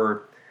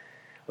cover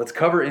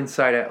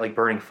Inside Out, like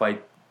Burning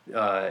Fight,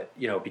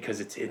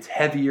 because it's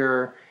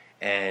heavier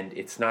and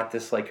it's not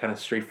this like kind of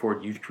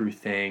straightforward youth crew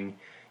thing.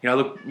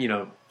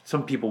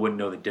 Some people wouldn't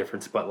know the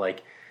difference, but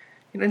like,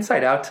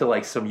 Inside Out to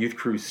like some youth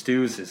crew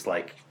stews is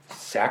like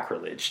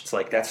sacrilege. It's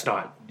like, that's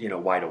not,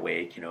 Wide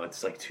Awake,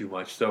 it's like too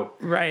much. So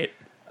right.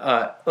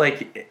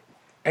 Like,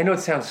 I know it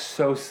sounds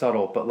so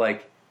subtle, but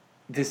like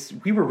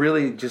we were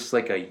really just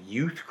like a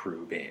youth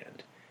crew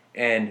band,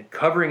 and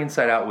covering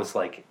Inside Out was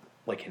like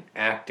an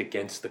act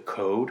against the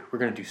code. We're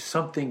going to do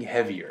something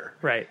heavier.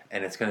 Right.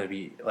 And it's going to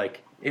be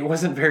like, it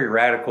wasn't very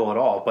radical at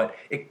all, but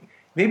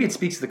maybe it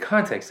speaks to the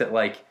context that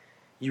like,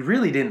 you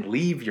really didn't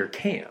leave your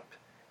camp.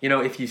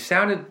 If you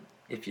sounded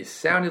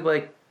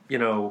like,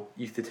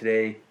 Youth of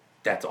Today,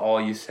 that's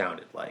all you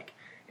sounded like.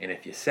 And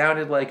if you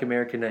sounded like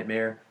American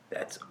Nightmare,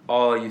 that's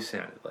all you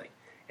sounded like.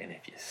 And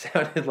if you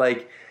sounded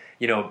like,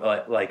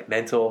 like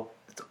Mental,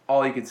 that's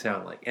all you could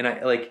sound like. And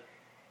I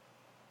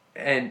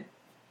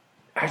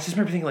just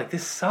remember thinking like,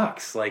 this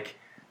sucks. Like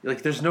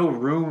there's no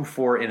room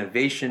for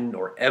innovation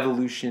or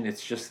evolution.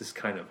 It's just this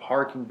kind of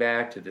harking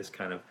back to this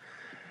kind of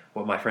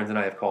what my friends and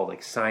I have called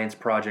like science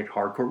project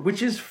hardcore,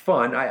 which is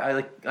fun.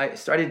 I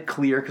started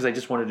Clear because I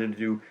just wanted to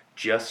do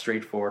just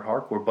straightforward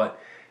hardcore, but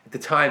at the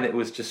time it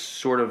was just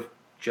sort of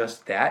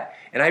just that.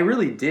 And I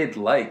really did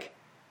like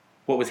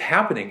what was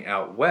happening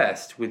out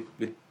west with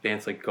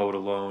bands like Go It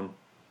Alone,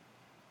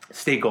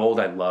 Stay Gold.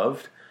 I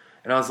loved,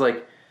 and I was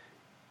like,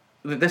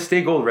 the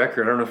Stay Gold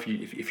record, I don't know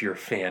if you're a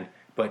fan,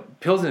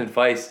 but Pills and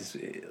Advice is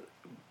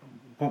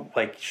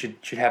like should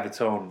have its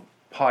own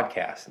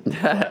podcast.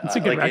 It's a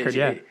good record,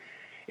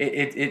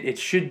 It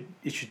should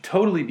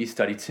totally be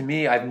studied. To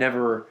me, I've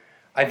never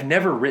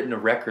written a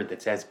record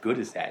that's as good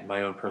as that, in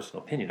my own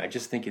personal opinion. I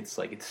just think it's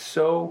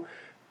so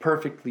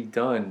perfectly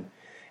done,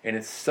 and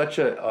it's such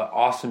a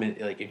awesome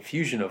like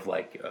infusion of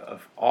like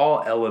of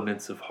all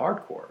elements of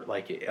hardcore,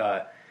 like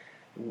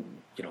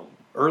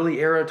early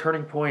era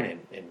Turning Point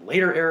and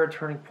later era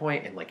Turning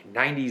Point, and like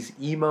 90s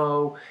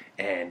emo,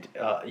 and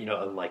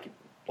and like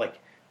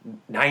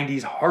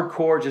 90s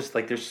hardcore. Just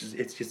like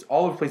it's just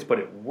all over the place, but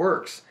it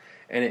works,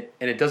 and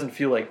it doesn't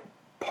feel like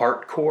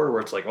part core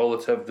where it's like, oh,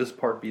 let's have this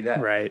part be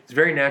that. Right. It's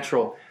very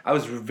natural. I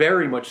was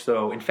very much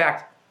so. In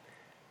fact,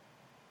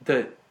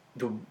 the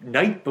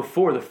night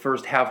before the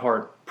first Have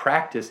Heart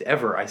practice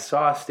ever, I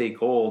saw Stay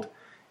Gold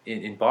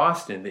in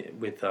Boston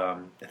with I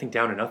think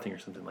Down to Nothing or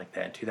something like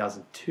that in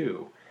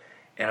 2002,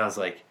 and I was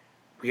like,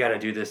 we got to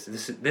do this.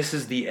 This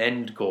is the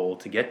end goal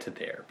to get to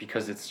there,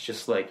 because it's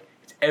just like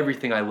it's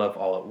everything I love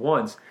all at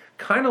once,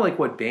 kind of like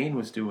what Bane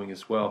was doing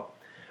as well.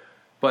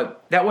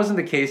 But that wasn't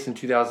the case in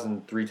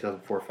 2003,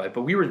 2004, 2005.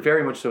 But we were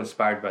very much so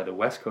inspired by the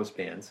West Coast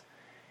bands.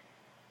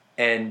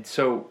 And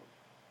so,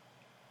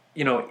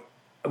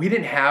 we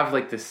didn't have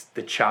like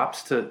the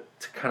chops to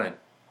kind of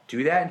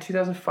do that in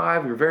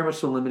 2005. We were very much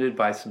so limited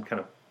by some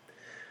kind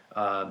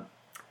of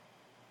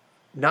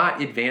not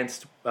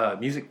advanced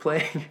music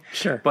playing.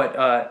 Sure.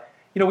 But,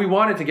 we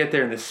wanted to get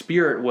there, and the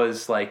spirit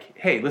was like,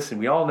 hey, listen,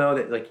 we all know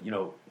that, like,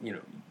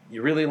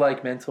 you really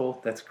like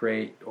Mental, that's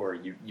great, or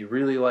you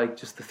really like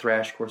just the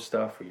thrashcore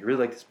stuff, or you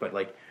really like this, but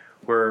like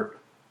we're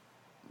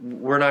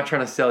not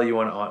trying to sell you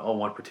on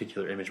one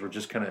particular image. We're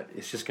just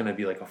it's just gonna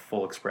be like a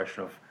full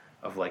expression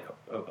of the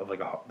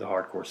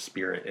hardcore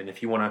spirit. And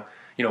if you want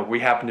to, we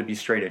happen to be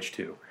straight edge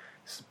too,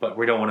 but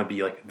we don't want to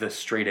be like the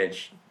straight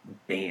edge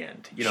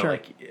band, Sure.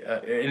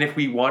 And if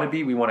we want to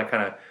be, we want to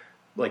kind of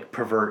like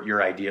pervert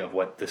your idea of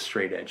what the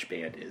straight edge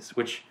band is,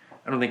 which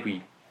I don't think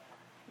we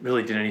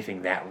really did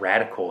anything that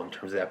radical in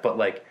terms of that, but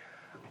like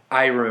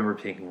I remember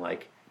thinking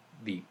like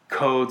the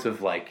codes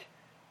of like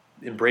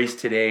Embrace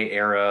Today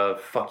era,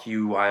 fuck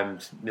you, I'm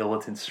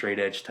militant straight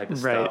edge type of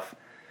stuff,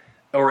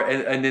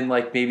 and then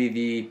like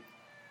maybe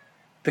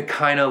the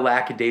kind of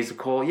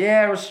lackadaisical,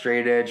 yeah, we're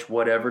straight edge,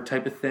 whatever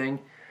type of thing.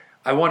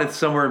 I wanted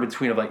somewhere in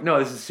between of like, no,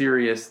 this is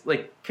serious,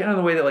 like kind of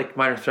the way that like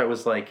Minor Threat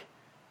was like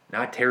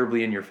not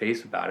terribly in your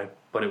face about it,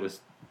 but it was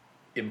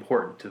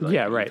important to the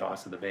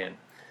ethos of the band.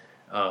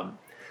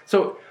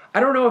 So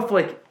I don't know if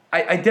like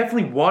I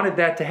definitely wanted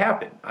that to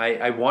happen.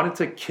 I wanted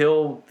to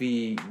kill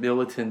the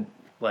militant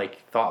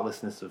like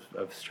thoughtlessness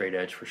of straight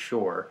edge for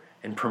sure,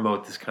 and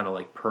promote this kind of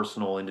like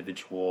personal,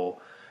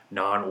 individual,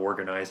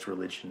 non-organized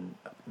religion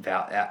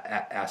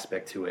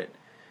aspect to it.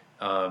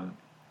 And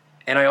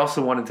I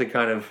also wanted to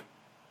kind of,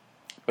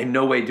 in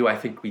no way do I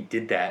think we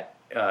did that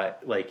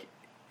like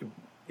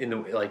in the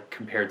like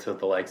compared to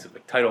the likes of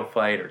like Title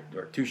Fight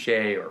or Touche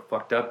or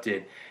Fucked Up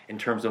did, in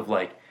terms of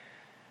like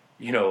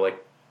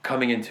like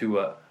coming into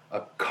a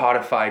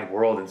codified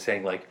world and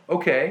saying like,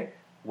 okay,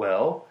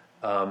 well,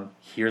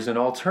 here's an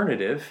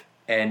alternative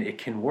and it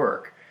can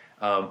work.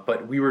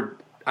 But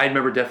I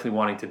remember definitely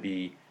wanting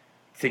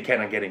to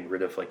kind of getting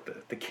rid of like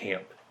the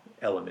camp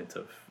element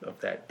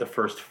of that, the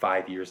first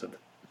 5 years of the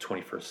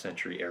 21st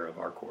century era of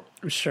hardcore.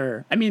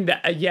 Sure. I mean,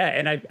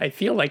 and I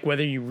feel like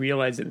whether you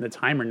realize it in the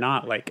time or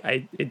not, like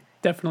it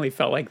definitely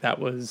felt like that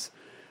was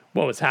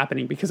what was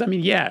happening, because I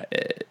mean,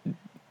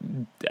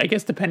 I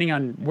guess depending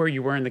on where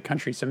you were in the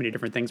country, so many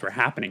different things were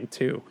happening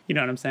too. You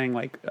know what I'm saying?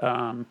 Like,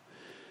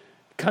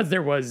 because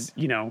there was,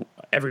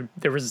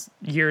 there was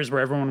years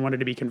where everyone wanted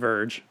to be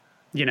Converge,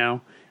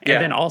 and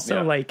then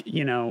also like,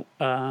 even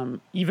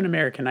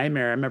American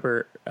Nightmare. I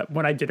remember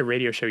when I did a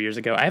radio show years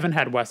ago, I haven't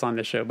had Wes on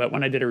this show, but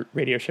when I did a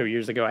radio show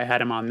years ago, I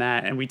had him on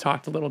that, and we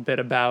talked a little bit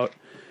about,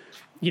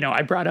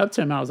 I brought up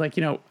to him, I was like,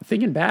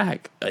 thinking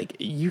back, like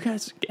you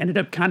guys ended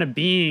up kind of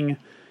being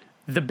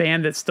the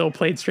band that still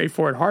played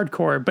straightforward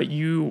hardcore, but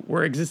you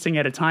were existing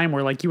at a time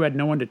where like you had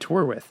no one to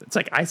tour with. It's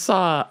like I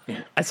saw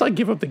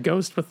Give Up the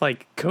Ghost with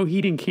like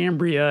Coheed and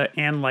Cambria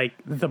and like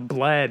The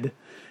Bled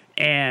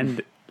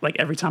and like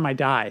Every Time I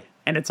Die,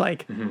 and it's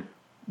like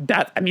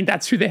that. I mean,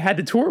 that's who they had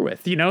to tour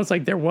with. It's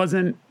like there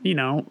wasn't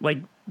like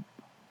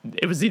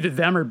it was either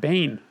them or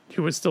Bane,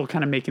 who was still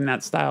kind of making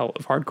that style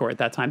of hardcore at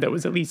that time. That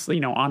was at least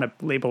on a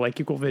label like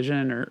Equal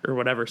Vision or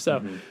whatever.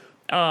 So,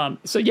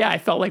 I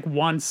felt like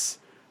once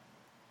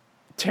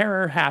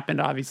Terror happened,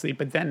 obviously,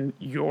 but then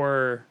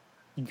the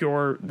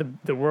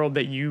world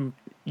that you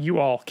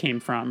all came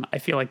from, I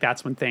feel like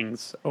that's when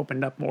things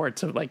opened up more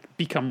to like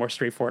become more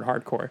straightforward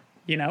hardcore.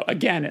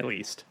 Again, at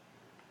least.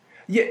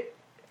 Yeah.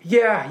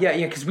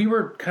 Because we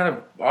were kind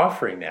of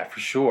offering that for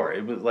sure.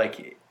 It was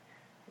like,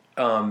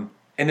 and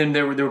then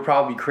there were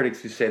probably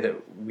critics who say that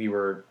we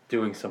were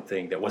doing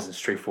something that wasn't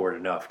straightforward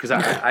enough. Because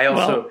I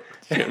also,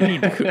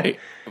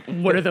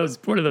 what are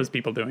those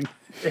people doing?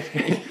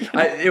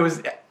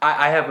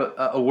 I have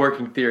a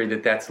working theory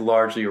that's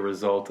largely a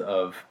result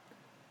of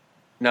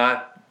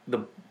not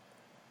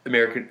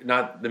American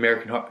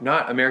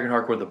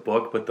Hardcore the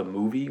book, but the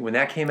movie when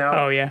that came out.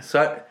 Oh yeah.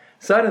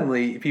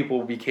 Suddenly,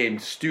 people became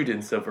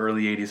students of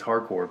early '80s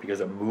hardcore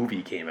because a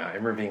movie came out. I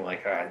remember being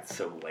like, it's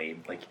so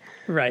lame. Like,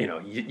 right.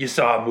 You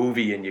saw a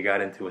movie and you got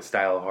into a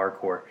style of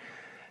hardcore.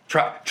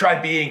 Try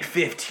being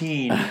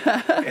 15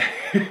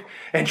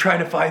 and trying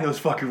to find those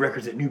fucking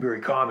records at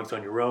Newberry Comics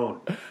on your own.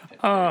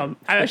 I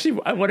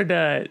wanted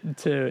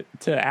to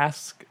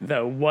ask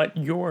though, what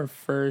your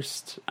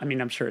first. I mean,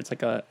 I'm sure it's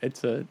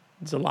a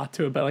lot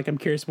to it, but like I'm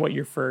curious what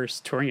your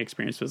first touring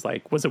experience was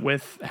like. Was it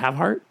with Have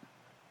Heart?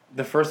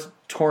 The first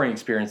touring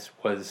experience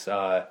was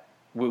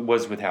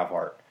with Have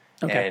Heart,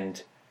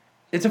 and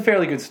it's a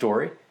fairly good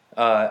story.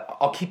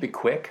 I'll keep it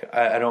quick.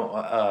 I don't.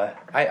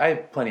 I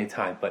have plenty of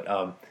time, but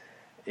I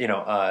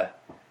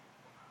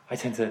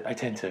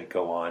tend to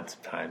go on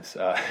sometimes.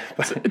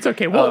 But it's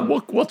okay.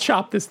 We'll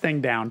chop this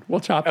thing down. We'll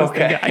chop this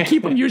thing down. I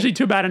keep them usually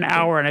to about an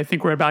hour, and I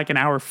think we're about like an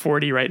hour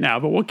 40 right now.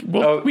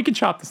 But we can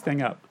chop this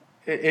thing up.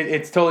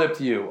 It's totally up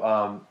to you.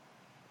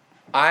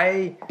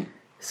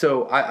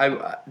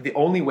 The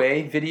Only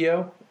Way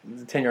video,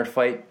 the 10-Yard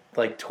Fight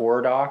like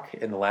tour doc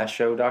and the Last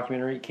Show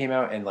documentary came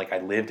out, and like I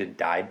lived and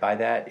died by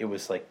that. It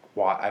was like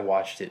I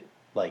watched it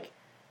like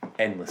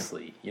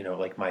endlessly.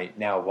 Like my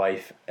now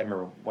wife, I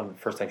remember one of the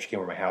first time she came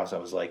over to my house, I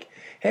was like,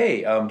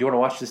 hey, do you want to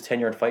watch this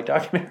 10-Yard Fight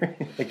documentary?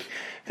 Like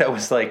that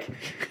was like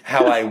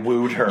how I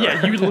wooed her.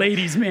 Yeah, you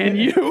ladies, man,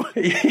 you.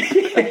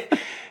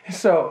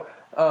 So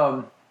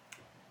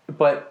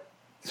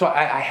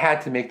I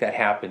had to make that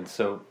happen.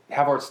 So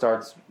Have Heart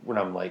starts when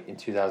I'm like in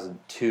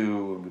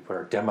 2002, and we put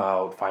our demo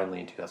out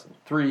finally in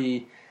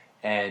 2003,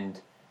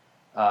 and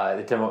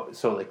the demo.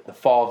 So like the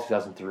fall of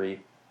 2003,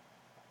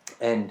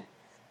 and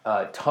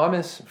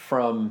Thomas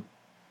from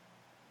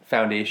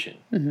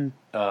Foundation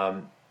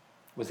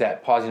was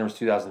at Pausing Numbers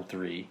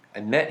 2003.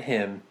 I met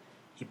him.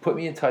 He put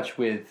me in touch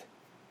with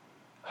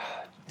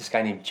this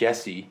guy named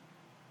Jesse,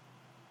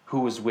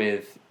 who was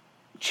with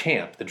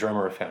Champ, the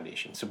drummer of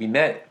Foundation. So we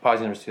met at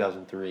Pausing Numbers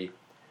 2003,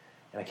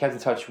 and I kept in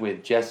touch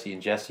with Jesse,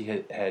 and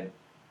Jesse had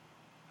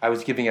I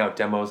was giving out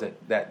demos at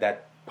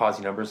that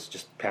Pausing Numbers,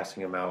 just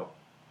passing them out.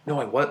 No,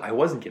 I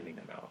wasn't giving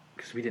them out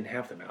because we didn't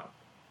have them out.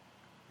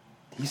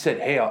 He said,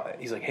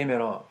 he's like, hey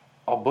man,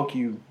 I'll book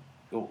you.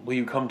 Will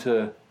you come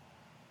to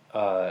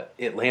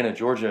Atlanta,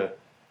 Georgia,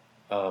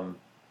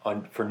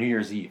 for New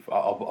Year's Eve?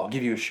 I'll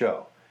give you a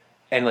show.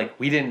 And like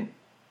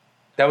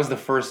that was the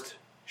first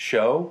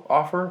show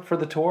offer for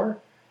the tour.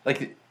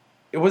 Like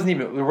there wasn't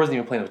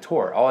even plan of a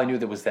tour. All I knew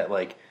was that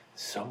like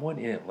someone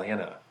in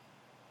Atlanta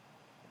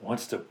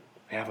wants to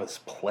have us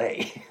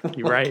play.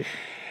 You're right.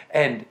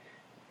 And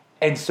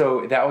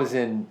so that was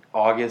in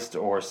August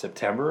or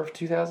September of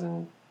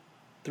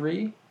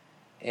 2003,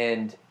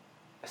 and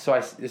so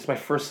it's my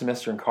first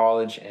semester in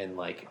college, and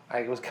like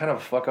I was kind of a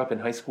fuck up in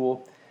high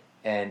school,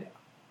 and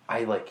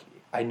I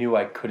knew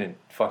I couldn't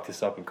fuck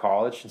this up in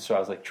college, and so I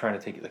was like trying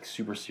to take it like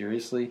super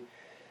seriously,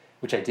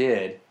 which I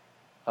did,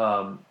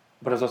 but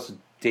I was also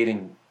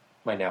dating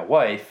my now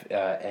wife,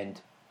 and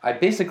I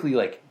basically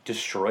like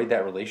destroyed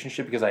that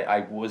relationship because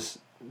I was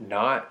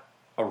not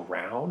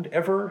around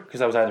ever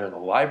because I was either in the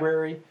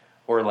library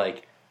or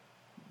like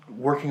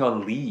working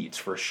on leads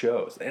for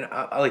shows, and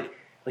I like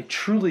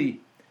truly,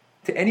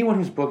 to anyone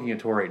who's booking a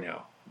tour right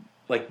now,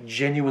 like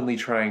genuinely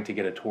trying to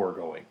get a tour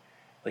going,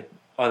 like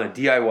on a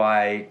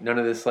DIY, none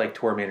of this like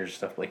tour manager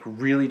stuff, like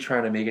really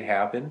trying to make it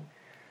happen,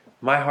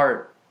 my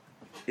heart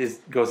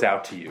goes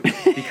out to you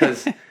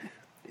because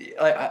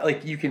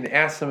like you can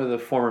ask some of the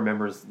former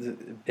members,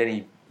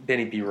 Benny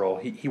B-roll,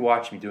 he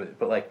watched me do it,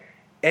 but like,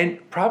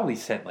 and probably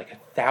sent like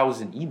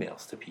 1,000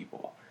 emails to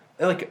people.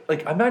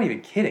 Like I'm not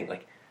even kidding.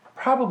 Like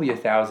probably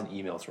 1,000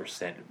 emails were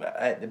sent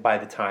by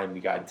the time we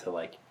got into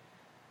like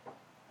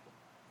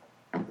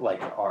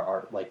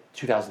our like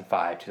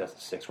 2005,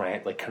 2006, when I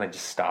had like kind of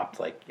just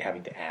stopped like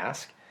having to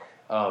ask.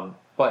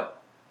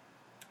 But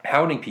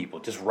hounding people,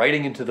 just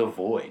writing into the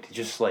void,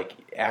 just like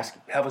ask,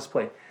 have us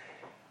play.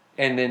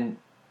 And then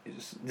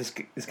this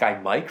guy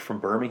Mike from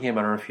Birmingham,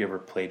 I don't know if you ever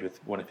played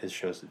with one of his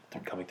shows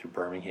coming through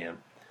Birmingham.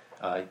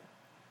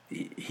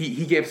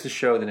 He gave us a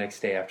show the next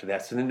day after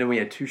that. So then we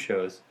had 2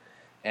 shows,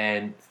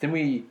 and then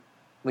we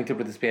linked up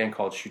with this band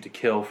called Shoot to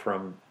Kill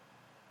from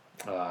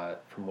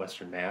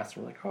Western Mass.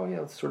 And we're like, oh yeah,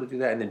 let's sort of do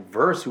that. And then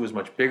Verse, who was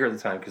much bigger at the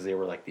time because they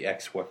were like the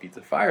ex What Beats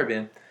the Fire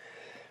band,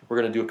 we're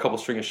going to do a couple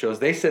string of shows.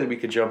 They said that we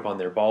could jump on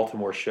their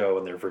Baltimore show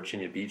and their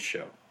Virginia Beach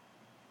show.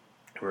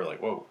 And we were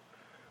like, whoa,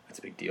 that's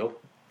a big deal.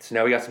 So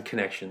now we got some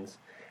connections.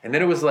 And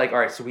then it was like, all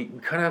right, so we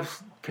kind of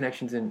have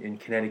connections in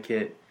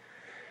Connecticut.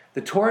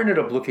 The tour ended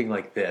up looking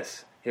like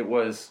this. It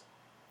was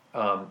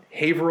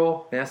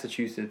Haverhill,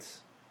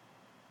 Massachusetts,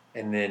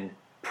 and then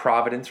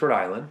Providence, Rhode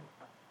Island,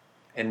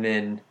 and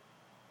then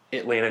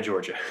Atlanta,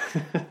 Georgia,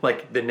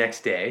 like the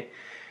next day,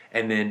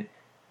 and then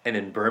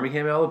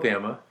Birmingham,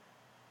 Alabama,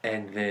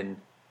 and then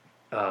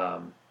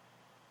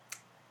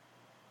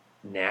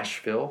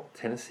Nashville,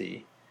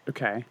 Tennessee.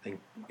 Okay.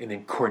 And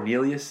then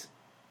Cornelius,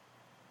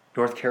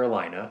 North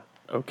Carolina.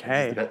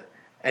 Okay.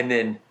 And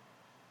then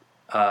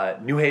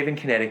New Haven,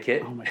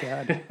 Connecticut. Oh my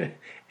God.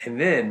 And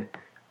then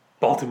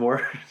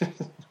Baltimore.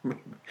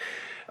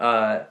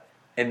 And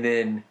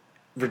then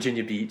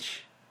Virginia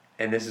Beach.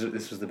 And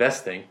this was the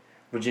best thing.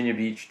 Virginia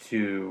Beach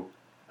to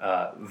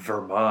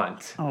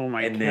Vermont. Oh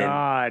my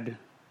God.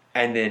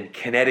 And then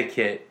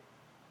Connecticut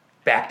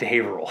back to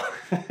Haverhill.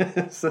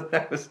 So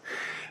that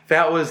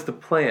was the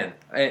plan.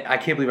 I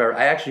can't believe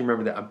I actually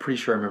remember that. I'm pretty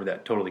sure I remember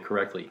that totally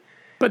correctly.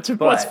 But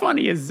what's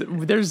funny is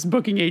there's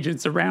booking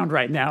agents around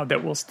right now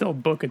that will still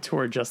book a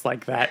tour just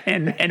like that,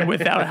 and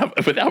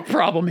without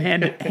problem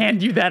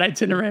hand you that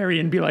itinerary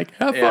and be like,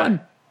 have fun.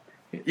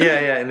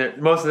 Yeah,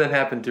 and most of them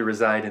happen to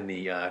reside in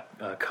the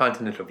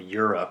continent of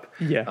Europe.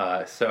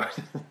 Yeah. So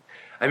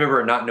I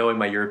remember not knowing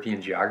my European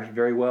geography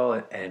very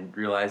well and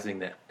realizing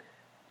that,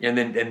 and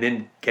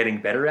then getting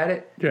better at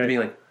it, right. And being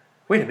like,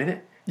 wait a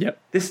minute. Yep.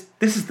 This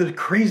is the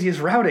craziest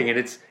routing, and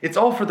it's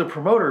all for the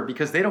promoter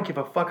because they don't give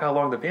a fuck how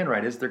long the van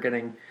ride is.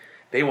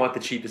 They want the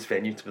cheapest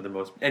venues for the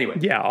most. Anyway.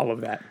 Yeah, all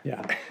of that.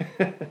 Yeah.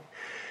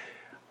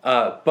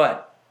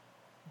 But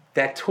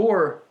that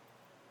tour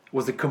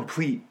was a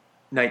complete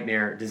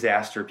nightmare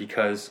disaster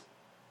because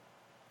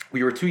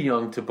we were too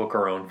young to book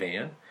our own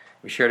van.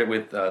 We shared it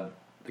with the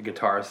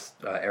guitarist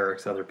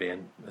Eric's other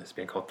band, this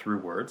band called Through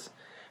Words.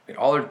 We had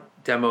all our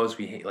demos.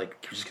 We were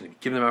just going to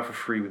give them out for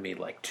free. We made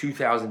like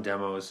 2,000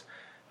 demos.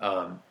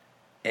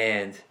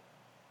 And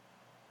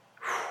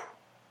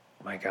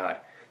my God.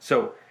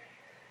 So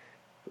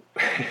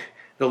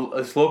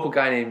this local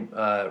guy named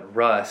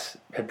Russ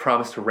had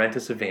promised to rent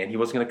us a van. He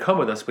wasn't going to come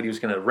with us, but he was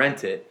going to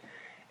rent it.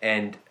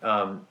 And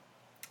on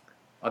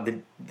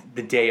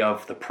the day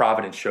of the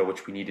Providence show,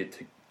 which we needed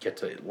to get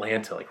to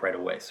Atlanta like right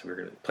away, so we were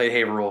going to play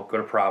Haverhill, go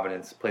to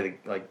Providence, play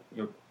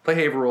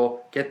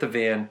Haverhill, get the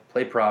van,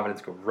 play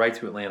Providence, go right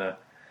to Atlanta.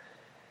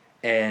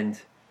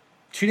 And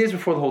 2 days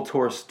before the whole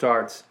tour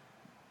starts,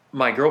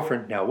 my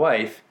girlfriend, now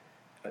wife,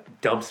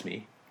 dumps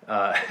me.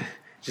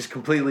 Just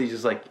completely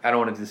just like, I don't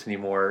want to do this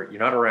anymore. You're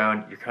not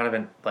around. You're kind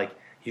of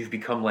you've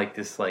become like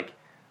this, like,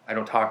 I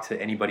don't talk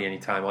to anybody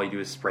anytime. All you do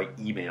is write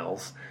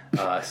emails.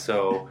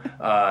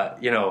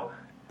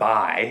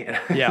 Bye.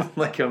 Yeah.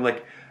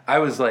 I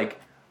was like,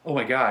 oh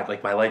my God,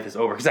 like my life is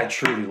over. Because I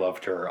truly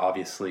loved her,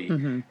 obviously.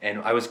 Mm-hmm.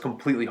 And I was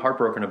completely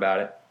heartbroken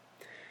about it.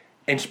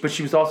 But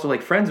she was also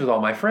like friends with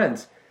all my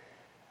friends.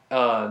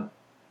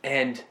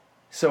 And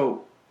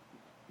so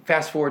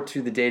fast forward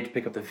to the day to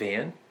pick up the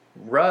van.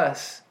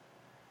 Russ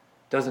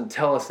doesn't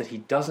tell us that he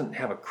doesn't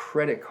have a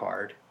credit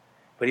card,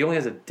 but he only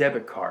has a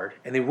debit card,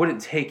 and they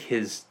wouldn't take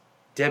his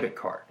debit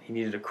card. He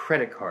needed a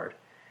credit card.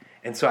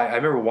 And so I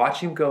remember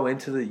watching him go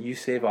into the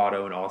U-Save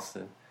Auto in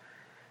Austin,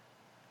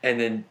 and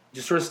then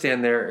just sort of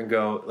stand there and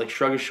go, like,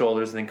 shrug his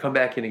shoulders, and then come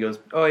back in and he goes,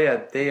 oh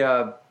yeah, they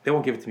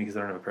won't give it to me because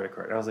I don't have a credit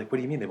card. And I was like, what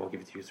do you mean they won't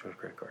give it to you because you don't have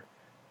a credit card?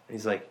 And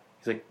he's like,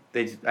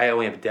 I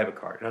only have a debit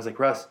card. And I was like,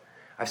 Russ,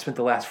 I've spent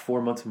the last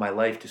 4 months of my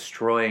life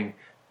destroying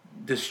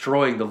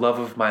the love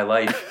of my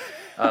life,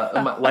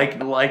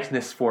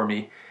 likeness for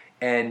me,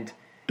 and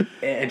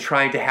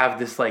trying to have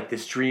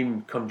this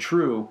dream come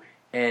true,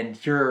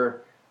 and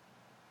you're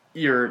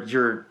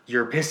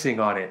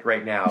pissing on it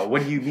right now.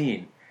 What do you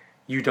mean?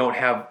 You don't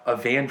have a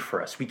van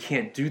for us? We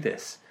can't do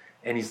this.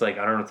 And he's like,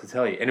 I don't know what to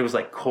tell you. And it was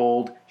like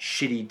cold,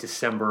 shitty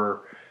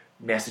December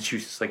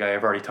Massachusetts, like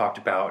I've already talked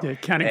about. Yeah,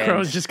 Counting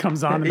Crows just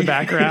comes on in the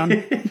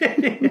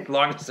background.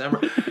 Long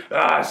December.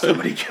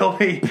 Somebody kill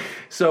me.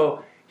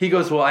 So he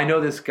goes, well, I know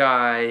this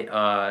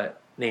guy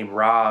named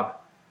Rob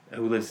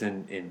who lives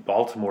in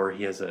Baltimore.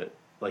 He has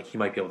he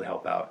might be able to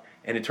help out.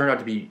 And it turned out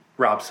to be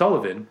Rob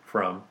Sullivan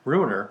from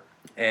Ruiner.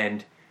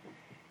 And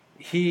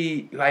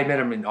I met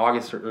him in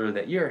August earlier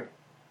that year.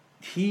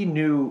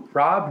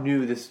 Rob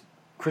knew this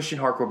Christian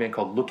hardcore band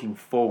called Looking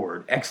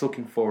Forward,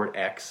 Looking Forward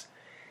X.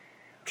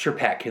 I'm sure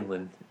Pat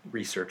Kinlan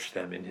researched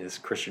them in his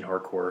Christian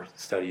hardcore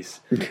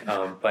studies.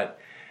 But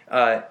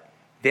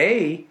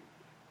the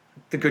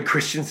good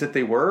Christians that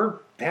they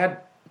were, they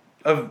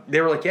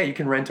were like, yeah, you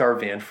can rent our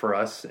van for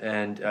us,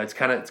 and it's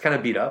kind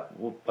of beat up,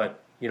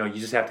 but you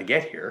just have to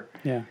get here.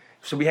 Yeah.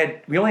 So we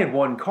only had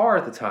one car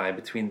at the time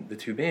between the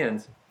two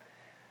bands.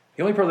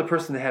 The only other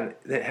person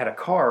that had a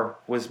car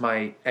was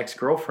my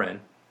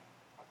ex-girlfriend,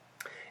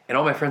 and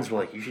all my friends were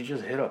like, you should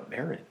just hit up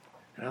Marin.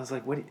 And I was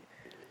like, what? I'm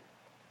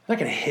not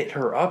gonna hit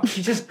her up.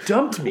 She just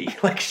dumped me.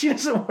 Like, she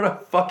doesn't want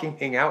to fucking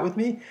hang out with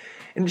me,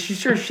 and she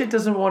sure shit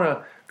doesn't want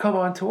to come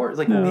on tour.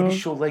 Like, no.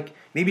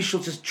 maybe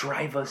she'll just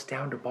drive us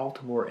down to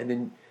Baltimore, and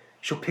then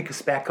she'll pick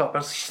us back up. I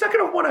was like, she's not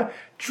gonna want to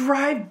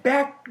drive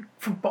back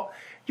from Baltimore.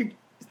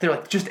 They're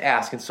like, just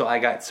ask. And so I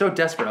got so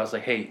desperate. I was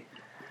like, hey,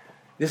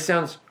 this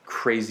sounds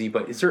crazy,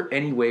 but is there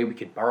any way we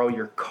could borrow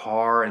your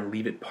car and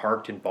leave it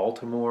parked in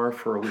Baltimore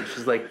for a week?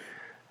 She's like,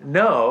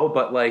 no,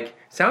 but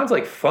sounds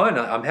like fun.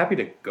 I'm happy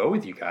to go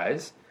with you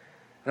guys.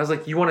 And I was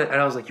like, you want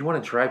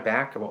to drive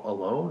back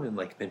alone and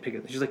then pick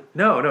it? She's like,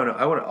 no.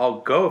 I'll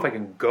go if I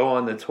can go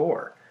on the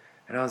tour.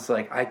 And I was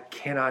like, I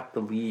cannot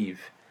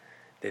believe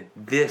that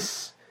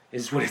this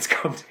is what it's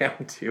come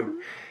down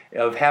to,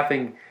 of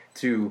having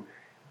to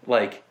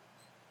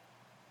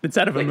It's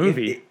out of a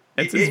movie.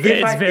 It's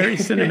very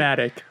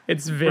cinematic.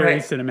 It's very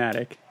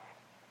cinematic.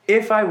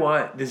 If I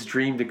want this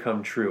dream to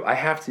come true, I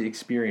have to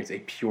experience a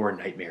pure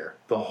nightmare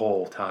the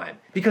whole time.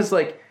 Because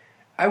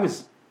I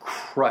was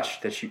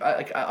crushed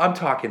that I'm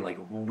talking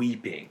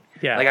weeping.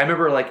 Yeah. I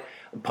remember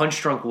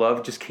Punch Drunk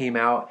Love just came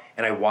out,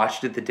 and I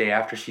watched it the day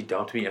after she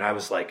dumped me, and I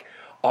was like,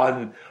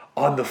 on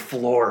the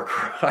floor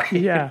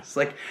crying. Yeah. It's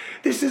like,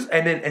 this is,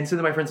 and so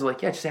then my friends are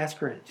like, yeah, just ask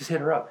her, just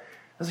hit her up.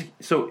 I was like,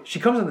 so she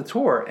comes on the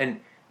tour,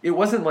 and it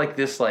wasn't like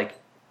this, like,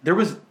 there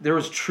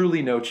was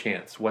truly no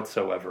chance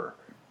whatsoever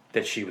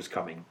that she was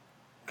coming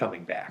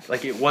back.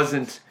 Like, it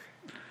wasn't,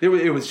 it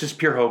was just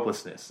pure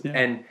hopelessness. Yeah.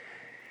 And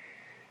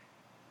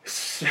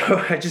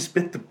so I just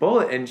bit the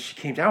bullet, and she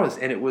came down with us,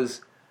 and it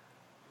was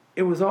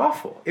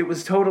awful. It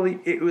was totally,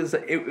 it was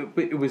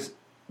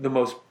the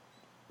most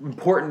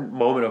important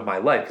moment of my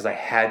life because I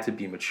had to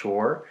be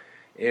mature.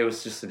 It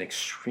was just an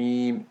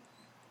extreme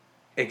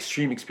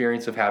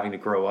experience of having to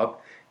grow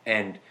up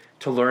and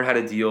to learn how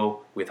to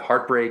deal with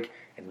heartbreak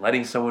and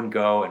letting someone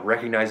go and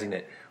recognizing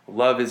that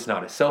love is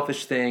not a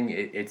selfish thing.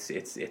 It's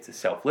a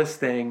selfless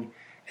thing,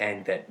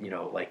 and that,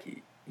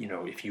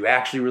 if you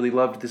actually really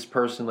loved this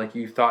person like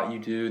you thought you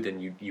do,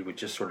 then you would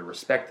just sort of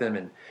respect them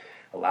and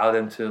allow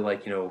them to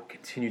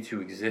continue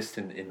to exist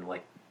in in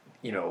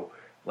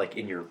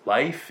your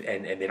life,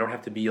 and they don't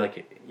have to be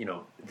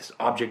this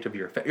object of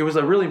your affection. It was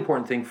a really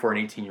important thing for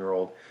an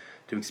 18-year-old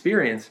to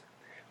experience,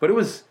 but it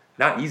was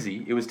not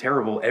easy. It was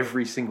terrible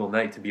every single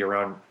night to be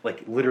around,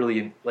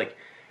 literally,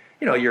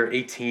 you're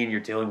 18, you're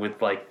dealing with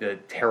the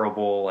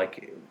terrible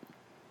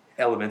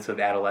elements of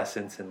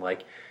adolescence, and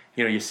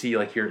you see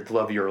the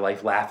love of your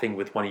life laughing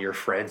with one of your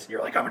friends, and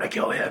you're like, I'm gonna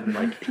kill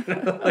him,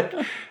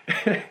 but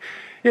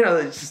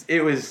it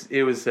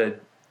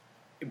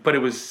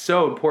was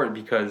so important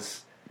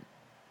because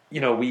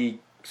we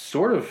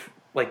sort of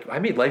I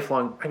made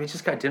lifelong. I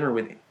just got dinner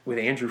with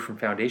Andrew from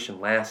Foundation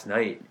last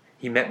night.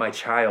 He met my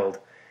child.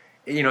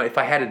 If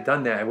I hadn't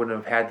done that, I wouldn't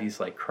have had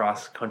these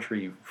cross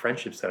country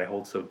friendships that I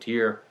hold so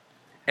dear,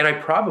 and I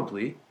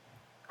probably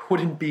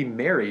wouldn't be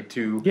married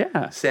to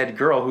said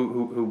girl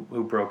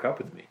who broke up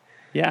with me.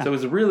 Yeah. So it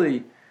was a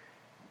really,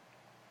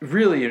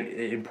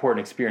 really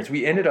important experience.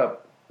 We ended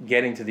up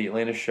getting to the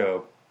Atlanta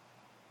show,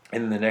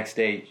 and the next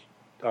day,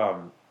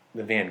 the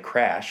van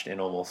crashed and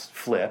almost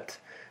flipped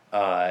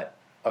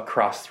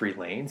across 3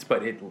 lanes,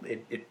 but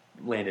it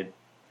landed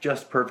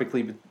just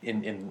perfectly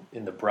in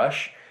the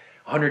brush.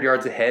 100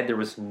 yards ahead, there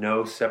was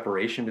no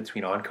separation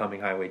between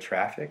oncoming highway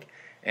traffic,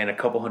 and a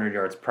couple hundred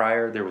yards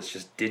prior, there was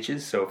just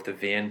ditches. So if the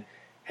van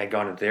had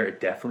gone in there, it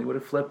definitely would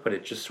have flipped, but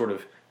it just sort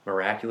of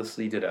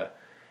miraculously did a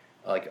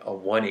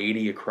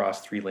 180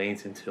 across 3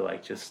 lanes into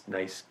just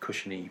nice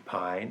cushiony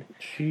pine.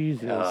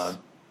 Jesus.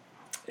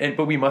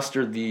 But we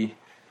mustered the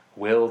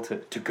will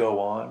to go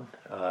on.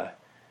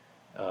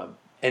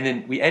 And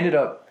then we ended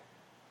up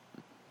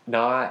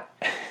not.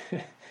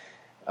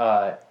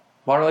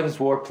 Modern Life is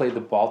War played the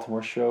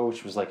Baltimore show,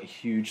 which was a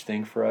huge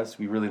thing for us.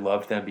 We really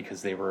loved them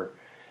because they were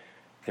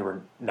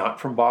not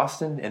from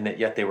Boston, and that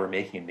yet they were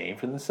making a name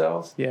for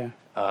themselves. Yeah.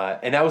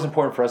 And that was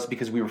important for us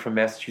because we were from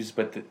Massachusetts,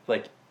 but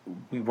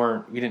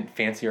we didn't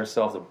fancy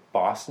ourselves a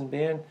Boston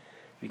band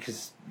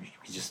because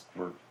we just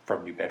were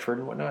from New Bedford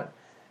and whatnot.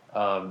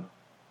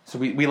 So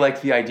we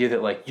liked the idea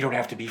that you don't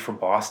have to be from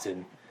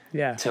Boston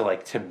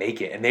to make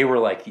it, and they were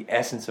the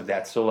essence of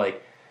that. So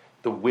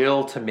the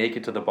will to make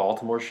it to the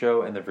Baltimore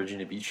show and the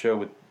Virginia Beach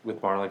show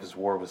with Modern Life is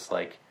War was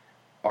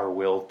our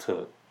will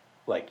to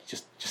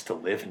just to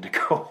live and to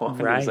go on.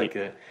 Right.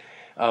 It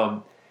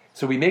was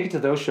so we make it to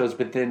those shows,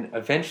 but then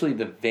eventually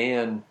the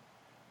van,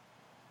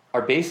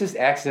 our bassist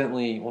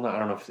accidentally, I don't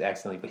know if it's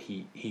accidentally, but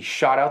he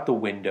shot out the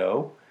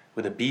window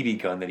with a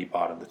BB gun that he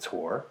bought on the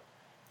tour.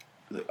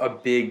 A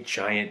big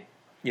giant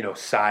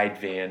side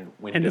van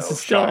window. And this is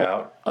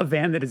still a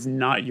van that is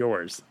not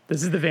yours.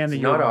 This is the van that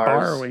you're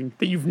borrowing,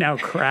 that you've now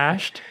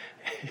crashed,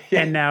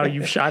 and now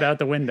you've shot out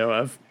the window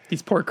of.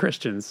 These poor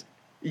Christians.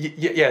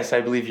 Yes,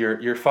 I believe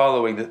you're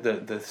following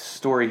the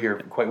story here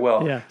quite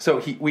well. Yeah.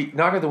 So we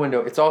knock out the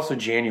window. It's also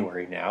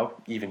January now,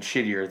 even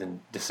shittier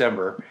than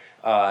December.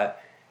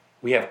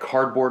 We have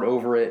cardboard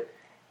over it,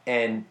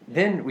 and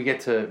then we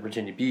get to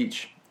Virginia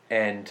Beach,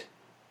 and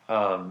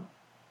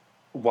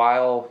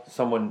while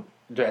someone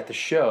at the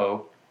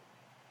show,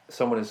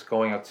 someone is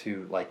going out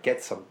to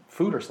get some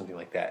food or something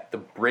like that, the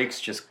brakes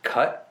just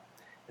cut,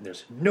 and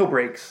there's no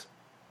brakes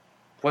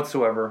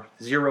whatsoever,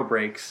 0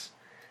 brakes,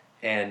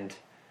 and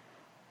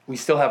we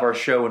still have our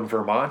show in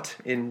Vermont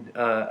in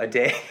a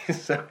day.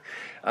 So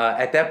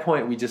at that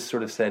point, we just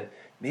sort of said,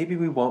 maybe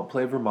we won't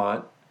play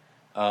Vermont,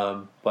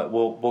 but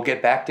we'll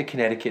get back to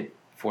Connecticut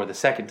for the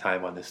second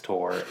time on this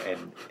tour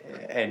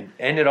and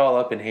end it all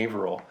up in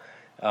Haverhill.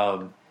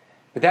 But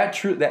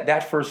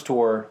that first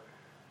tour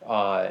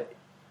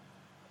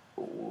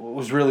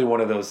was really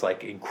one of those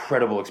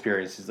incredible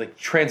experiences,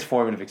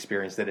 transformative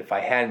experience that if I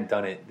hadn't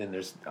done it, then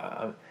there's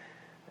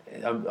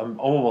I'm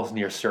almost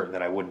near certain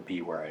that I wouldn't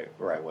be where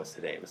I was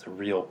today. It was a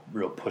real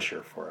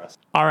pusher for us.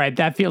 All right,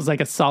 that feels like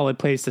a solid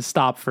place to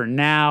stop for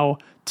now.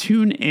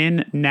 Tune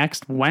in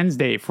next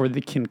Wednesday for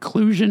the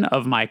conclusion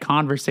of my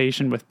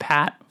conversation with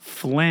Pat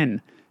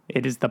Flynn.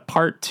 It is the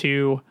part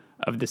 2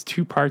 of this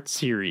 2-part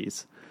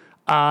series.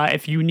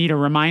 If you need a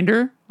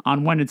reminder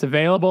on when it's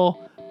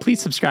available,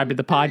 please subscribe to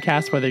the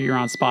podcast, whether you're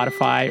on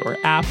Spotify or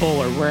Apple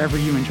or wherever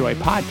you enjoy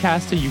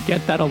podcasts, so you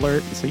get that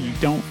alert so you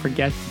don't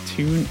forget to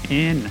tune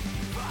in.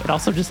 It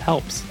also just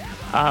helps.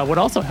 What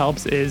also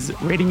helps is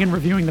rating and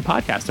reviewing the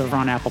podcast over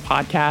on Apple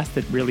Podcasts.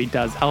 It really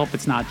does help.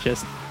 It's not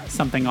just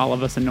something all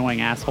of us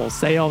annoying assholes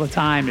say all the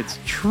time. It's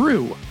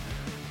true.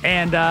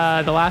 And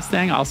the last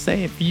thing I'll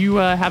say, if you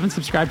haven't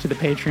subscribed to the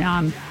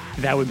Patreon,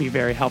 that would be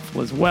very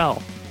helpful as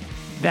well.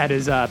 That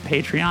is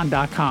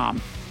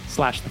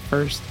patreon.com/the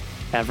first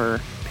ever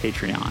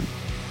Patreon.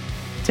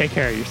 Take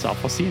care of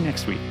yourself. We'll see you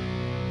next week.